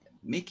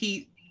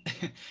 Mickey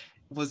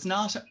was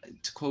not,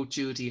 to quote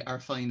Judy, our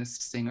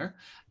finest singer,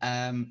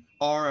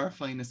 or our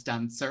finest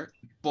dancer,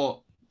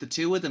 but the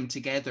two of them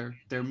together,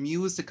 their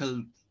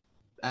musical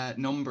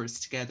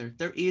numbers together,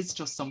 there is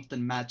just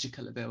something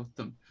magical about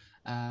them.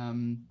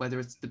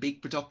 Whether it's the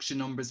big production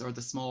numbers or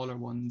the smaller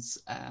ones,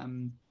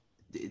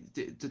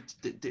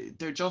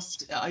 they're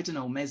just, I don't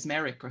know,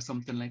 mesmeric or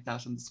something like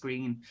that on the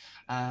screen.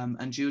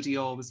 And Judy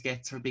always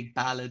gets her big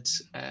ballad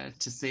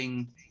to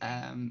sing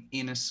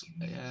in it.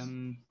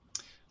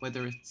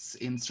 Whether it's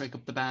in Strike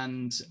Up the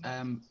Band,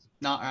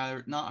 not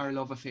our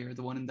love affair,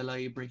 the one in the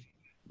library,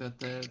 but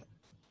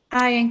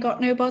I Ain't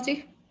Got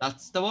Nobody.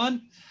 That's the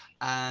one.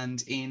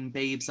 And in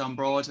Babes on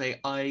Broadway,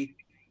 I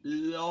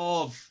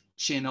love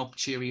Chin Up,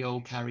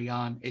 Cheerio, Carry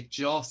On. It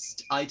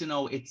just, I don't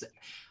know, it's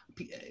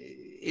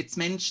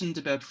mentioned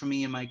about For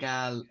Me and My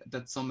Gal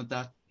that some of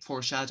that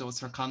foreshadows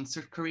her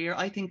concert career.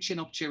 I think Chin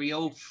Up,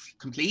 Cheerio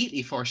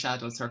completely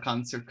foreshadows her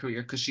concert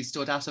career, because she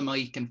stood at a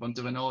mic in front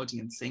of an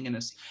audience singing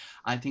it.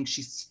 I think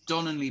she's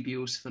stunningly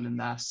beautiful in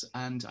that,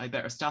 and I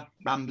better stop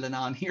rambling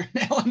on here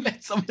now and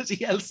let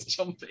somebody else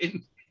jump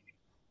in.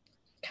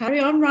 Carry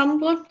on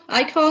rambling.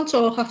 I can't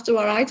talk after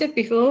what I did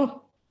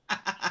before.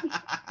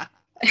 I've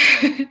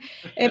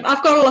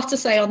got a lot to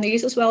say on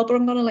these as well, but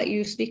I'm going to let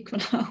you speak for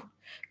now.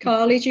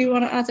 Carly, do you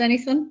want to add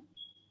anything?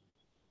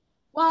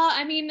 Well,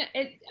 I mean,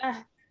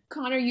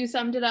 Connor, you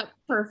summed it up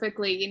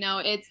perfectly. You know,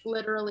 it's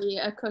literally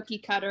a cookie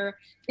cutter.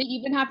 They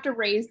even have to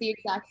raise the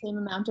exact same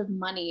amount of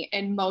money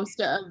in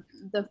most of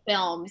the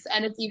films.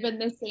 And it's even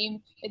the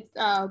same,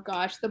 oh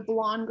gosh, the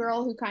blonde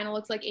girl who kind of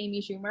looks like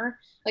Amy Schumer.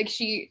 Like,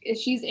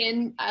 she's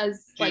in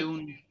as like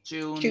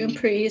June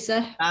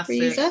Priester.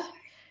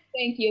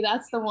 Thank you,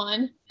 that's the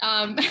one.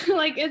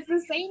 Like, it's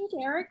the same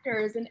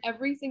characters in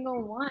every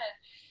single one.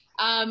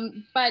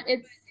 But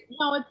it's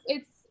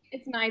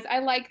nice. I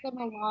like them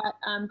a lot.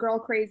 Girl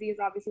Crazy is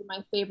obviously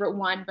my favorite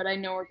one, but I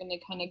know we're going to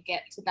kind of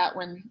get to that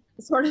one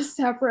sort of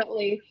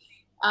separately.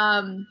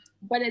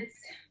 But it's,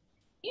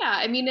 yeah,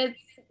 I mean, it's,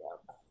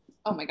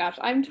 oh my gosh,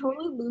 I'm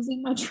totally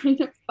losing my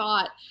train of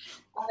thought.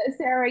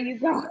 Sarah, you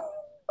go.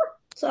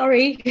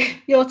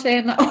 Sorry, your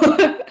turn now.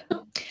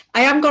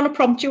 I am going to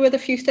prompt you with a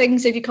few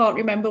things if you can't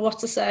remember what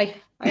to say.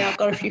 I have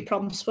got a few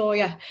prompts for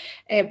you.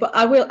 But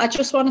I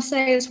just want to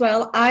say as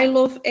well, I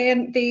love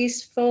in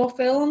these 4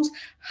 films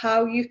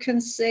how you can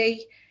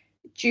see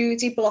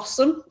Judy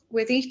blossom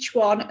with each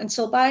one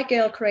until by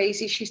Girl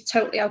Crazy, she's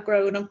totally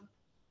outgrown him.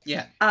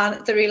 Yeah.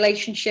 And the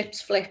relationship's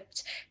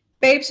flipped.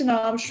 Babes in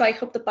Arms,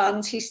 Strike Up the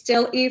Band, he's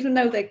still, even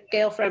though they're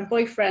girlfriend,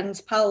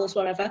 boyfriends, pals,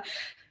 whatever,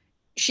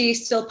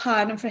 she's still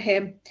pining for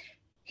him.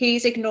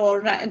 He's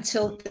ignoring it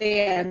until the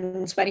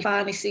end, when he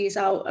finally sees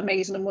how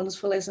amazing and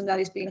wonderful is and that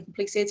he's been a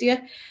complete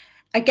idiot.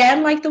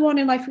 Again, like the one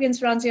in Life Begins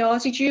for Auntie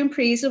Artie, June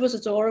Priester was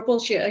adorable.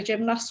 Her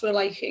gymnasts were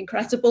like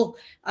incredible,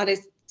 and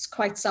it's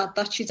quite sad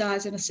that she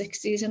died in her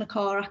 60s in a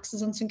car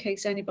accident, in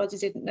case anybody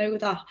didn't know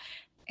that.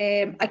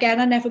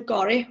 Again, I never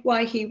got it,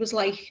 why he was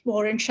like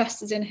more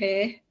interested in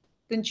her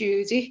than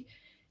Judy.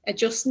 I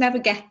just never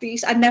get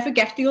these. I never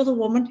get the other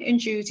woman in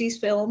Judy's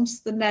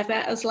films. They're never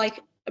as like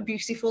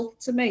beautiful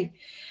to me.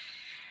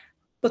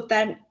 But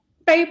then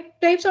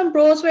Babes on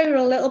Broadway were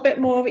a little bit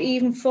more of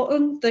even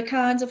footing. They're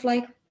kind of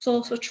like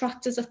sort of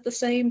tractors at the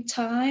same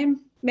time.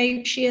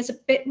 Maybe she is a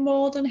bit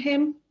more than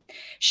him.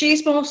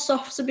 She's more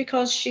softer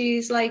because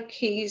she's like,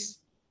 he's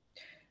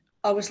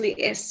obviously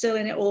is still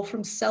in it all for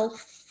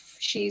himself.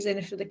 She's in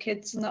it for the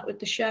kids and that with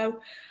the show.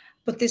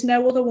 But there's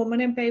no other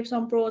woman in Babes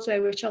on Broadway,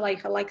 which I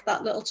like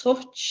that little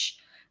touch.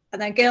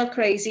 And then Girl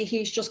Crazy,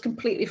 he's just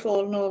completely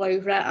fallen all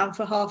over it. And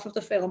for half of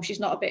the film, she's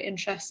not a bit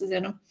interested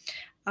in him.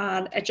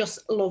 And I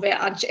just love it.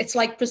 And it's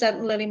like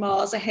presenting Lily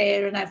Mars, her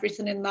hair and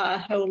everything in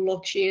that whole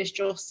look. She is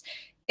just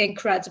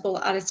incredible.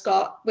 And it's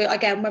got,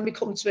 again, when we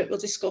come to it, we'll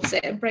discuss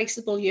it.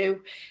 Embraceable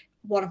You,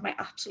 one of my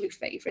absolute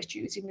favourite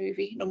Judy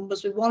movie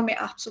numbers, with one of my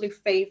absolute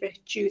favourite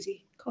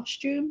Judy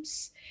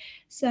costumes.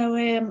 So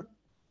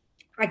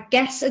I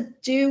guess I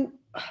do,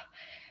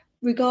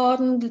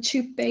 regarding the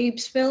 2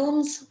 Babes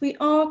films, we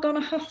are going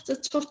to have to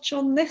touch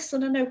on this.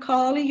 And I know,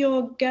 Carly,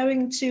 you're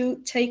going to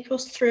take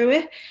us through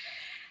it.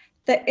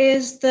 There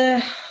is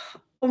the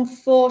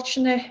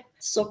unfortunate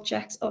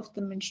subject of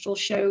the minstrel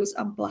shows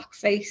and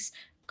blackface.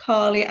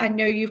 Carly, I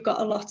know you've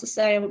got a lot to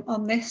say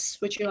on this.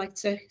 Would you like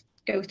to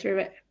go through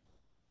it?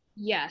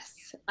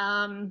 Yes.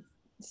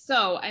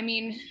 So, I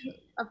mean,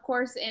 of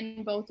course,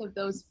 in both of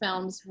those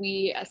films,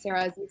 we,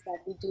 Sarah, as you said,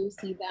 we do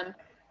see them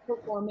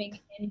performing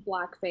in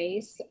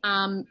blackface.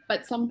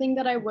 But something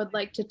that I would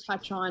like to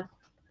touch on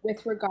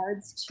with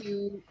regards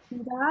to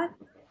that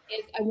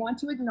is I want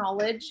to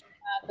acknowledge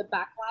the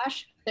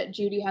backlash that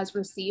Judy has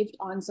received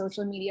on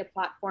social media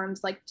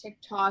platforms like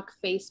TikTok,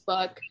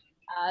 Facebook,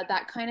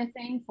 that kind of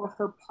thing for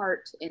her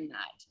part in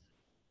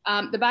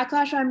that. The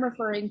backlash I'm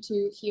referring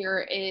to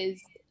here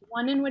is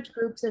one in which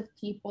groups of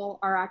people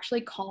are actually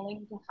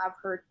calling to have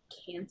her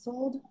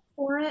canceled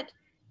for it.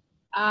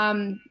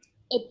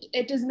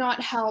 It does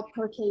not help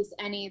her case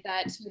any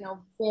that, you know,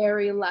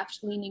 very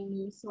left-leaning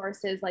news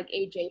sources like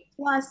AJ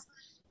Plus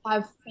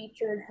have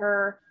featured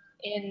her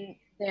in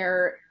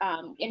their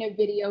in a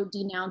video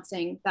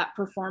denouncing that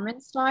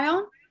performance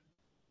style.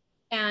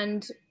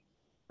 And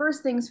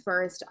first things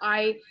first,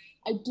 I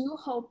do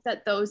hope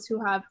that those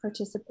who have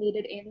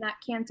participated in that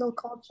cancel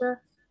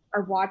culture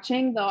are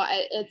watching, though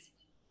it's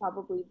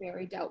probably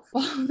very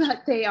doubtful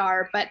that they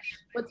are. But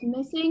what's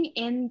missing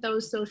in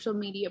those social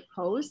media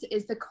posts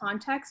is the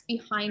context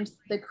behind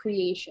the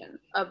creation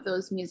of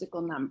those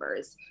musical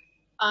numbers.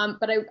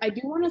 But I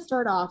do want to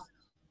start off,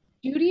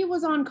 Judy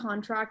was on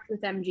contract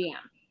with MGM.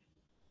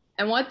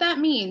 And what that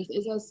means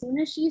is as soon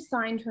as she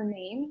signed her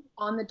name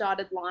on the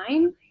dotted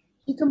line,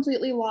 she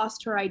completely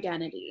lost her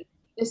identity.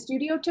 The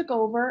studio took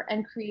over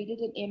and created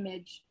an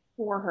image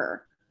for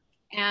her.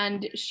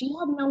 And she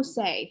had no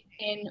say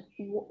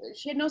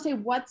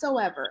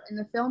whatsoever in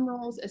the film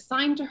roles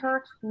assigned to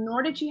her,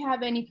 nor did she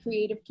have any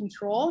creative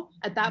control,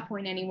 at that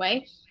point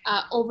anyway,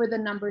 over the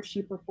numbers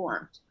she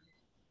performed.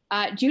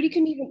 Judy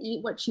couldn't even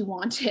eat what she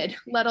wanted,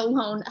 let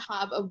alone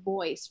have a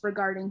voice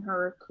regarding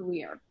her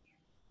career.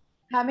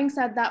 Having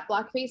said that,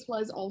 blackface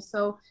was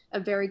also a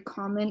very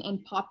common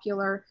and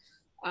popular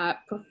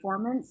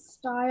performance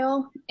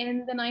style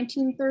in the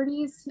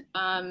 1930s.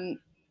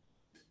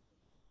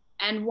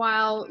 And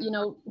while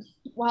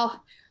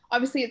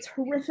obviously it's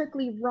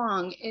horrifically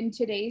wrong in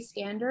today's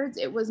standards,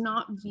 it was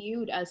not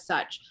viewed as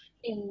such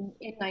in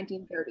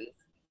 1930s.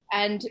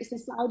 And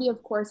society,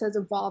 of course, has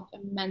evolved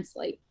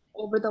immensely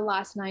over the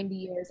last 90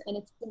 years. And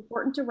it's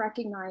important to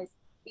recognize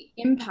the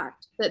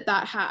impact that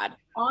that had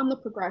on the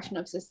progression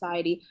of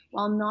society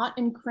while not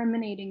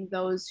incriminating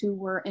those who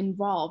were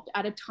involved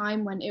at a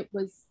time when it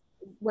was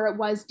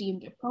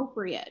deemed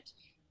appropriate.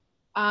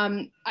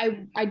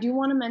 I do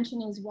want to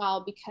mention as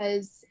well,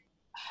 because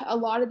a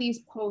lot of these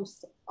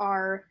posts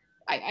are,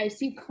 I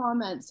see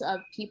comments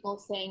of people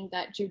saying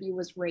that Judy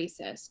was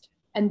racist,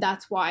 and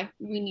that's why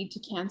we need to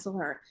cancel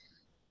her.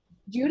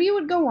 Judy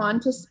would go on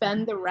to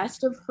spend the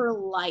rest of her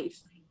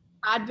life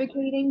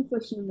advocating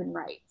for human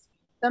rights.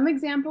 Some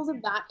examples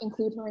of that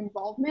include her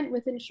involvement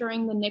with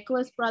ensuring the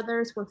Nicholas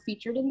brothers were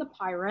featured in The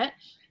Pirate.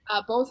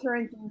 Both her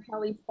and Gene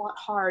Kelly fought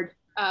hard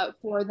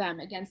for them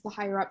against the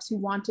higher-ups who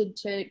wanted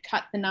to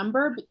cut the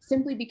number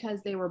simply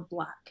because they were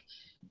Black.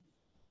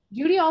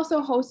 Judy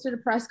also hosted a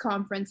press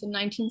conference in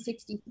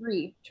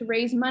 1963 to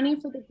raise money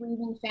for the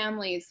grieving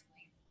families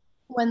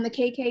when the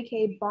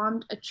KKK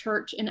bombed a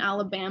church in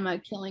Alabama,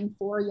 killing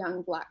 4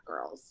 young Black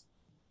girls.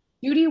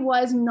 Judy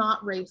was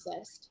not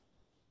racist,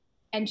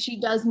 and she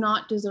does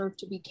not deserve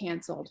to be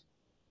canceled.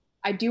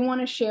 I do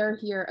want to share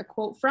here a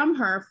quote from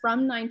her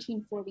from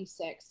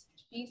 1946.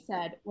 She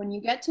said, "When you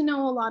get to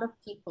know a lot of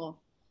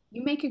people,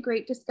 you make a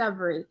great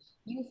discovery.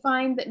 You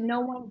find that no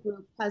one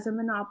group has a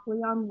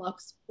monopoly on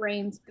looks,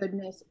 brains,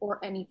 goodness, or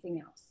anything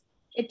else.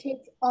 It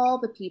takes all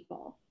the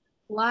people,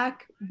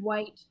 Black,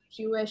 white,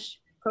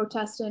 Jewish,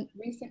 Protestant,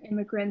 recent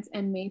immigrants,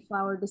 and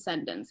Mayflower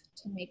descendants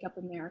to make up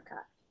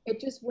America. It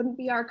just wouldn't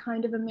be our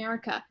kind of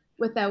America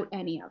without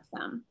any of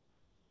them."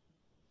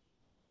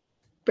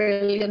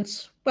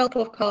 Brilliant. Well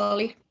put,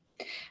 Carly.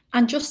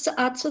 And just to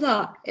add to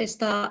that is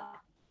that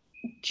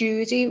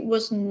Judy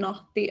was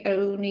not the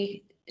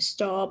only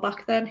star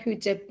back then who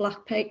did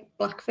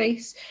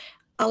blackface.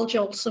 Al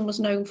Jolson was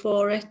known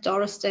for it,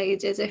 Doris Day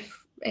did it,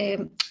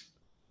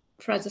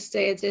 Fred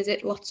Astaire did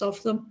it, lots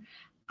of them.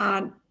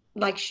 And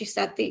like she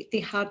said, they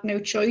had no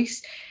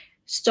choice.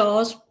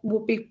 Stars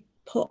would be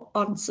put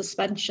on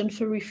suspension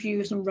for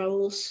refusing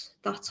roles.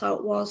 That's how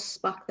it was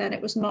back then.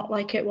 It was not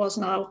like it was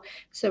now.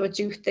 So I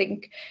do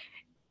think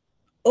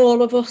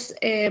all of us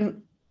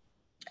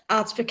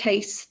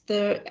advocate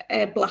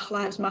the Black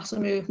Lives Matter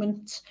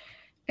movement.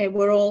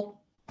 We're all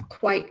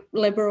quite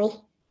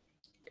liberal,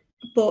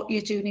 but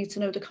you do need to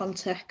know the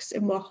context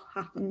in what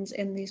happens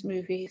in these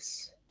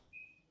movies.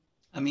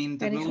 I mean,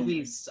 the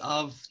movies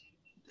of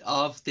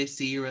this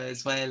era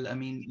as well, I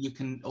mean, you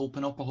can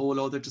open up a whole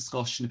other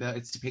discussion about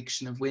its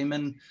depiction of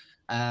women,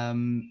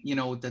 you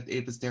know, that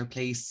it was their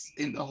place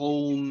in the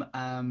home,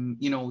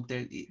 you know,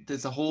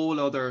 there's a whole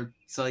other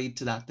side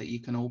to that you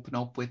can open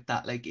up with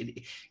that. Like,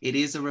 it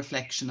is a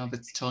reflection of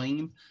its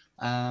time.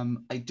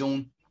 I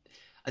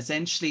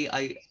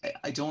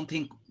don't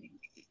think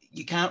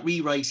you can't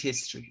rewrite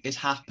history. It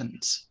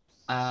happened.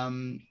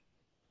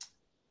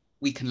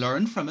 We can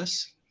learn from it.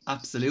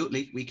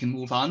 absolutely, we can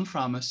move on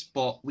from it,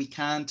 but we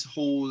can't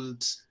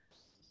hold,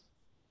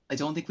 I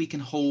don't think we can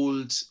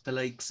hold the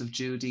likes of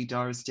Judy,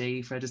 Doris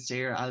Day, Fred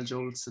Astaire, Al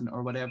Jolson,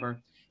 or whatever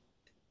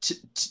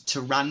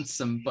to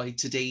ransom by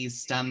today's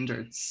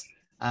standards,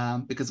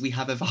 because we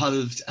have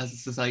evolved as a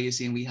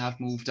society and we have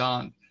moved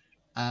on.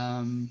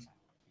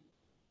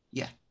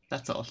 Yeah,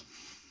 that's all.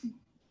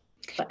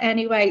 But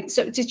anyway,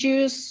 so did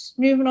you,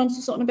 moving on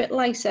to something a bit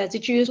lighter,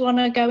 did you want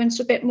to go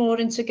into a bit more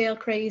into Girl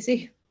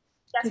Crazy?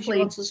 Yes, Did you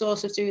want to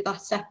sort of do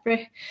that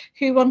separate?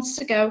 Who wants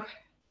to go?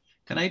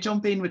 Can I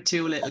jump in with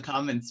two little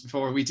comments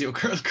before we do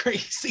Girl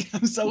Crazy?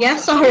 I'm so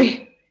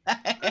sorry.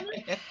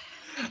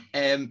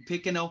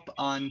 Picking up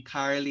on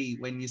Carly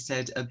when you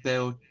said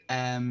about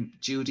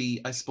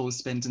Judy, I suppose,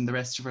 spending the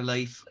rest of her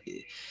life,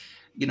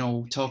 you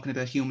know, talking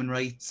about human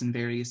rights and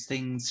various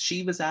things.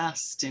 She was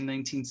asked in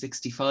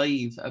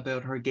 1965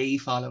 about her gay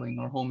following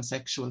or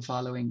homosexual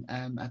following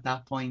at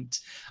that point,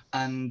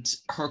 and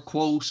her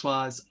quote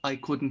was, "I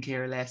couldn't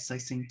care less, I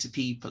sing to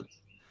people."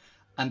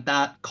 And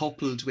that,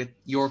 coupled with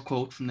your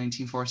quote from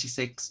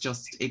 1946,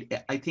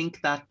 I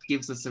think that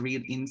gives us a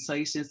real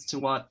insight as to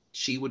what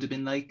she would have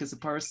been like as a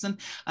person.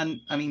 And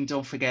I mean,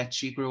 don't forget,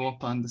 she grew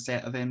up on the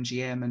set of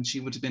MGM, and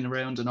she would have been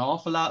around an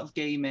awful lot of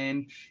gay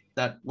men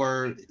that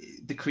were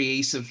the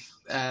creative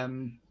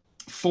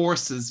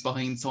forces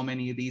behind so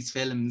many of these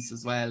films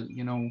as well,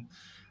 you know.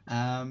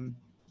 And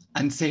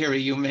Sarah,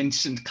 you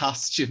mentioned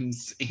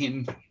costumes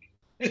in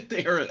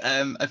there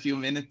a few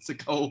minutes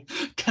ago.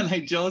 Can I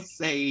just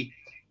say,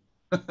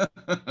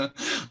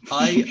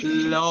 I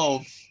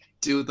love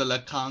Do the La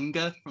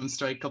Conga from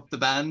Strike Up the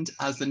Band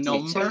as a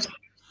number,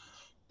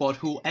 but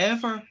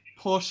whoever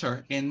put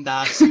her in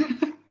that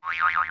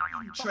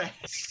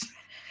dress.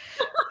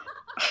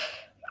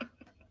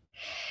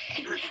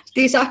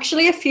 There's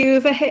actually a few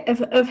of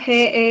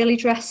her early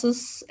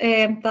dresses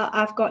that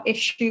I've got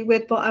issue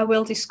with, but I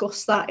will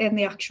discuss that in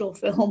the actual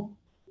film,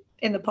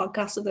 in the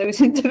podcast of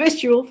those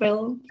individual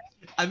films.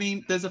 I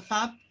mean,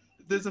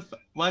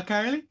 what,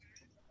 Carly?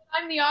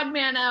 I'm the odd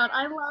man out.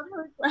 I love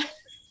her dress.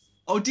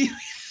 Oh, do you?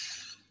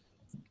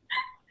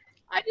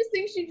 I just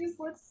think she just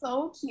looks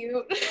so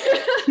cute.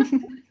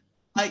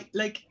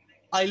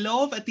 I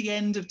love at the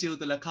end of Do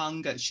the La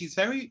Conga, she's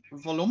very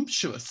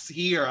voluptuous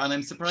here, and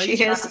I'm surprised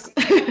she is.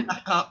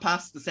 that got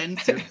past the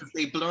censor, because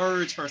they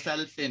blurred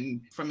herself in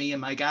For Me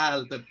and My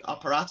Gal, the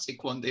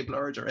operatic one, they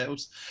blurred her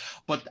out.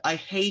 But I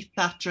hate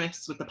that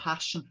dress with a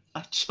passion.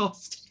 I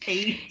just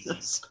hate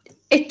it.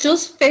 It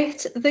does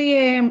fit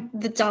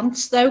the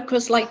dance though,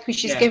 because like when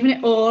she's giving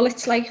it all,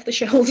 it's like the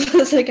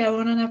shoulders are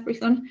going and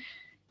everything.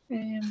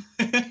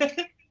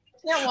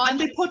 And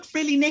they put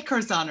frilly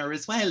knickers on her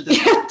as well.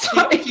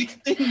 She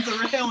spins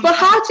around. But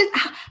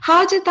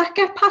how did that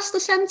get past the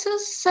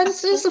censors?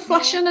 The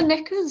flashing and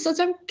knickers. I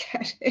don't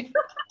get it.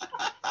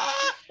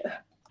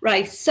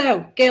 Right.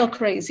 So, Girl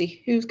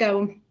Crazy. Who's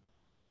going?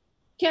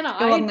 Can I?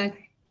 Go on then.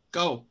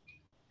 Go.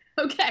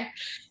 Okay.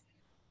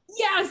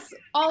 Yes.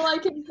 All I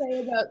can say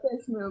about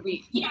this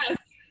movie. Yes.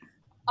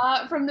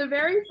 From the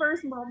very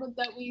first moment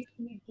that we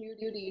see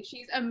Judy,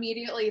 she's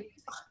immediately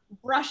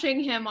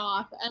brushing him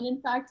off, and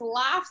in fact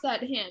laughs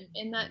at him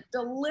in that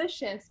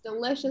delicious,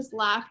 delicious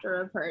laughter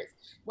of hers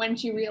when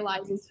she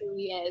realizes who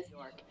he is.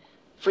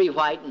 Free,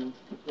 white, and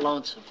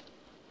lonesome.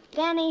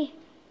 Danny,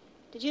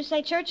 did you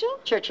say Churchill?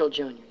 Churchill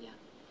Jr., yeah.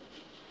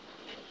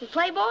 The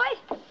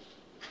Playboy?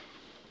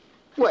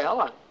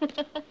 Well, what's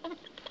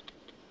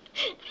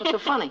so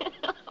funny?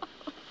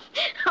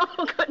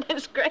 Oh,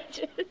 goodness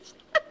gracious.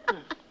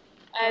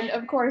 And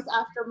of course,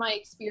 after my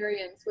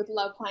experience with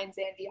Love Finds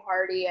Andy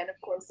Hardy, and of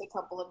course a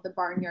couple of the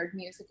Barnyard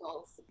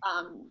musicals,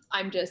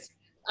 I'm just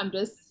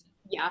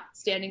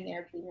standing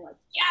there being like,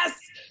 yes,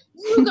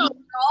 you go,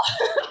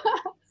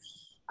 girl.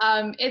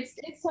 It's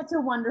such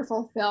a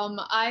wonderful film.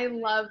 I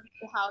love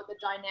how the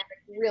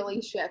dynamic really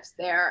shifts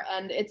there,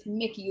 and it's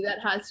Mickey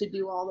that has to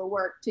do all the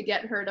work to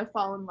get her to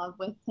fall in love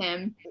with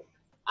him.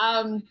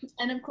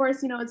 And of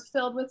course, you know, it's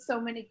filled with so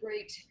many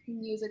great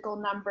musical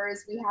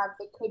numbers. We have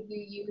the Could You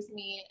Use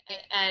Me,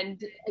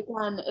 and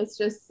again, it's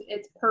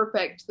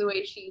perfect the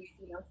way she's,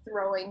 you know,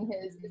 throwing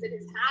is it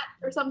his hat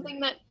or something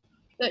that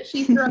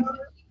she throws.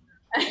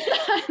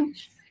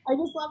 I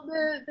just love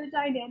the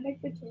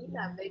dynamic between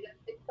them. They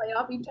play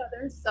off each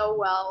other so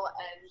well,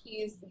 and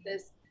he's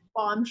this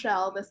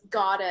bombshell, this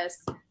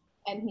goddess,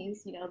 and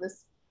he's, you know,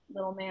 this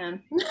little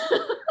man.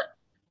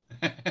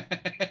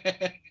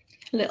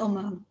 Little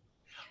man.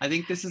 I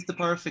think this is the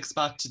perfect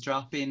spot to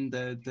drop in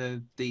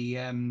the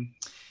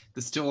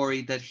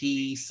story that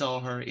he saw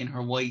her in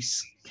her white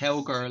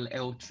cowgirl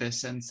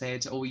outfit and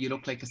said, "Oh, you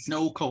look like a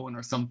snow cone,"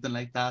 or something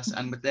like that.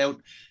 And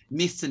without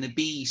missing a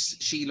beat,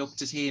 she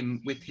looked at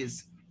him with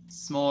his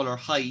smaller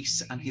height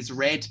and his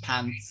red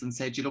pants and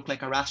said, "You look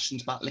like a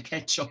rationed bottle of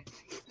ketchup."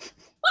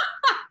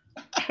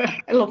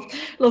 I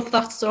love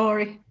that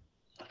story.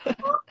 Oh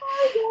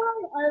my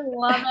God, I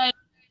love it.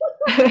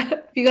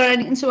 Have you got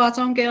anything to add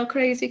on Girl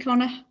Crazy,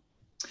 Connor?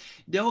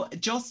 No,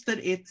 just that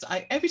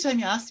every time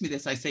you ask me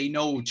this, I say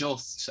no,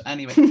 just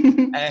anyway.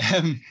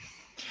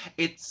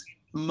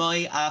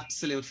 My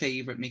absolute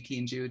favourite Mickey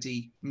and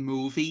Judy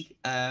movie,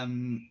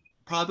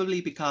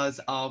 probably because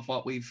of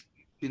what we've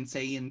been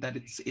saying, that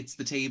it's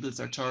the tables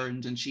are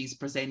turned and she's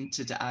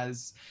presented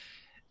as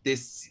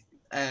this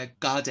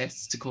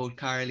goddess, to quote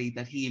Carly,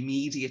 that he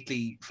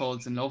immediately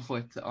falls in love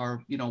with,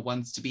 or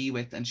wants to be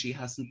with, and she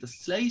hasn't the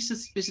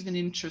slightest bit of an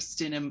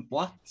interest in him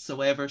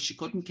whatsoever. She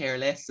couldn't care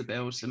less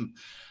about him.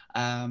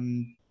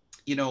 And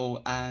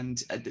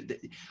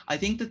I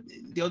think that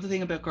the other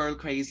thing about Girl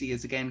Crazy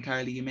is, again,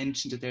 Carly, you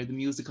mentioned it there, the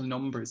musical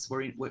numbers.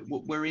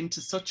 We're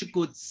into such a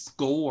good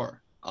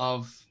score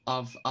of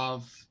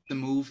the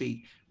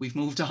movie. We've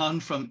moved on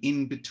from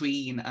In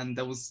Between and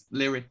those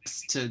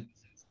lyrics to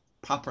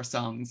proper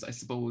songs, I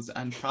suppose,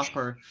 and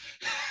proper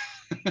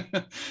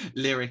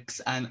lyrics,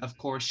 and of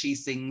course she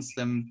sings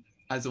them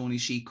as only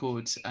she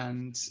could.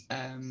 And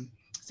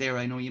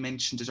Sarah, I know you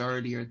mentioned it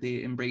earlier,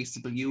 the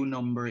Embraceable You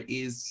number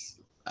is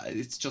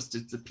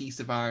it's a piece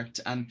of art.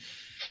 And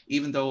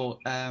even though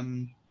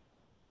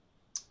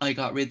I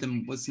Got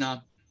Rhythm was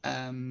not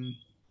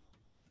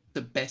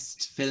the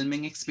best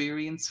filming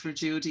experience for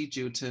Judy,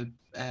 due to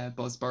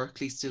Buzz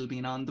Berkeley still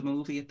being on the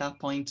movie at that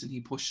point, and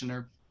he pushing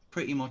her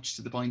pretty much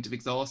to the point of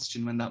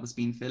exhaustion when that was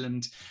being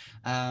filmed,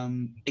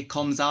 it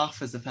comes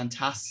off as a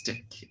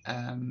fantastic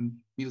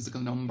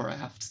musical number, I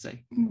have to say.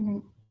 Mm-hmm.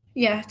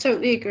 Yeah,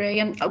 totally agree.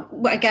 And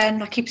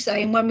again, I keep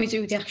saying when we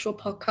do the actual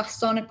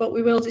podcast on it, but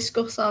we will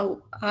discuss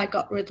how I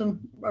Got Rhythm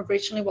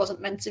originally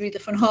wasn't meant to be the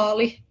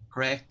finale.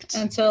 Correct.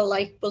 Until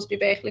Busby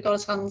Berkeley got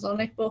his hands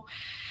on it. But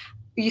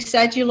you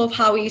said you love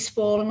how he's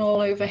fallen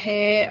all over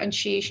her and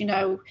she's,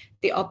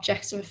 the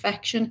object of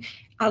affection.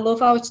 I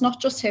love how it's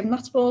not just him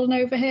that's falling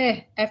over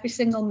her. Every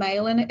single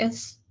male in it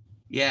is.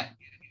 Yeah.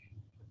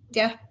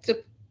 Yeah.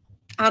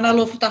 And I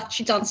love that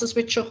she dances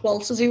with Chuck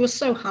Walters. He was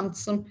so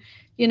handsome.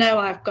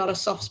 I've got a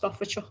soft spot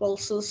for Chuck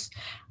Walters.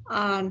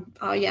 And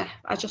I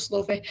just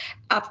love it.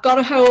 I've got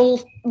a whole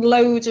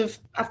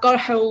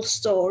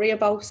story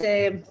about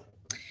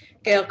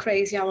Girl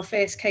Crazy, how I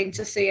first came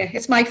to see it.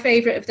 It's my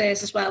favourite of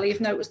theirs as well,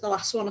 even though it was the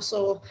last one I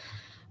saw.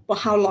 But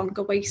how long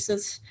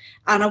awaited.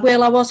 And I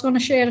was going to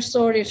share a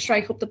story of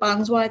Strike Up the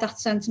Band's, why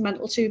that's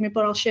sentimental to me,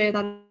 but I'll share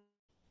that.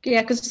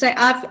 Yeah, because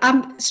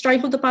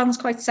Strike Up the Band's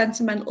quite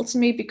sentimental to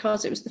me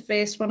because it was the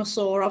first one I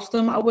saw of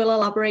them. I will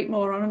elaborate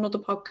more on another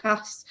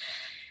podcast.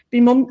 My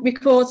mum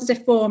recorded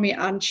it for me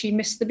and she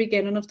missed the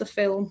beginning of the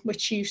film,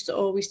 which she used to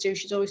always do.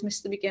 She'd always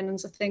missed the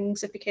beginnings of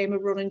things. It became a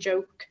running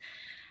joke.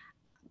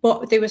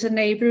 But there was a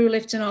neighbour who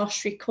lived in our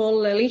street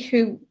called Lily,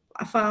 who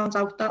I found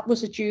out that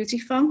was a Judy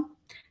fan.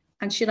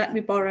 And she let me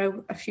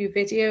borrow a few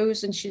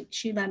videos, and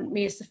she lent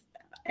me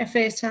the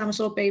first time I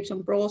saw Babes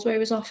on Broadway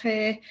was off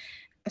her,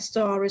 A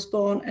Star Is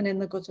Born, and In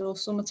the Good Old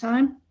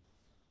Summertime.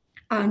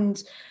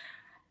 And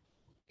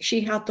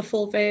she had the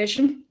full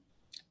version.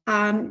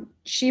 And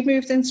she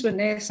moved into a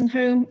nursing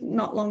home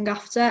not long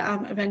after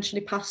and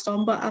eventually passed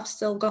on, but I've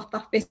still got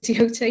that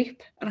videotape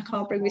and I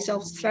can't bring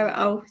myself to throw it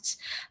out.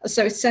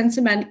 So it's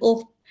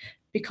sentimental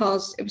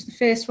because it was the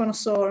first one I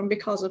saw and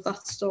because of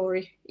that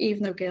story,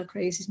 even though Girl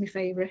Crazy is my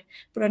favourite.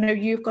 But I know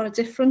you've got a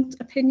different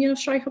opinion of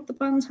Strike Up the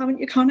Band, haven't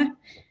you, Connor?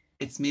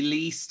 It's my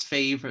least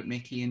favourite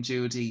Mickey and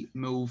Judy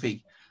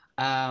movie.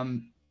 Not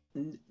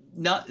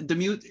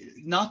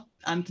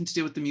anything to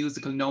do with the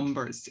musical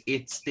numbers.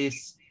 It's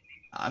this,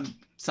 I'm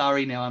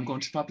sorry now, I'm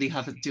going to probably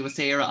have to do a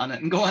Sarah on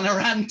it and go on a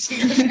rant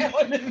here now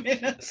in a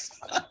minute.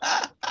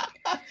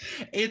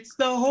 It's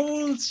the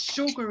whole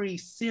sugary,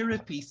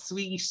 syrupy,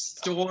 sweet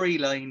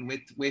storyline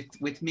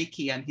with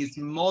Mickey and his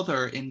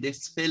mother in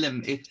this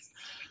film.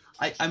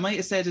 I might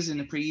have said it in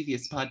a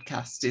previous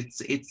podcast.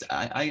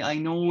 I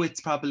know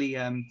it's probably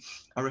a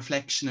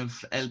reflection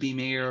of L.B.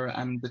 Mayer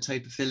and the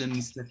type of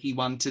films that he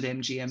wanted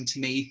MGM to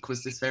make,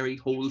 was this very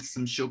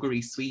wholesome,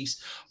 sugary, sweet.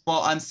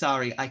 But I'm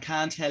sorry, I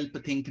can't help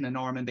but thinking of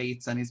Norman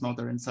Bates and his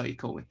mother in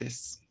Psycho with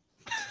this.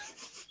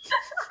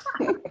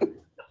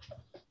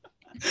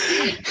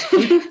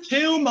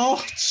 Too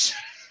much.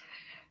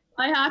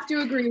 I have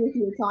to agree with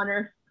you,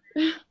 Connor.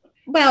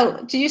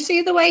 Well, do you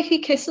see the way he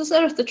kisses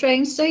her at the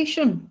train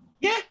station?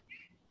 Yeah.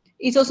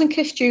 He doesn't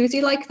kiss Judy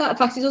like that. In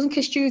fact, he doesn't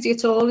kiss Judy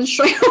at all in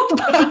Straight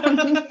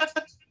Up.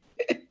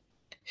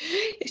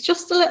 It's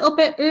just a little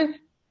bit.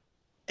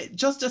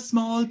 Just a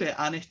small bit,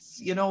 and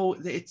it's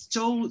it's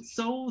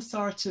so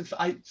sort of,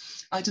 I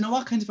don't know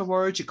what kind of a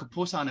word you could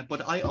put on it,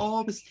 but I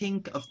always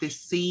think of this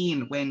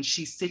scene when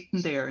she's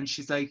sitting there and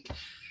she's like,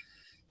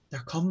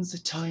 there comes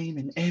a time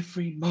in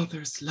every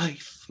mother's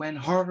life when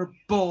her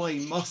boy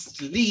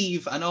must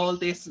leave and all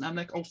this, and I'm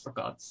like, oh, for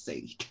God's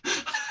sake.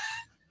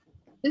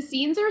 The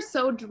scenes are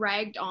so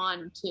dragged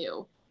on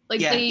too. Like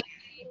yeah.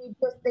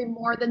 they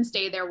more than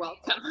stay their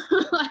welcome.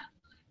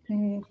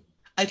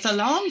 It's a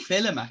long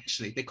film,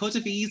 actually. They could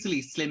have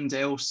easily slimmed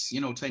out,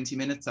 20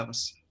 minutes of it.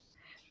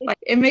 Like,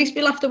 it makes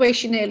me laugh the way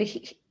she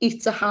nearly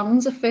eats her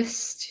hands a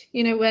fist,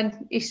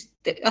 when he's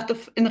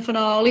in the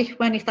finale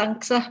when he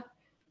thanks her.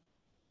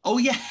 Oh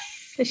yeah.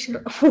 It's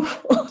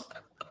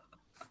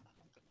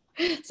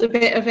a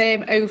bit of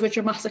over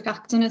dramatic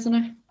acting, isn't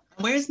it?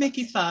 Where's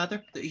Mickey's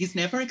father? He's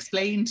never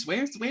explained.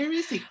 Where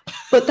is he?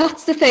 But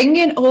that's the thing,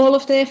 in all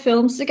of their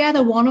films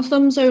together, one of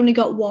them's only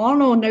got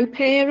one or no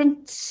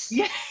parents.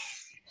 Yeah.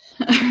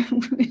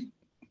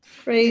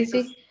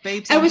 Crazy.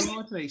 Babes on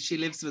Broadway, she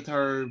lives with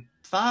her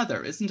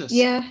father, isn't it?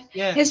 Yeah.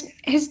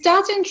 His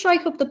dad didn't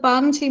strike up the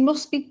band. He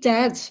must be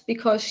dead,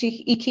 because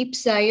he keeps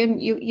saying,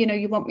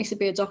 you want me to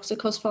be a doctor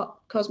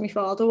because my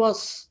father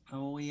was.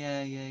 Oh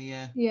yeah.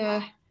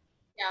 Yeah.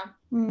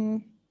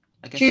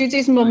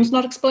 Judy's mum's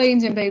not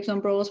explained in Babes on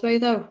Broadway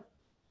though.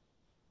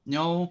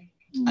 No.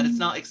 And it's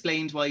not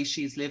explained why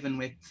she's living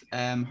with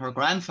her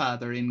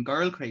grandfather in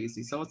Girl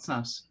Crazy, so it's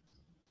not.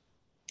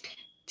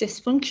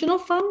 Dysfunctional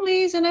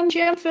families in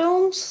MGM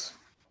films.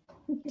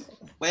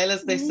 Well,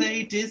 as they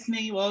say,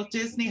 Walt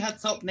Disney had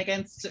something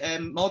against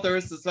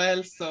mothers as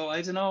well, so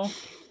I don't know.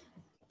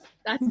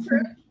 That's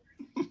true.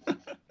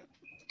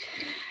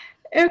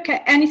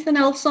 Okay, anything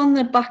else on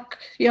the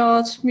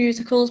backyard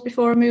musicals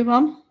before I move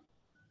on?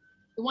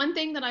 The one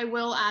thing that I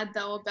will add,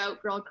 though,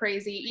 about Girl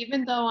Crazy,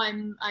 even though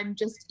I'm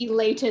just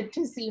elated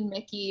to see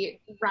Mickey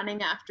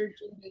running after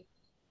Judy,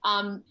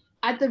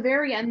 at the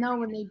very end, though,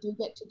 when they do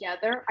get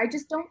together, I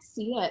just don't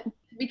see it,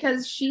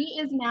 because she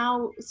is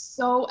now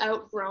so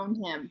outgrown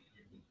him,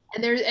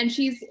 and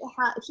she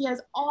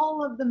has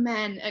all of the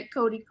men at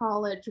Cody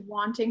College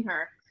wanting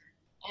her,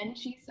 and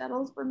she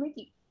settles for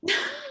Mickey.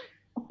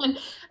 And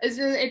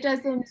it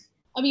doesn't.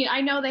 I mean,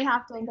 I know they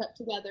have to end up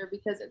together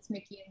because it's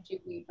Mickey and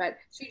Judy, but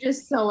she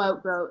just so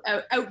outgrew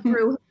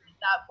him at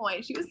that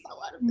point. She was so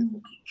out of his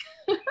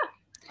league.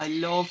 I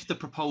love the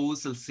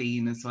proposal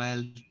scene as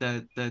well.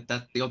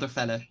 The other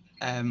fella,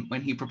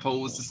 when he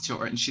proposes to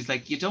her, and she's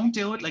like, "You don't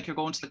do it like you're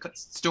going to the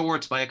store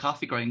to buy a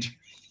coffee grinder."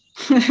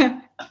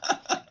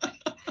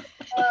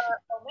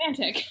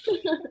 Romantic.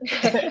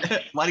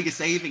 What are you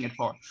saving it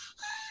for?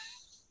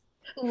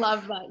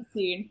 Love that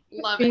scene.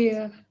 Love it.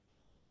 Yeah.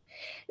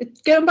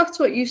 Going back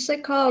to what you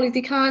said, Carly,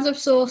 they kind of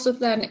sort of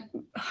then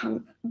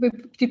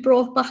they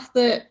brought back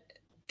the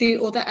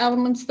other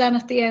elements then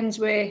at the end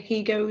where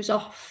he goes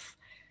off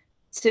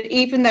to,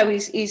 even though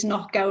he's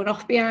not going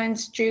off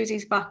behind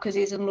Judy's back because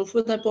he's in love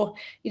with her, but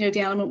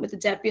the element with the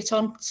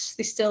debutantes,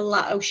 they still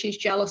like, oh, she's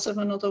jealous of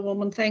another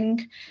woman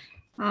thing.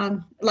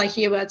 And like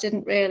you, I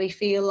didn't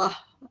feel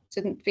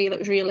it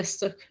was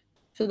realistic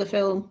for the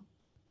film.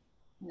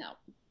 No,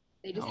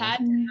 they just had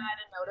to add a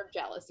note of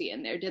jealousy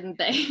in there, didn't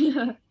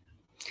they?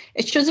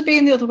 It should have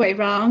been the other way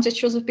around. It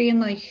should have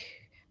been like,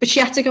 but she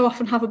had to go off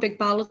and have a big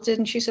ballad,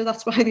 didn't she? So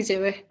that's why they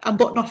do it. And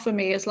But Not For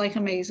Me is like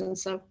amazing.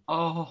 So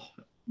I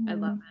love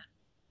it.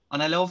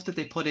 And I love that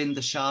they put in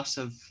the shot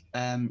of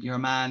your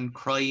man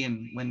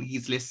crying when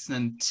he's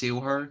listening to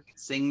her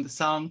sing the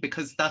song,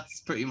 because that's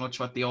pretty much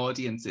what the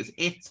audience is.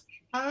 It's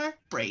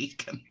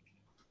heartbreaking.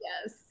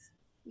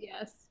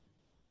 Yes.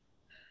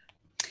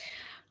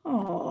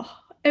 Oh,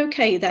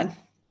 okay then.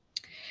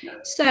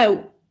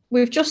 So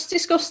we've just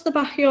discussed the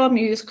backyard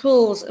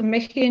musicals, and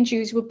Mickey and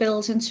Judy were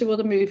built into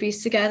other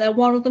movies together.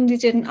 One of them they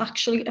didn't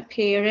actually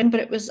appear in,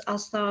 but it was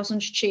As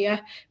Thousands Cheer,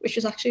 which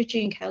was actually a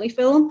Gene Kelly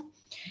film.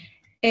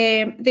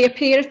 They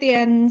appear at the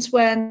end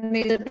when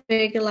there's a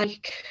big,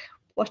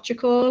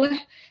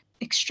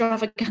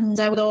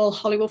 extravaganza with all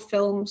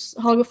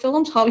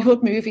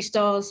Hollywood movie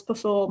stars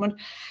performing,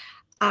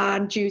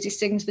 and Judy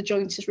sings The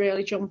Joint Is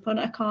Really Jumping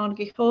at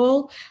Carnegie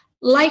Hall.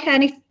 Like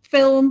any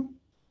film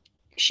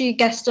she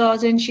guest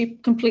stars in, she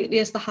completely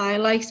is the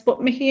highlight,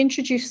 but Mickey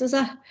introduces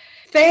her.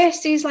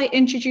 First, he's like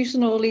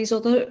introducing all these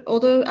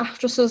other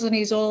actresses, and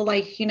he's all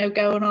like,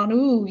 going on,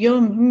 ooh,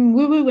 yum,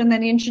 woo woo, and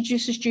then he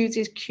introduces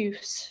Judy as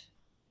cute,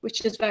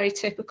 which is very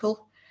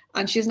typical,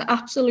 and she's an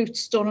absolute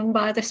stunning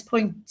by this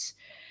point.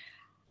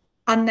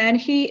 And then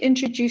he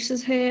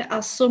introduces her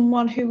as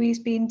someone who he's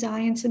been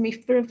dying to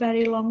meet for a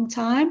very long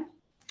time.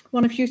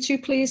 One of you two,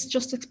 please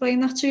just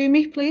explain that to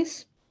me,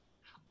 please.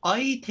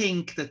 I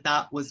think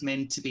that was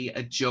meant to be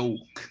a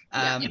joke,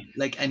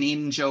 like an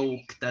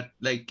in-joke that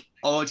like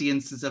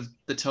audiences of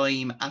the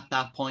time at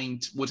that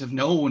point would have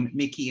known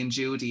Mickey and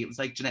Judy. It was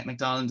like Jeanette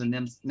MacDonald and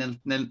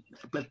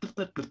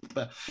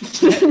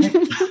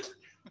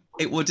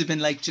it would have been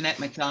like Jeanette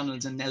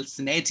MacDonald and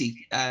Nelson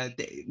Eddy.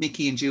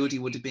 Mickey and Judy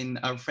would have been,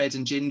 or Fred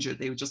and Ginger,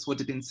 they just would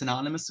have been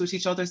synonymous with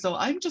each other. So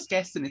I'm just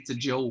guessing it's a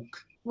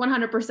joke.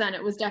 100%,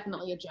 it was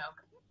definitely a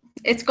joke.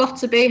 It's got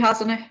to be,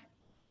 hasn't it?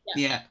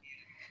 Yeah.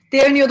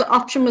 The only other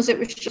option was it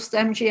was just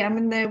MGM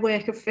and their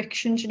work of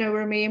fiction, do you know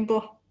what I mean?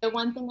 But the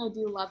one thing I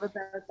do love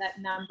about that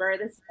number,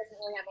 this doesn't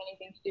really have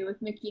anything to do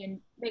with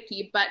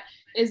Mickey, but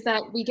is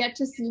that we get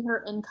to see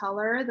her in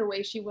color the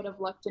way she would have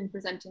looked in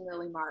Presenting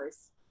Lily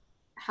Mars,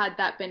 had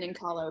that been in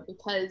color,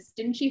 because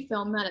didn't she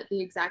film that at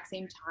the exact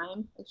same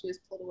time that she was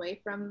pulled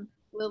away from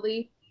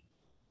Lily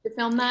to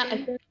film that? I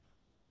think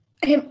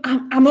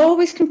I'm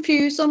always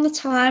confused on the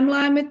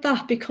timeline with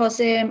that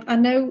because I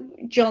know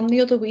John the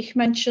other week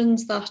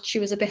mentions that she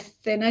was a bit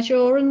thinner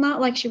during that,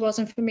 like she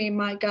wasn't for Me and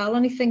My Gal,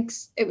 and he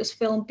thinks it was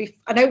filmed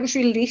I know it was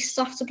released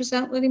after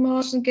Present Lily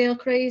Mars and Girl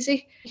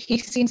Crazy. He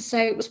seems to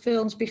say it was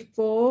filmed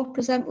before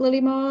Present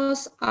Lily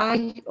Mars.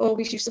 I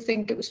always used to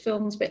think it was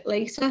filmed a bit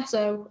later,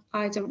 so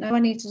I don't know. I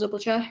need to double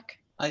check.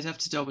 I'd have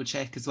to double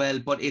check as well,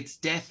 but it's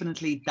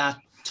definitely that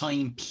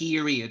time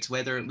period,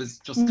 whether it was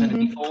just kind of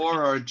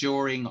before or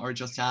during or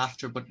just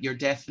after, but you're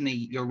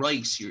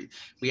right.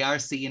 We are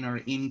seeing her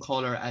in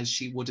colour as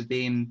she would have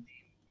been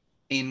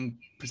in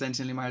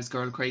Presenting Lily Mars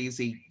Girl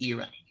Crazy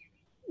era.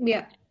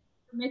 Yeah.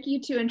 Mickey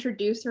to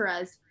introduce her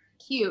as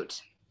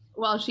cute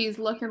while she's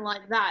looking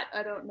like that.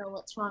 I don't know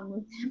what's wrong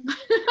with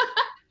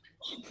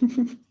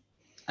him.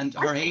 And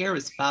her hair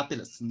is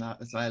fabulous in that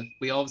as well.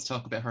 We always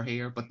talk about her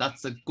hair, but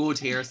that's a good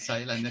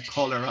hairstyle and the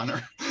colour on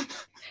her.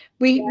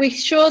 We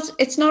should,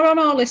 it's not on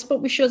our list,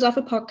 but we should have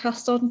a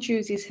podcast on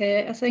Judy's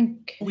hair, I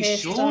think. We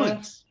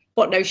should.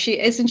 But no,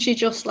 isn't she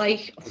just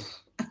like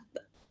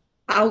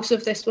out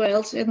of this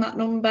world in that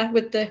number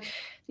with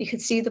you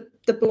could see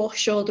the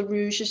blush or the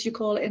rouge, as you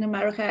call it in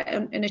America,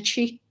 in her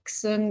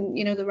cheeks and,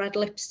 you know, the red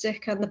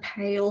lipstick and the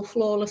pale,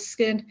 flawless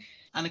skin.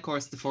 And of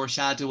course, the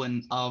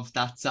foreshadowing of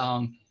that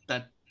song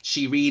that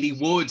she really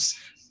would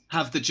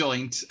have the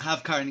joint,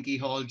 have Carnegie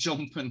Hall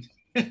jumping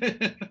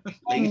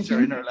later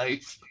in her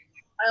life.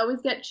 I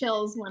always get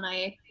chills when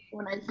I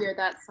hear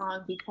that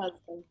song because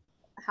of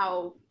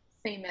how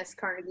famous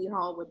Carnegie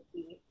Hall would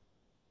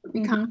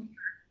become.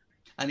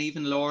 And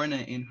even Lorna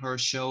in her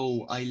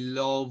show, I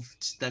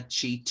loved that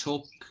she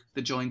took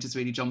The Joint is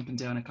Really Jumping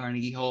Down at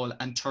Carnegie Hall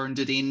and turned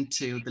it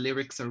into, the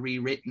lyrics are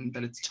rewritten,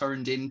 but it's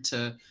turned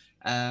into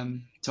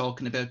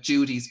talking about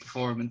Judy's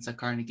performance at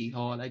Carnegie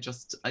Hall. I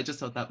just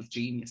thought that was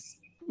genius.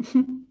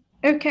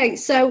 Okay,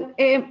 so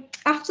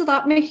after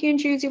that, Mickey and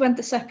Judy went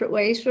their separate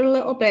ways for a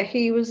little bit.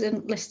 He was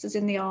enlisted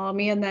in the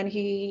army, and then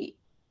he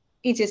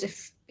did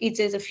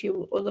a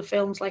few other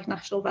films like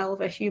National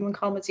Velvet, Human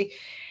Comedy.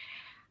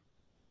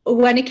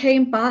 When he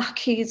came back,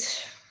 he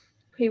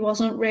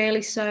wasn't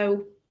really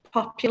so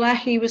popular.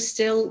 He was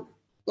still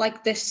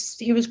like this.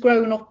 He was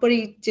grown up, but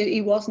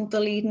he wasn't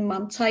the leading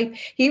man type.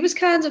 He was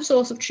kind of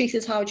sort of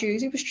treated how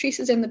Judy was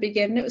treated in the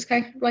beginning. It was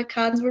kind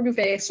of a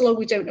reversal, or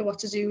we don't know what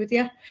to do with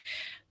you.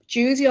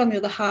 Judy, on the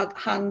other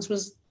hand,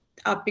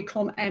 had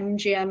become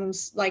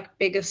MGM's like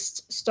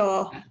biggest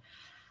star,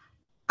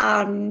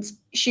 and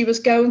she was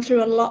going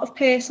through a lot of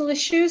personal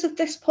issues at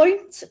this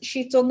point.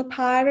 She'd done The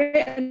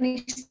Pirate and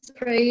Easter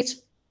Parade.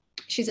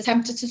 She's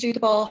attempted to do the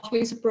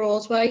Barclays of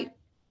Broadway,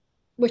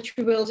 which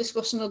we will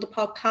discuss in another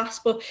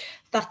podcast, but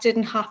that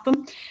didn't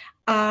happen.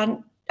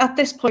 And at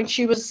this point,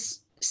 she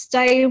was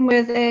staying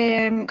with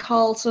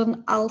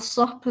Carlton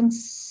Alsop and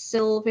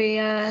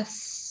Sylvia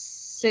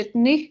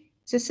Sidney.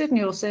 Is it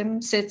Sydney or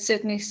Sims?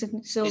 Sydney,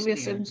 Sylvia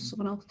Sims,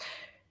 someone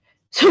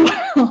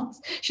else.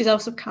 She's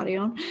out of Carry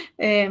On.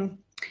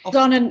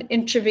 On an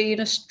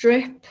intravenous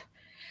drip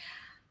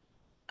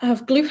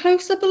of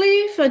glucose, I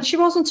believe, and she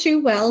wasn't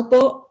too well,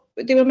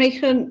 but they were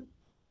making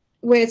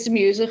Words of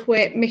Music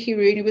where Mickey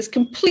Rooney was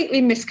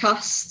completely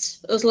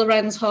miscast as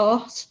Lorenz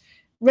Hart,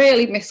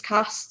 really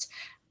miscast,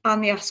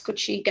 and they asked could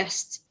she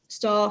guest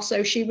star,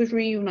 so she was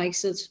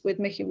reunited with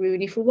Mickey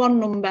Rooney for one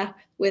number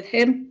with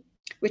him,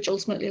 which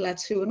ultimately led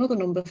to another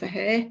number for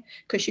her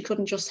because she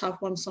couldn't just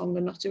have one song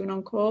and not do an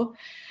encore.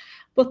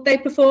 But they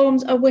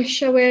performed I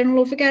Wish I Were in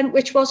Love Again,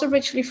 which was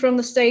originally from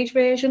the stage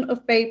version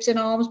of Babes in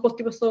Arms, but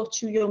they were thought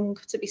too young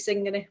to be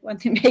singing it when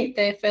they made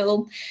their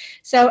film.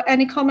 So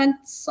any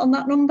comments on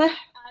that number?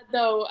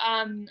 Though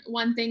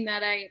one thing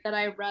that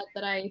I read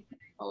that I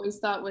always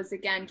thought was,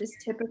 again, just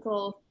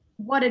typical,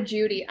 what a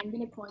Judy. I'm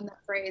going to coin that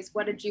phrase,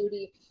 what a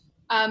Judy.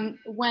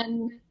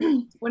 When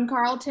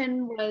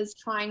Carlton was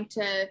trying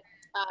to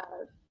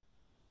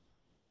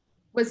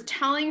was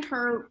telling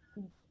her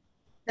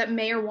that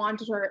Mayer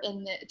wanted her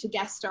to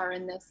guest star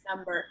in this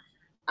number,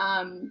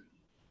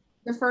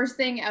 the first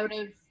thing out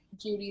of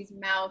Judy's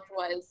mouth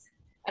was,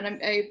 and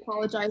I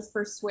apologize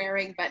for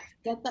swearing, but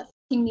get that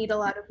fucking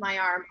needle out of my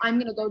arm. I'm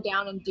gonna go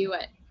down and do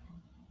it.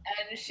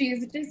 And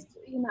she's just,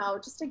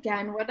 just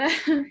again, what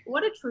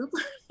a trooper,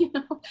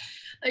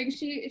 like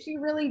she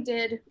really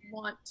did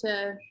want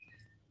to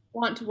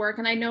work.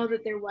 And I know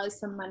that there was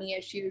some money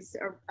issues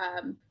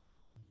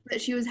that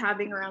she was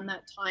having around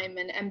that time,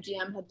 and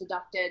MGM had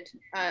deducted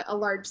a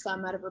large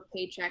sum out of her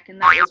paycheck,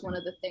 and that was one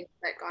of the things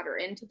that got her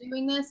into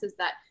doing this, is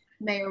that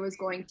Mayer was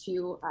going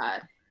to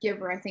give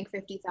her, I think,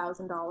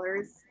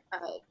 $50,000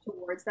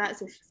 towards that.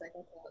 So she's like,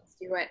 okay, let's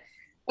do it.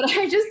 But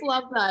I just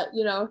love that,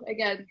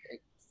 again,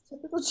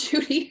 typical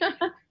Judy.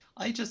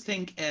 I just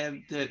think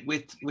that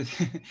with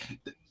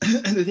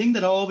the thing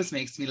that always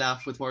makes me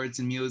laugh with Words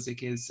and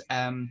Music is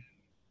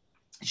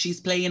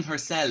she's playing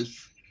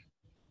herself.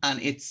 And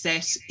it's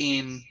set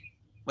in,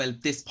 well,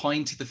 this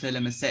point of the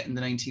film is set in the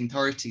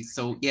 1930s.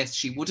 So yes,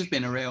 she would have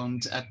been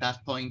around at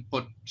that point,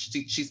 but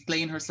she's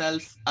playing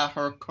herself at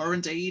her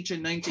current age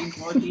in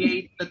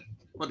 1948.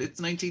 but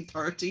it's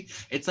 1930.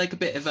 It's like a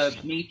bit of a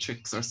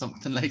Matrix or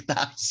something like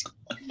that.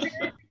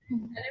 And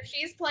if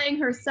she's playing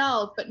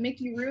herself, but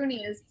Mickey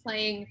Rooney is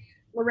playing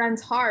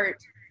Lorenz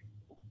Hart,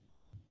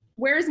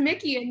 where's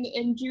Mickey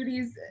in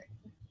Judy's,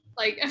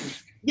 like,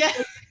 Yeah.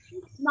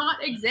 not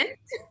exist?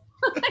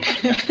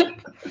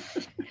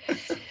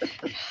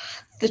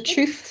 The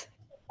truth.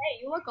 Hey,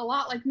 you look a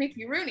lot like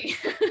Mickey Rooney.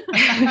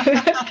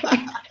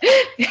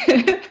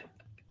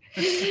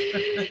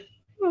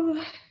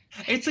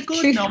 It's a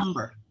good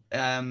number.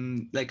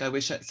 Like, I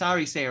wish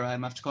sorry, Sarah,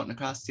 I'm after cutting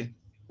across you.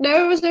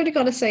 No, I was only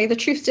going to say the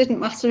truth didn't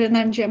matter in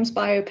MGM's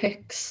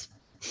biopics.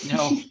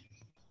 No.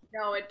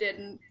 No, it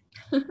didn't.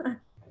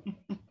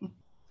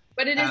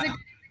 But it is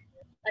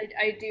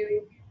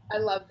I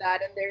love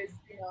that. And there's,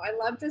 I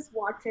love just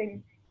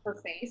watching her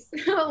face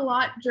a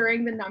lot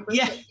during the numbers.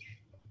 Yeah.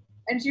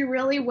 And she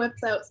really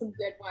whips out some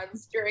good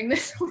ones during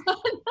this one.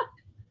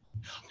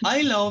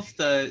 I love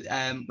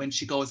the when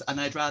she goes, and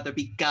I'd rather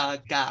be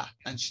Gaga,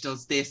 and she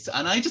does this,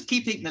 and I just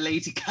keep thinking of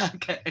Lady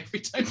Gaga every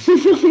time.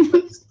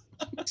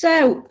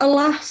 So,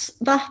 alas,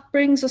 that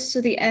brings us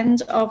to the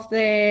end of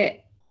their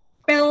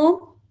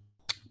film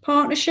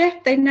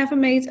partnership. They never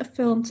made a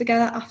film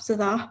together after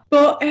that.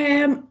 But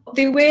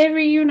they were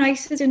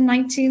reunited in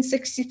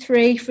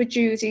 1963 for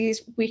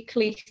Judy's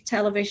weekly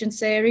television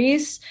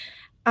series.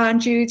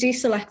 And Judy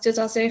selected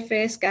as her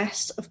first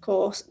guest, of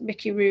course,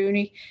 Mickey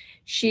Rooney.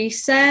 She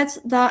said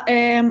that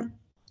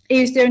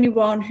he was the only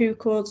one who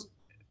could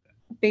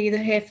be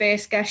her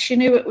first guest. She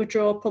knew it would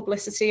draw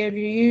publicity of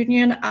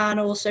reunion, and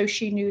also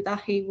she knew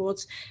that he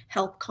would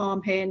help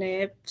calm her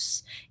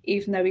nerves,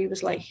 even though he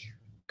was like,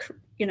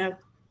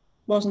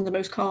 wasn't the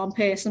most calm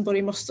person, but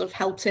he must have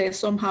helped her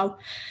somehow.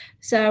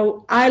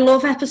 So I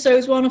love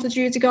episode 1 of the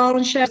Judy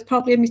Garland show. It's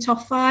probably in my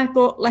top 5,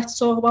 but let's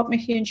talk about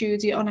Mickey and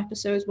Judy on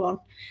episode 1.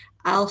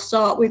 I'll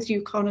start with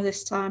you, Connor,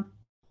 this time.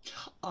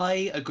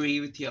 I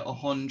agree with you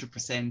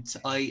 100%.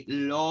 I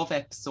love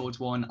episode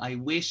 1. I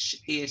wish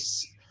it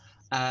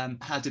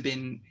had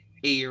been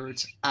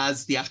aired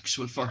as the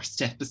actual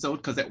first episode,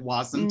 because it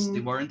wasn't.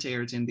 They weren't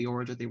aired in the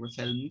order they were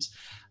filmed.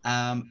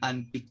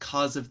 And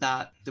because of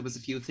that, there was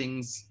a few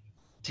things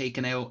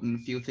taken out and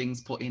a few things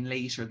put in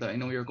later that I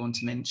know you're going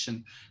to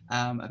mention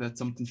about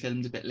something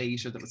filmed a bit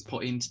later that was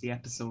put into the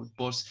episode.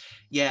 But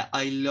yeah,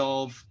 I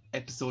love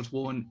episode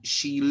 1.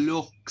 She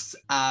looks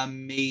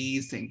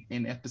amazing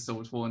in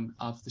episode 1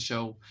 of the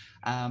show.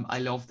 I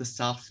love the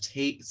soft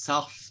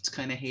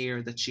kind of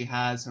hair that she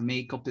has. Her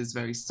makeup is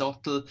very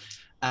subtle.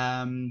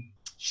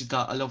 She's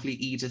got a lovely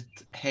Edith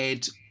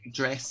head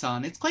dress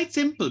on. It's quite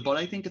simple, but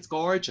I think it's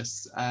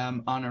gorgeous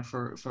on her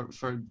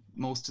for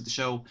most of the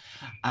show.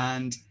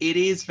 And it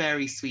is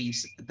very sweet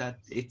that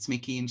it's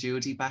Mickey and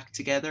Judy back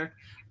together.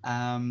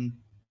 And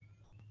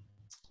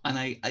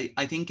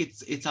I think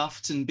it's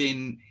often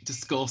been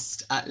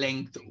discussed at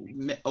length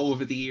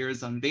over the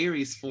years on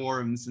various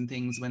forums and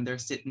things, when they're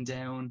sitting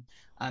down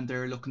and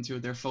they're looking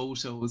through their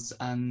photos,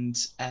 and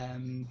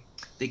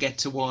they get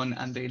to one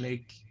and they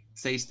like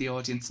say to the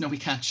audience, no, we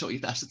can't show you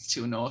that, it's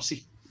too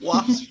naughty.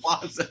 What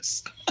was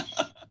it?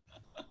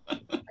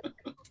 Looking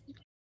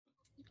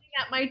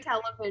at my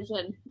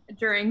television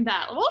during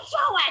that, we'll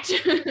show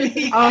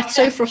it. Oh, it's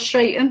so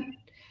frustrating.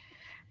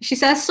 She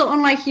says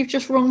something like, you've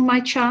just rung my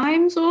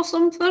chimes or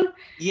something.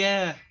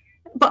 Yeah.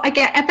 But I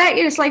bet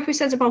you it's like we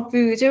said about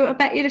voodoo. I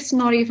bet you it's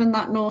not even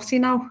that naughty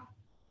now.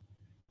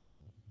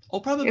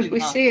 Oh, probably if we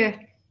not. see it.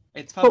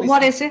 It's but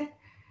what not. is it?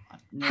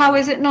 No. How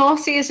is it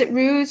naughty? Is it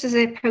rude? Is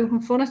it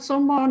poking fun at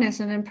someone? Is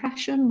it an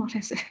impression? What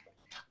is it?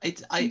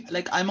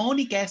 I'm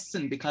only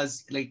guessing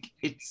because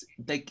it's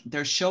like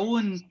they're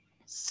showing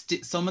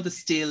some of the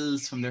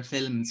stills from their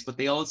films, but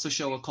they also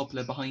show a couple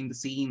of behind the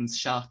scenes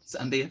shots,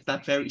 and they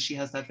have she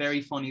has that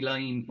very funny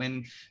line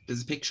when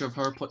there's a picture of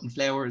her putting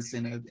flowers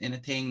in a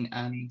thing,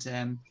 and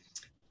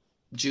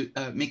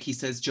Mickey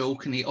says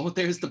jokingly, oh,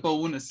 there's the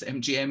bonus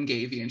MGM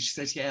gave you, and she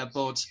said, yeah,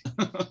 bud.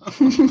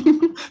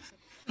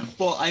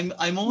 But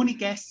I'm only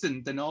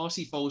guessing the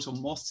naughty photo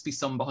must be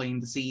some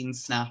behind the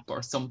scenes snap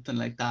or something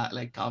like that,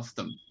 like of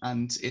them,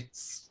 and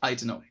it's, I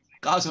don't know,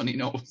 God only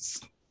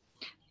knows.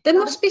 There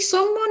must be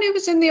someone who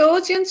was in the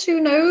audience who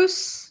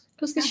knows,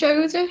 because they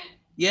showed it.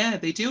 Yeah,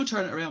 they do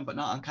turn it around, but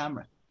not on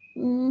camera.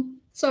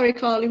 Sorry,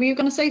 Carly, were you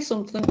going to say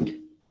something?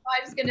 I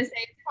was going to say,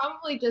 it's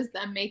probably just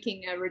them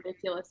making a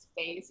ridiculous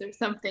face or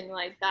something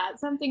like that.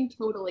 Something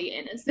totally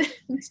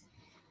innocent.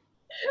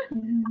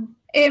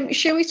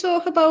 Shall we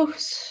talk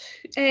about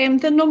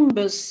the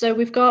numbers? So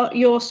we've got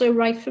You're So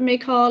Right for Me,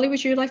 Carly.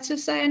 Would you like to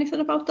say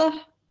anything about that?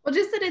 Well,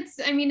 just that it's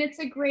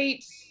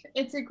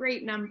a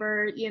great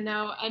number,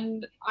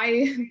 and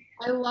I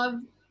love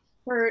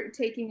her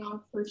taking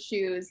off her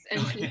shoes and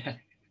her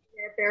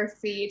bare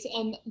feet,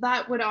 and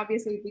that would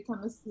obviously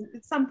become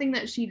something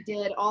that she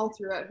did all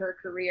throughout her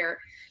career.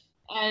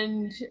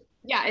 And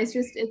yeah,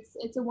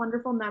 it's a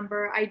wonderful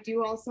number. I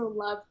do also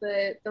love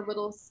the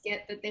little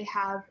skit that they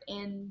have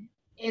in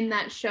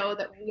that show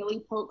that really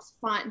pokes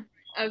fun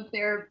of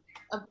their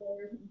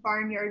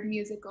barnyard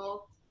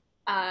musical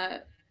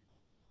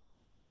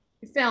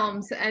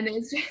films, and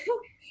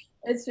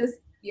It's just,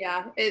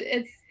 yeah,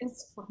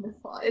 it's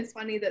wonderful. It's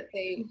funny that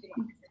they're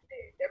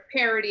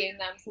parodying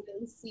them, so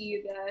they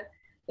see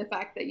the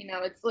fact that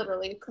it's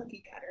literally a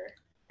cookie cutter.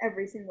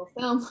 Every single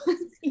film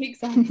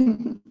exactly.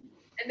 And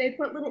they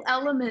put little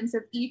elements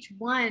of each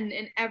one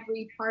in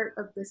every part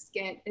of the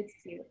skit. It's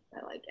cute.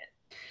 I like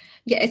it.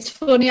 Yeah, it's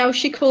funny how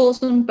she calls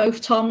them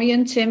both Tommy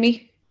and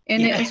Timmy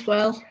in it as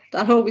well.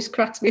 That always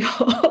cracks me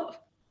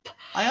up.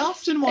 I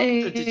often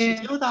wonder, did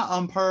she do that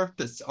on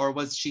purpose, or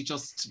was she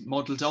just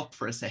muddled up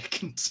for a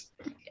second?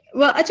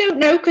 Well, I don't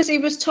know, because he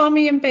was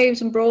Tommy in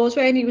Babes and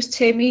Broadway and he was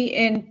Timmy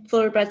in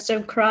Thoroughbreds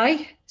Don't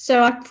Cry.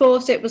 So I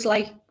thought it was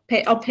like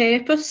on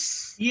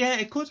purpose. Yeah,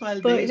 it could well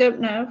be. But I don't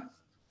know.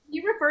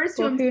 He refers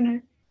to him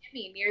Timmy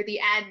near the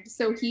end,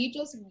 so he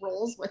just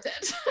rolls with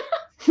it.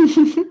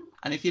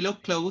 And if you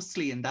look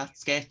closely in that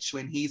sketch,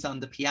 when he's on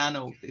the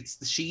piano, it's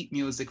the sheet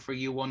music for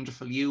You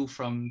Wonderful You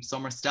from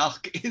Summer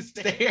Stock is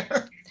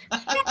there.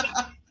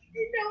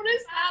 You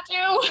noticed that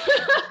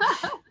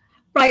too?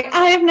 Right,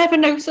 I have never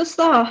noticed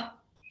that.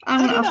 I'm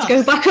going to have to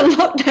go back and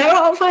look now.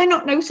 How have I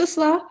not noticed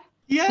that?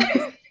 Yeah.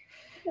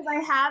 Because I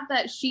have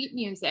that sheet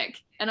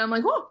music, and I'm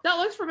like, oh, that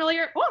looks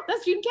familiar. Oh,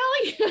 that's Gene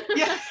Kelly.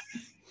 Yeah.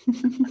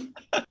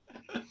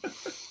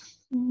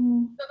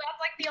 So that's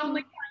like the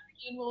only time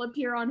Gene will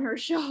appear on her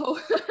show.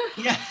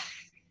 Yeah.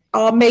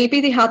 Or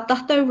maybe they had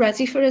that though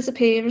ready for his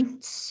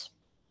appearance.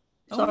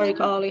 Sorry,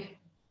 Carly.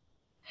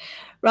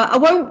 Right, I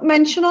won't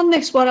mention on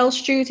this what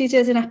else Judy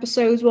did in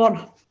episode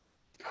 1.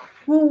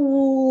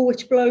 Ooh,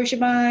 which blows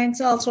your mind.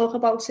 I'll talk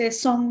about her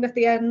song at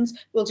the end.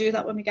 We'll do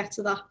that when we get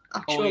to that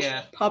actual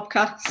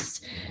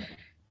podcast.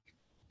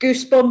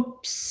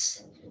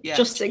 Goosebumps. Yeah.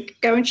 Just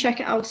go and check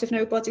it out if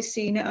nobody's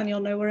seen it, and you'll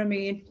know what I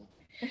mean.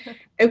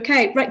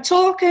 Okay, right.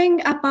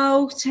 Talking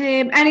about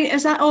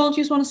is that all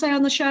you want to say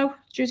on the show,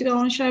 Judy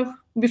Garland show,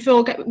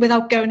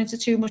 without going into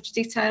too much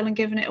detail and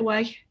giving it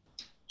away?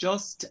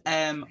 Just,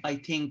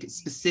 I think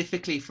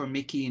specifically for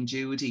Mickey and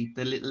Judy,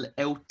 the little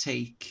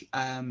outtake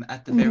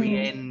at the very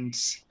end.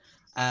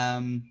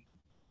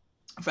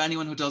 For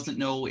anyone who doesn't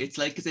know, it's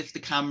like as if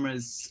the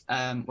cameras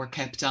were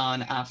kept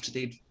on after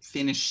they'd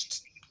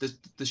finished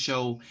the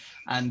show,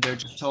 and they're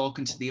just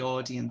talking to the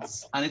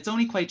audience. And it's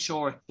only quite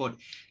short, but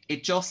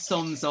it just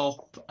sums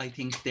up, I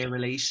think, their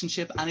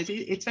relationship. And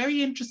it's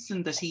very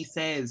interesting that he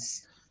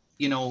says,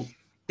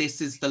 this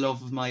is the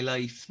love of my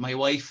life. My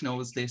wife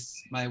knows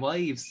this. My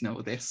wives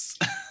know this.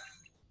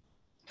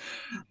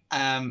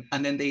 And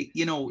then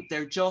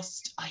they're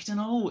just, I don't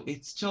know.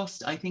 It's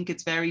just, I think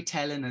it's very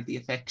telling of the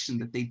affection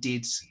that they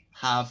did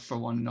have for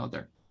one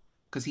another.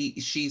 Because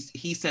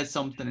he says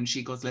something and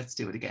she goes, let's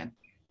do it again.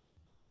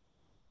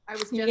 I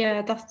was just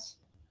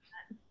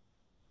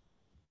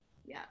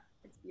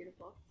it's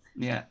beautiful.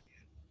 Yeah.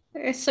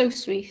 It's so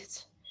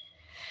sweet.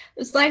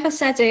 It's like I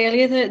said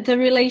earlier, the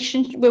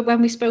relationship,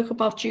 when we spoke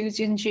about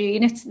Judy and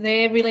Gene,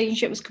 their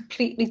relationship was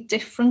completely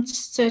different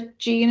to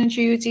Gene and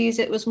Judy's.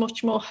 It was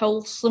much more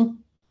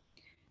wholesome,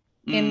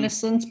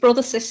 innocent,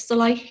 brother-sister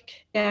like.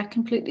 Yeah,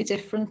 completely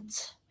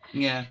different.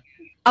 Yeah.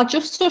 I'll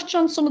just touch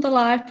on some of the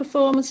live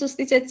performances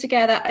they did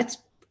together.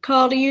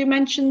 Carly, you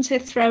mentioned her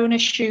throwing her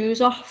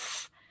shoes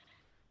off,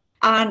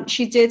 and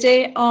she did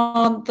it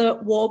on the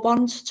War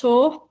Bond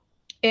tour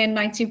in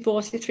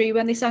 1943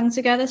 when they sang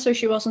together, so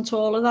she wasn't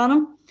taller than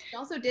him. She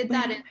also did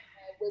that in the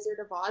Wizard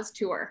of Oz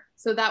tour.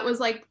 So that was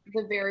like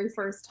the very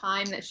first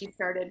time that she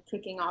started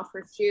kicking off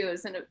her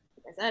shoes. And like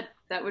I said,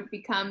 that would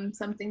become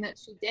something that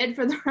she did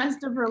for the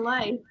rest of her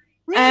life.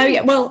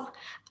 Yeah, well,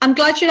 I'm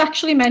glad you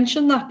actually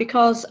mentioned that,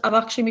 because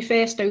my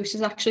first note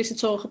is actually to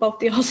talk about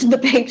the Oz and the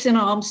Babes in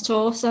Arms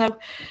tour. So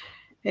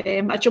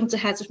I jumped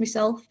ahead of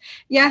myself.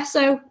 Yeah,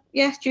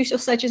 Judy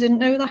just said you didn't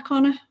know that,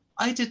 Connor.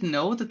 I didn't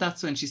know that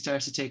that's when she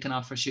started taking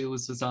off her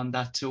shoes, was on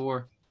that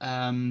tour.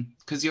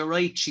 Because you're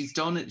right, she's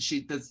done it.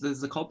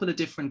 There's a couple of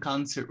different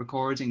concert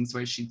recordings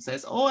where she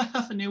says, oh, I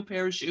have a new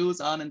pair of shoes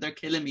on and they're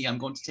killing me, I'm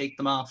going to take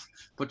them off.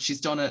 But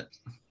she's done it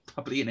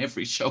probably in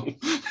every show.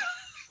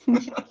 You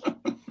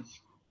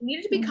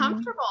needed to be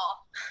comfortable.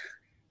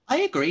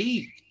 I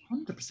agree,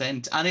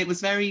 100%. And it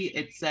was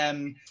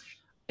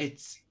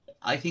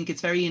I think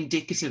it's very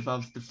indicative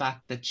of the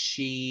fact that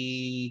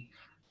she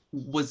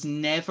was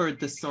never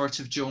the sort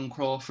of Joan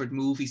Crawford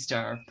movie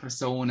star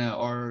persona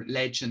or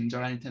legend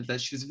or anything like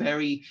that. She was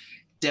very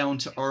down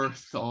to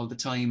earth all the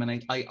time.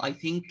 And I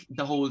think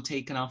the whole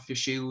taking off your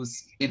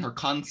shoes in her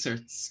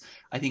concerts,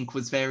 I think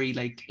was very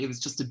it was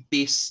just a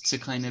bit to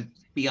kind of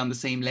be on the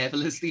same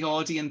level as the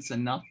audience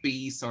and not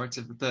be sort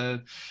of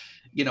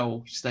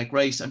she's like,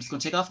 right, I'm just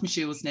going to take off my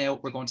shoes now.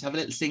 We're going to have a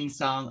little sing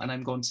song and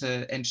I'm going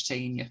to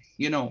entertain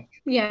you,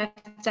 Yeah,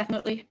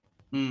 definitely.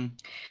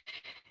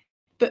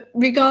 But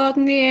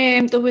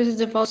regarding the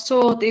Wizard of Oz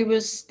tour, there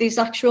was these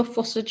actual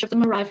footage of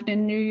them arriving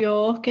in New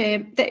York.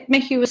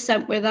 Mickey was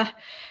sent with her.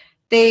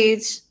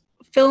 They'd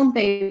filmed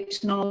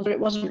Babes and all, but it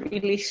wasn't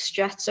released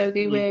yet, so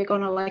they were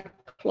going to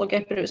plug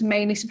it, but it was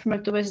mainly to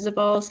promote the Wizard of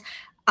Oz.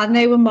 And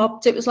they were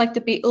mobbed. It was like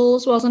the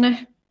Beatles, wasn't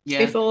it? Yeah.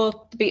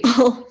 Before the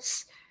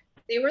Beatles.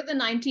 They were the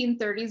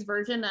 1930s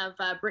version of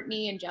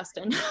Britney and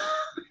Justin.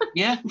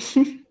 Yeah.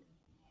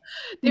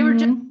 They were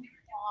just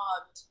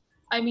bombed.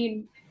 I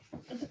mean,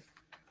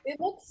 they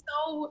look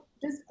so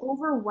just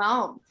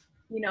overwhelmed.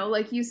 You know,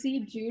 like you see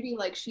Judy,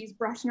 like she's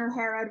brushing her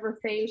hair out of her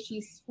face,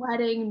 she's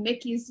sweating,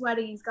 Mickey's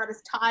sweating, he's got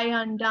his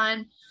tie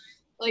undone.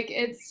 Like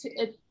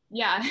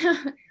yeah.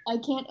 I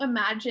can't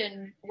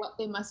imagine what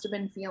they must have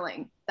been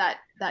feeling that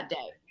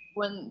day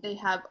when they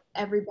have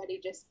everybody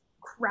just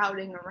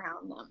crowding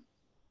around them.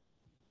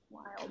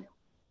 Wild.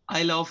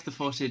 I love the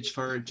footage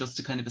for just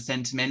a kind of a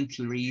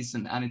sentimental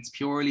reason, and it's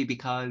purely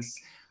because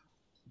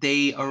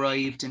they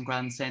arrived in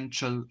Grand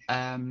Central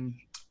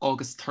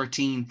August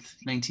 13th,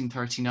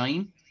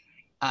 1939.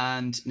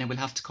 And now we'll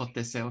have to cut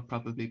this out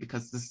probably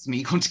because this is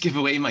me going to give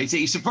away my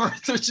date of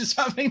birth, which is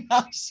probably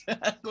not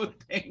a good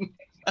thing.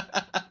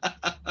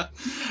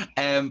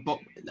 But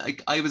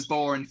like I was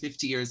born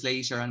 50 years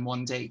later and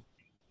one day.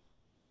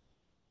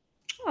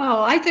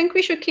 Oh, I think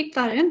we should keep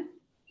that in.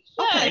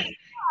 Okay.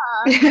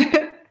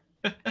 Yeah.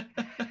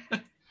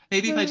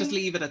 Maybe if I just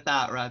leave it at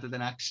that rather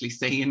than actually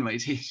saying my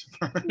date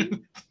of birth.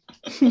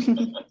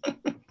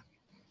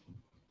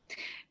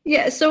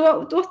 Yeah,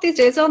 so what they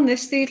did on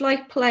this, they'd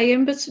like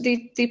playing, but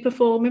they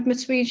perform in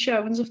between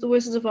showings of The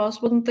Wizard of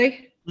Oz, wouldn't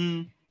they?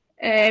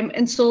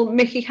 Until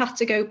Mickey had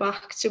to go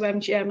back to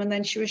MGM, and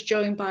then she was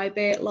joined by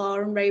Bert Law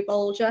and Ray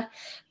Bolger.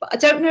 But I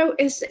don't know,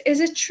 is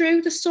it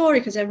true, the story?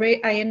 Because I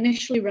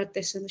initially read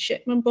this in the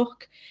Shipman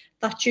book,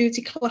 that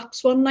Judy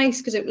collapsed one night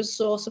because it was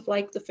sort of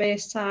like the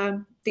first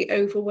time the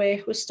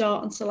overwork was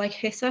starting to like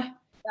hit her.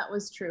 That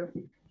was true.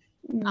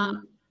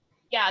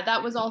 Yeah,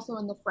 that was also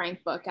in the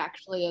Frank book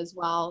actually as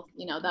well.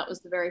 You know, that was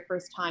the very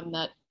first time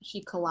that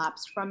she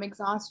collapsed from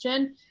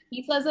exhaustion.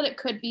 He says that it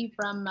could be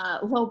from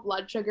low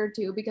blood sugar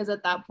too, because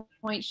at that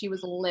point she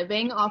was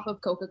living off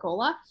of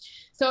Coca-Cola.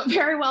 So it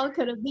very well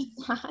could have been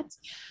that.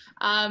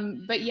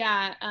 But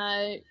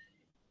yeah,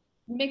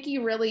 Mickey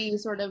really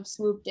sort of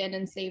swooped in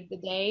and saved the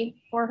day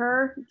for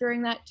her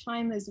during that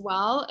time as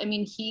well. I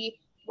mean,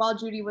 while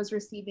Judy was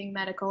receiving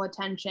medical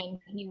attention,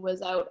 he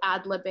was out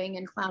ad-libbing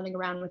and clowning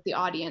around with the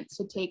audience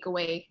to take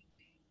away,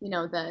 you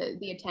know,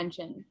 the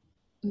attention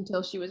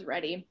until she was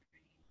ready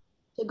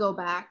to go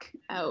back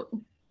out.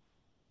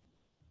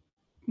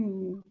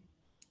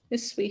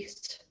 It's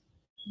sweet.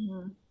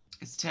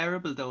 It's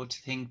terrible though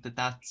to think that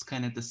that's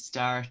kind of the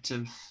start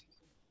of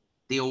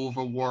the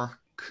overwork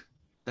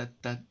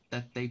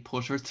that they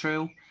put her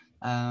through.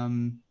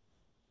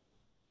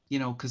 You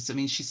know, because I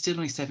mean she's still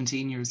only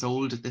 17 years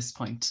old at this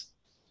point.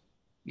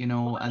 You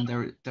know, and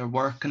they're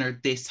working her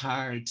this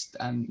hard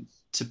and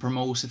to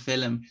promote a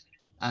film,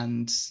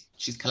 and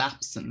she's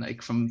collapsing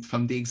like from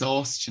the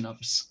exhaustion of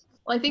it.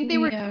 Well, I think they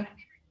were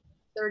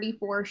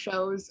 34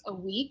 shows a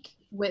week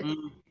with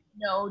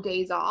no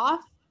days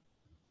off.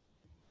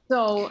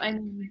 So I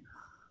mean,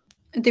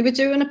 they were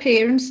doing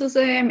appearances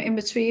in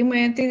between,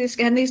 weren't they? There's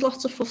getting these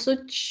lots of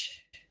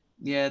footage.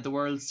 Yeah, the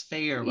World's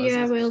Fair. Was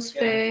it? World's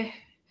Fair.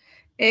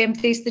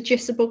 There's the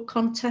Jitterbug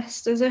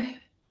contest, is it?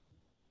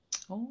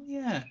 Oh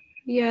yeah.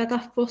 Yeah,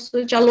 that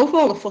footage. I love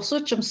all the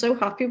footage. I'm so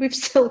happy we've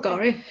still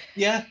got it.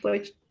 Yeah.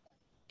 But,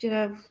 you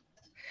know.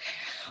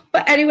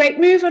 But anyway,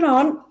 moving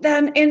on.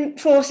 Then in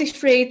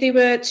 43, they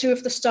were two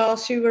of the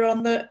stars who were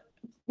on the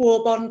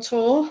War Bond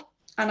tour.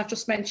 And I've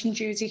just mentioned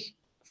Judy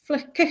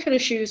kicking her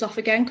shoes off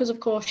again because, of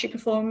course, she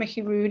performed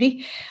Mickey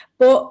Rooney.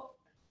 But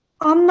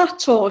on that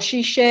tour,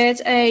 she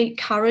shared a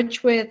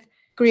carriage with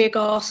Greer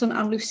Garson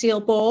and Lucille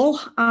Ball.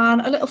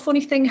 And a little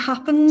funny thing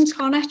happened.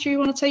 Connor, do you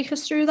want to take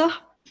us through that?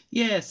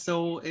 Yeah,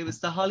 so it was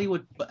the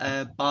Hollywood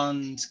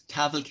Bond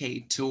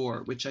Cavalcade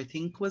Tour, which I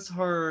think was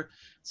her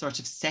sort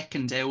of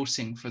second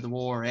outing for the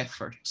war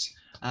effort.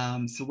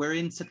 So we're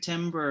in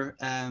September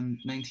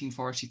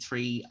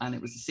 1943, and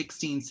it was a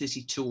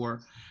 16-city tour.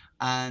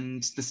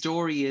 And the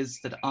story is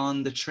that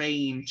on the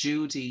train,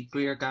 Judy,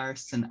 Greer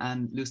Garson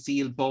and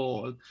Lucille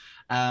Ball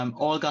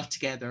all got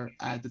together,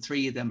 the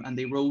three of them, and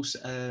they wrote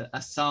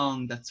a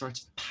song that sort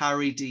of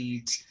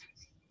parodied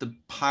the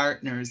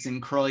partners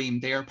in crime,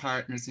 their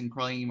partners in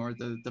crime, or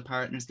the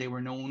partners they were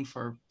known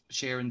for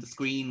sharing the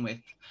screen with.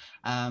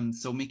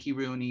 So Mickey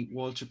Rooney,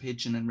 Walter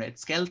Pidgeon and Red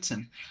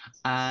Skelton.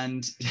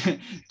 And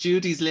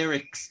Judy's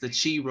lyrics that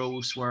she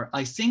wrote were,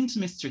 "I sing to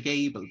Mr.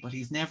 Gable, but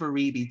he's never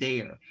really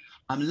there.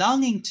 I'm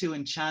longing to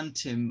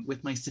enchant him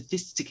with my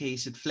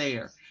sophisticated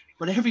flair,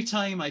 but every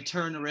time I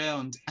turn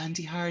around,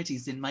 Andy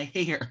Hardy's in my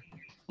hair."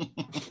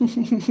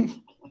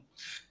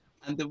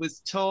 And there was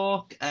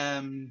talk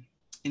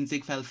in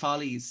Ziegfeld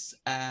Follies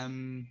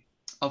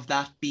of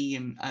that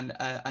being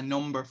a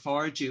number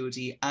for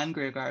Judy and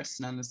Greer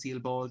Garson and Lucille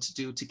Ball to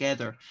do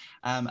together,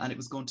 and it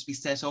was going to be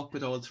set up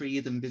with all three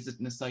of them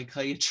visiting a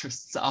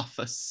psychiatrist's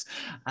office,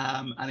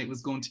 and it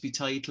was going to be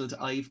titled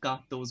 "I've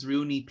Got Those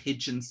Rooney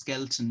Pidgeon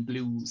Skelton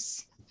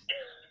Blues."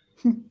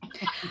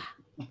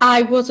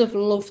 I would have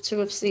loved to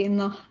have seen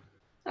that.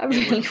 I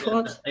really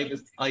would. It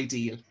was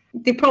ideal.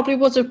 They probably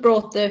would have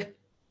brought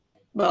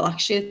well,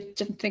 actually, I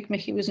didn't think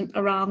Mickey was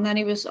around then.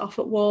 He was off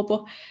at war,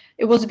 but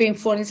it would have been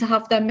funny to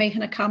have them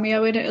making a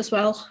cameo in it as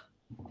well.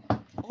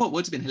 Oh, it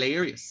would have been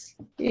hilarious.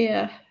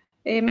 Yeah.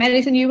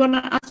 Anything you want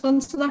to add on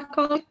to that,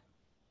 Colin?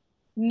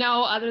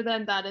 No, other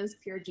than that is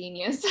pure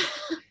genius.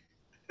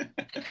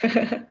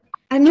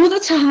 Another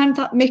time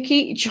that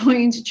Mickey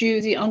joined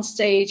Judy on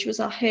stage was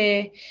at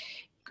her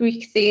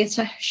Greek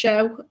theatre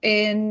show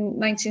in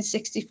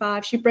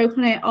 1965. She broke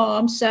her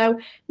arm, so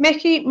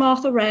Mickey,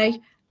 Martha Ray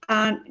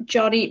and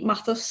Johnny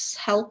Mathis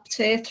helped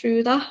her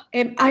through that.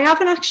 I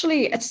haven't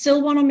actually, it's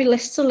still one on my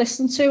list to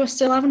listen to. I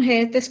still haven't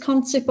heard this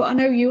concert, but I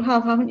know you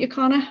have, haven't you,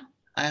 Connor?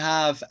 I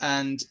have,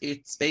 and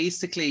it's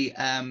basically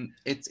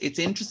it's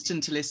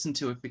interesting to listen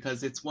to it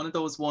because it's one of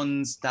those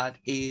ones that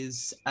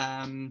is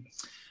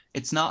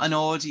it's not an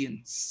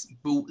audience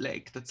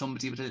bootleg that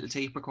somebody with a little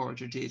tape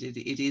recorder did.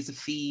 It is a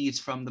feed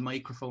from the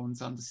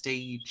microphones on the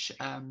stage.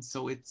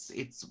 So it's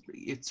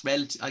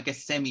relative, I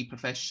guess,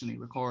 semi-professionally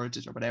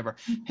recorded or whatever.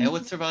 Mm-hmm. How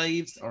it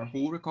survives or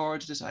who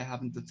recorded it, I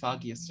haven't the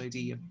foggiest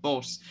idea.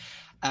 But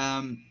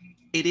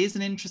it is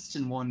an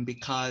interesting one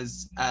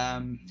because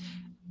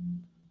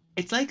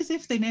it's like as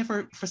if they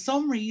never, for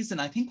some reason,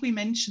 I think we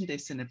mentioned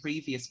this in a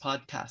previous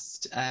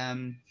podcast,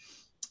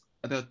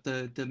 about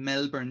the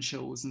Melbourne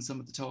shows and some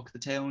of the Talk of the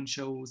Town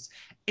shows.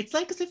 It's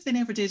like as if they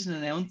never did an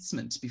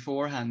announcement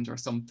beforehand or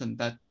something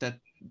that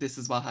this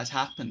is what had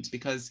happened,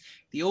 because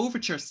the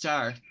overture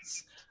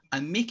starts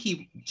and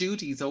Mickey,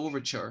 Judy's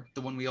overture,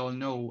 the one we all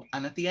know,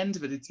 and at the end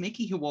of it, it's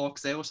Mickey who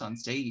walks out on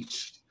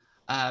stage,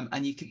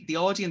 and the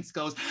audience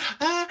goes,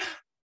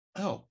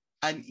 oh,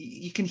 and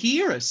you can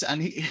hear it,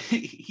 and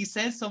he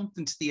says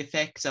something to the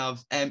effect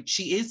of,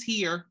 she is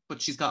here,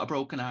 but she's got a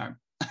broken arm.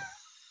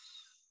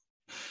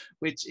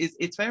 Which is,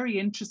 it's very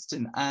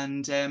interesting.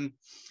 And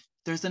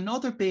there's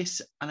another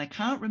bit, and I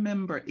can't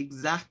remember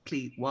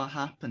exactly what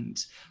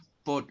happened,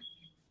 but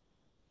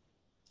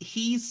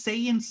he's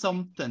saying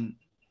something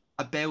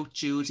about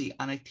Judy,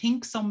 and I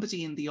think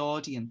somebody in the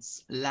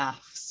audience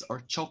laughs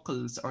or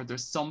chuckles or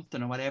there's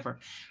something or whatever,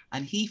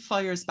 and he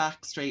fires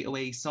back straight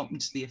away something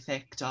to the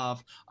effect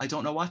of, I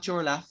don't know what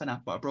you're laughing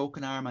at, but a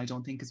broken arm I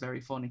don't think is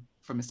very funny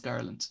for Miss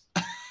Garland.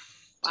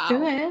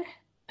 Wow.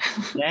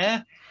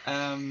 Yeah.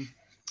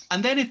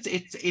 And then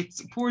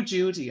it's poor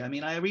Judy. I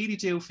mean, I really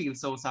do feel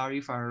so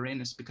sorry for her in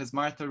it, because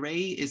Martha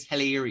Ray is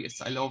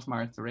hilarious. I love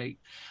Martha Ray.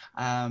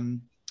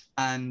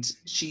 And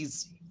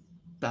she's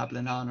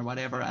babbling on or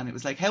whatever. And it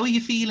was like, how are you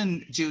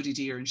feeling, Judy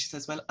dear? And she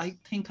says, well, I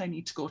think I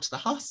need to go to the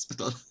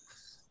hospital.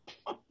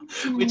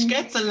 Which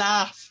gets a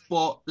laugh,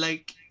 but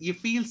like, you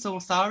feel so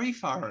sorry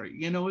for her,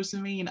 you know what I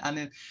mean?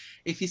 And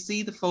if you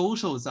see the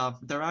photos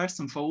there are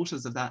some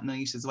photos of that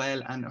night as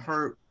well, and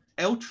her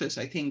outfit,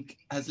 I think,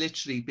 has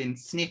literally been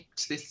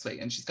snipped this way,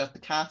 and she's got the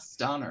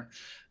cast on her,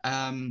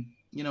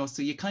 you know,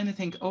 so you kind of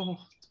think, oh,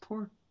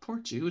 poor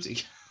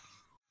Judy.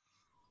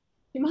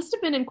 She must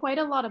have been in quite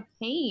a lot of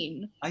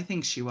pain. I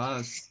think she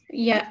was.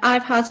 Yeah,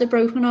 I've had a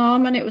broken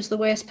arm, and it was the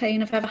worst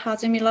pain I've ever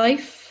had in my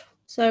life,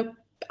 so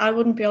I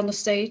wouldn't be on the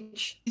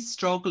stage. She's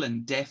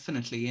struggling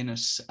definitely in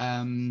it.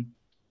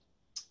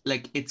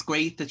 Like, it's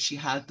great that she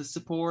had the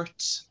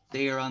support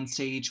there on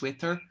stage with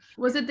her.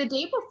 Was it the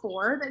day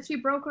before that she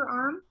broke her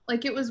arm?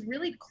 Like, it was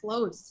really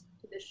close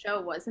to the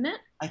show, wasn't it?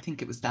 I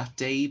think it was that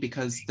day,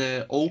 because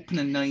the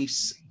opening night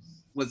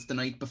was the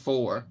night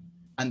before,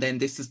 and then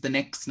this is the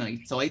next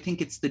night. So I think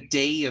it's the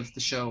day of the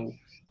show.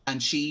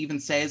 And she even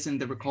says in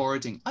the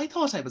recording, I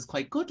thought I was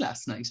quite good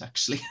last night,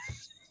 actually.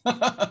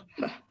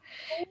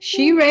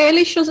 She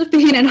really should have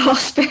been in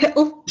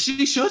hospital.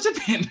 She should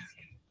have been.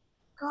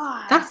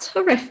 God. That's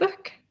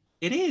horrific.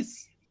 It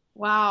is.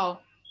 Wow.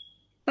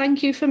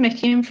 Thank you for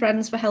Mickey and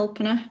friends for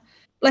helping her.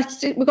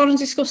 We're going to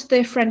discuss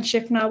their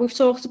friendship now. We've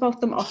talked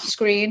about them off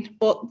screen,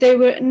 but they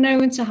were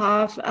known to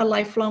have a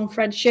lifelong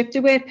friendship.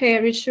 There were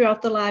periods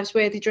throughout their lives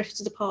where they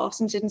drifted apart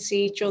and didn't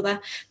see each other.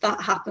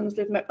 That happens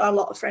with a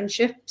lot of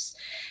friendships.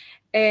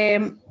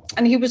 And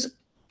he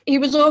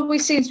was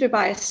always seen to be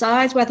by his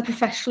side, whether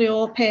professionally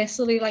or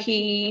personally. Like,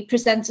 he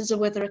presented her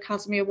with her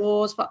Academy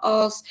Awards for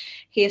Oz.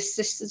 He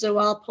assisted her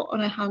while putting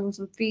her hands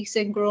and feet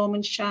in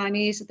Grauman's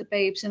Chinese at the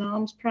Babes in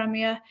Arms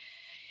premiere.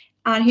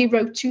 And he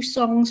wrote 2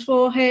 songs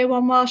for her,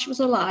 one while she was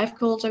alive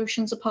called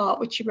Oceans Apart,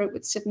 which he wrote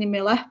with Sidney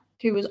Miller,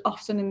 who was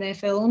often in their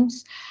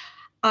films.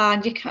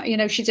 And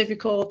she did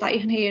record that.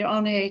 You can hear it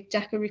on her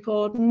Decca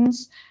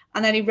recordings.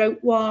 And then he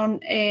wrote one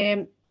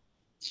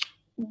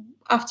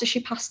after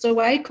she passed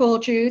away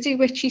called Judy,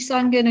 which he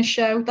sang in a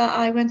show that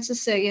I went to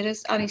see. And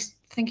I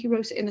think he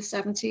wrote it in the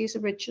 70s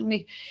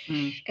originally.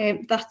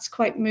 That's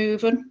quite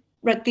moving.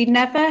 They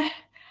never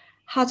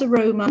had a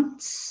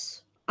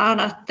romance,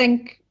 and I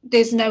think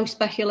there's no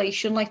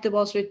speculation like there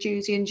was with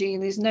Judy and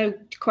Jean. There's no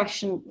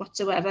question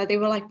whatsoever. They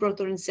were like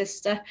brother and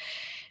sister.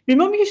 My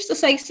mum used to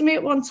say to me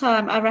at one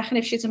time, I reckon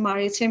if she'd have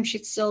married him,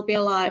 she'd still be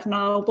alive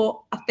now. But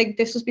I think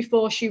this was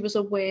before she was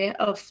aware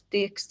of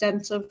the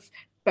extent of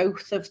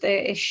both of their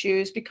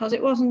issues, because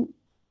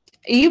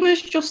he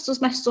was just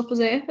as messed up as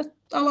her at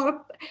a lot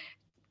of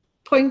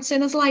points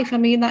in his life. I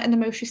mean that in the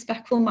most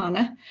respectful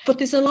manner. But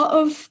there's a lot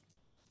of...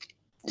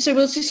 So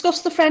we'll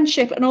discuss the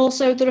friendship, and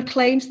also there are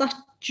claims that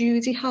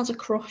Judy has a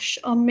crush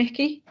on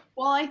Mickey.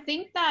 Well, I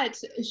think that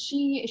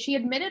she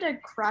admitted a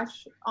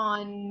crush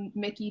on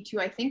Mickey to,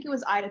 I think it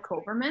was Ida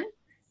Koberman.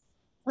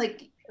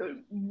 Like,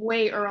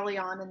 way early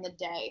on in the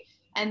day.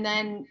 And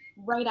then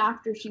right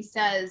after she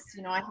says,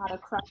 you know, I had a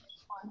crush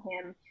on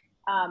him,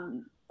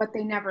 but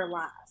they never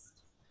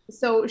last.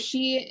 So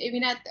she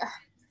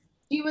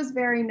was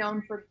very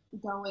known for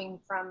going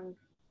from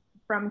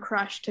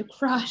crush to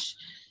crush,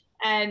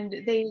 and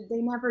they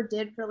never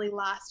did really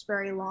last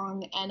very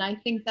long. And I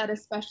think that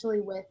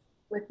especially with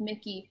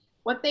Mickey,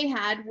 what they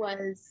had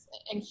was,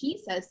 and he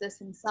says this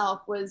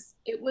himself, was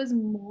it was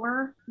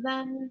more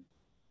than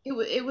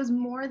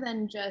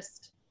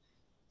just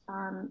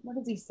what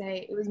does he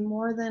say? It was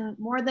more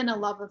than a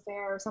love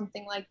affair or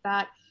something like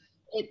that.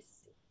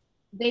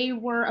 They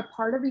were a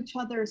part of each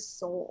other's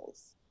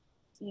souls.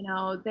 You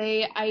know,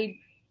 they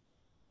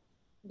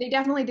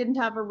definitely didn't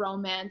have a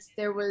romance.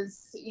 There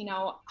was, you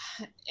know,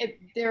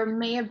 there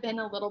may have been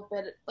a little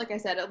bit, like I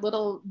said, a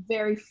little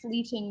very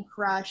fleeting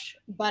crush,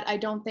 but I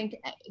don't think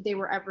they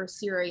were ever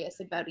serious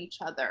about each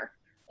other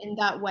in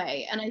that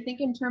way. And I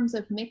think in terms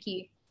of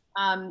Mickey,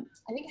 I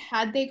think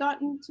had they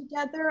gotten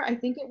together, I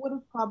think it would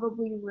have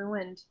probably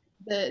ruined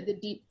the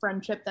deep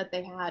friendship that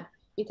they had,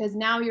 because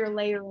now you're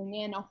layering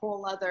in a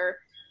whole other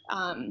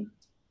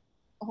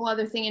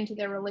thing into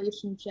their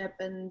relationship,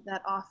 and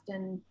that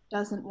often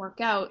doesn't work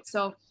out.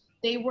 So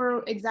they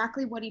were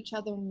exactly what each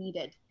other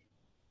needed.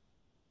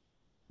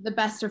 The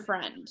best of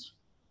friend,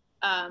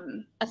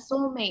 a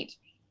soulmate,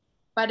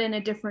 but in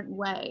a different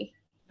way.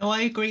 No,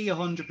 I agree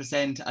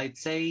 100%. I'd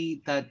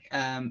say that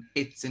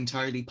it's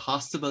entirely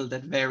possible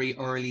that very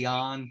early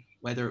on,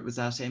 whether it was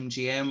at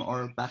MGM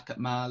or back at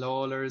Mal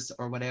Lawler's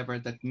or whatever,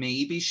 that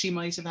maybe she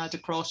might have had a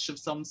crush of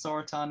some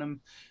sort on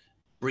him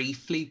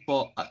briefly,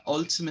 but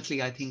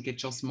ultimately I think it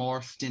just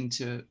morphed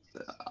into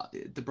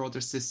the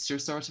brother-sister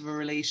sort of a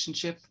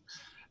relationship,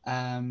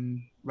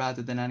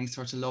 rather than any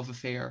sort of love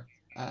affair,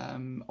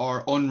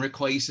 or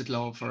unrequited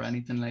love or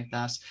anything like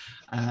that.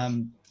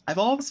 I've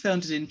always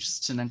found it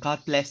interesting, and God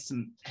bless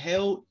him,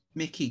 how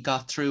Mickey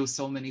got through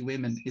so many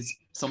women is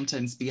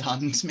sometimes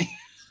beyond me.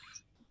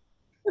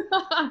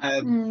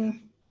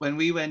 When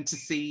we went to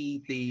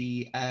see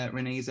the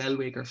Renee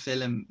Zellweger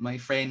film, my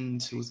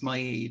friend who was my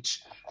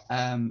age,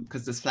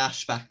 because there's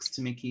flashbacks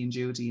to Mickey and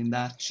Judy in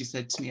that, she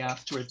said to me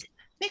afterwards,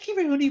 Mickey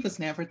Rooney was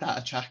never that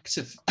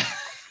attractive.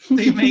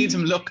 They made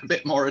him look a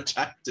bit more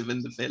attractive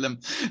in the film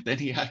than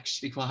he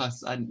actually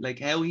was. And like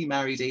how he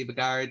married Ava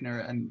Gardner,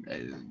 and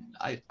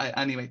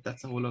anyway,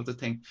 that's a whole other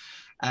thing.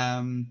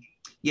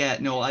 Yeah,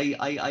 no,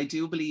 I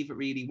do believe it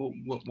really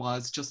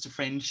was just a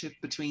friendship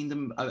between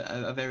them,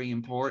 a very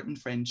important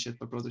friendship,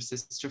 a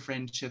brother-sister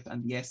friendship.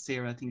 And yes,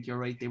 Sarah, I think you're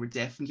right. They were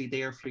definitely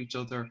there for each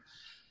other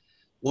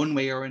one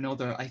way or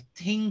another. I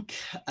think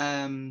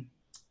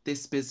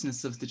this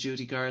business of the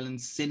Judy Garland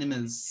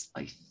cinemas,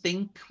 I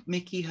think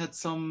Mickey had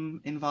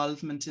some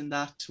involvement in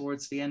that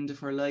towards the end of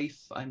her life.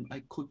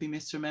 I could be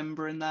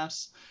misremembering that.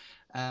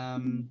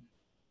 And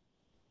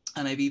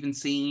I've even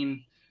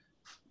seen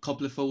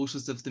couple of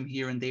photos of them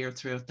here and there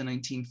throughout the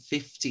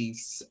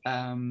 1950s.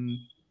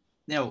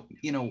 Now,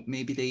 you know,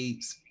 maybe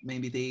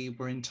they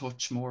were in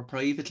touch more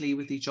privately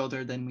with each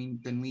other than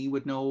we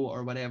would know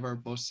or whatever.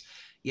 But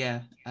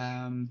yeah,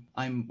 I'm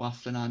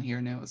waffling on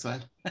here now as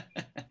well.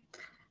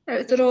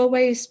 There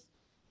always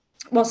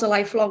was a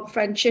lifelong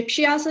friendship.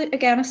 She has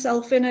again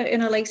herself in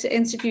a later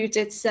interview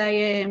did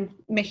say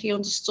Mickey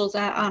understood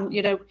her, and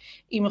you know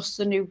he must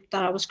have knew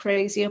that I was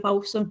crazy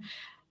about him.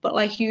 But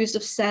like you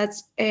have said,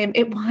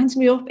 it winds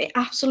me up. It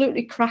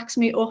absolutely cracks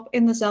me up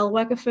in the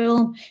Zellweger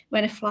film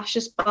when it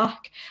flashes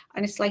back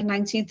and it's like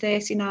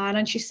 1939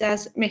 and she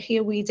says, Mickey,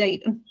 are we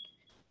dating?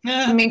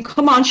 Yeah. I mean,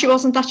 come on, she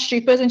wasn't that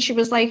stupid. And she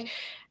was like,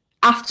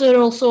 after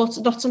all sorts,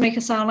 not to make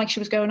it sound like she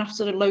was going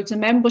after loads of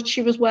men, but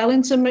she was well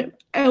into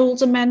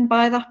older men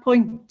by that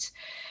point.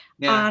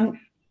 Yeah. And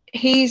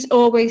he's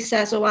always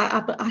says, oh,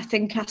 I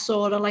think I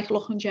saw her like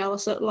looking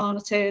jealous at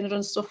Lana Turner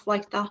and stuff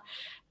like that,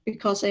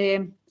 because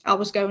I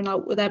was going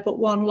out with her, but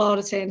one,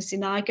 Lana Turner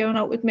denied going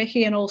out with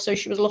Mickey, and also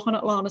she was looking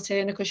at Lana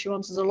Turner because she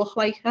wanted to look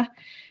like her.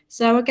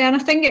 So again, I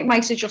think it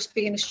might have just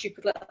been a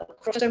stupid little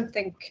crush. I don't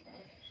think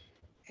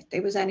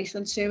there was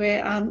anything to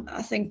it, and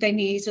I think they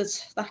needed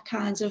that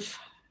kind of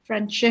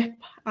friendship.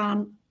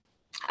 And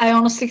I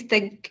honestly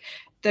think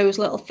those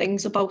little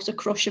things about a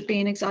crush have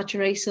been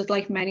exaggerated,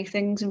 like many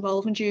things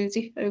involving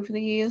Judy over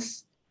the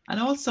years. And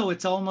also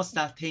it's almost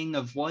that thing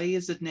of, why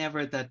is it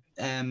never that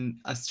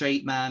a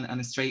straight man and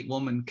a straight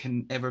woman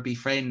can ever be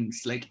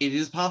friends? Like, it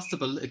is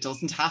possible. It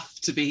doesn't have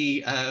to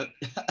be a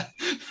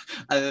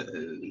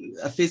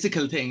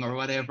physical thing or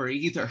whatever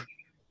either.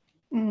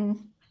 And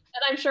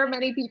I'm sure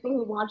many people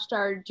who watched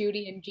our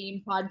Judy and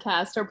Jean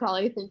podcast are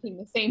probably thinking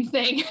the same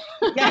thing.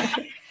 Yeah.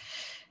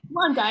 Come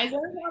on, guys,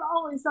 there's not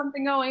always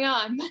something going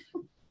on.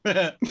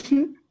 I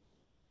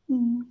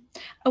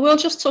will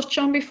just touch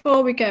on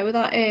before we go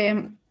that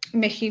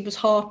Mickey was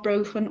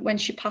heartbroken when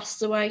she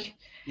passed away.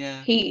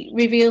 Yeah. He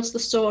reveals the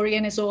story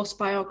in his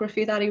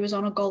autobiography that he was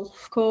on a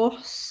golf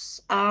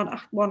course and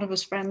one of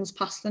his friends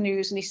passed the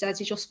news, and he said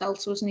he just fell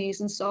to his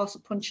knees and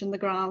started punching the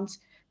ground,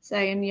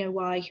 saying, you know,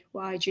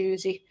 why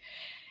Judy?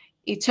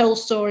 He told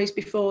stories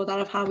before that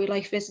of how he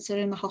like visited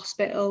her in the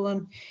hospital,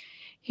 and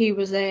He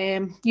was,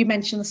 you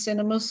mentioned the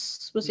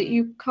cinemas. Was it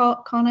you,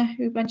 Connor,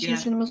 who mentioned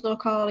the cinemas, or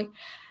Carly?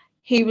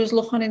 He was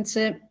looking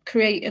into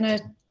creating a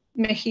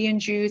Mickey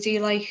and Judy,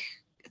 like,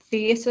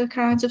 theatre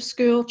kind of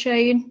school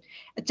chain.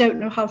 I don't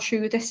know how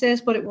true this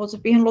is, but it would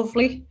have been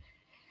lovely.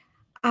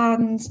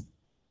 And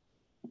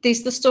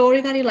there's the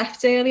story that he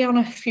left early on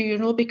a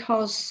funeral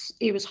because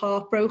he was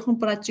heartbroken,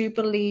 but I do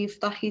believe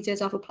that he did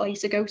have a play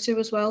to go to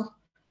as well.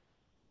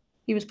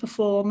 He was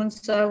performing,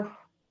 so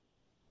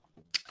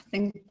I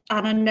think,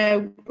 and I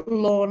know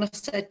Lorna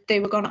said they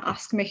were going to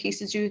ask Mickey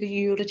to do the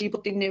eulogy,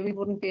 but they knew he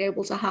wouldn't be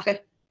able to hack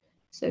it,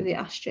 so they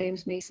asked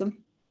James Mason.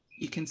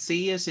 You can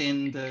see it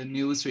in the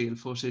newsreel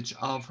footage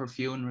of her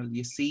funeral.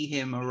 You see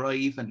him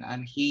arriving,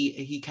 and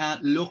he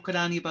can't look at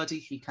anybody.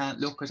 He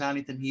can't look at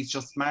anything. He's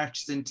just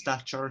marched into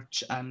that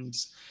church, and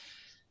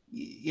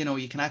you know,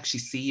 you can actually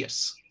see it.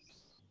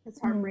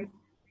 It's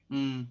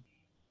heartbreaking.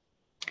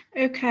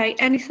 Okay,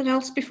 anything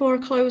else before I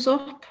close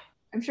up?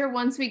 I'm sure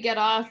once we get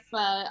off,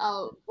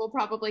 we'll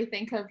probably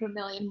think of a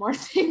million more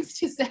things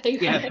to say.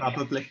 Yeah,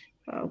 probably.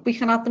 Well, we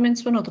can add them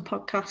into another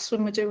podcast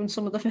when we're doing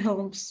some of the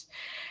films.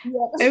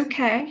 Yes.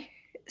 Okay,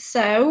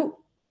 so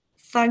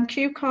thank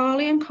you,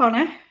 Carly and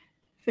Connor,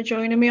 for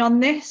joining me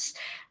on this,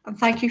 and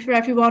thank you for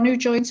everyone who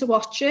joined to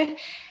watch it.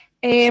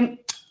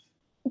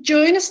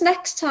 Join us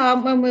next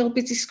time when we'll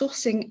be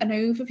discussing an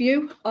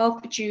overview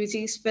of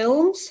Judy's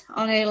films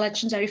on her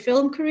legendary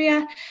film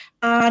career.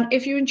 And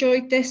if you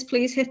enjoyed this,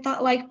 please hit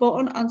that like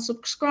button and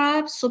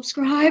subscribe,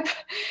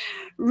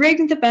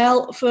 ring the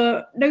bell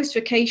for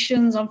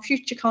notifications on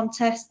future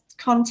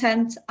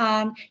content,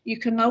 and you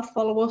can now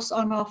follow us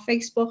on our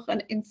Facebook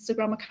and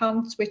Instagram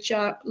accounts, which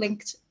are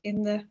linked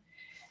in the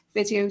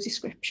video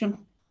description.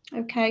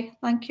 Okay,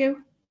 thank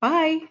you.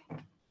 Bye.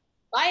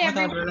 Bye,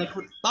 everyone.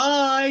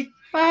 Bye.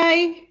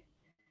 Bye.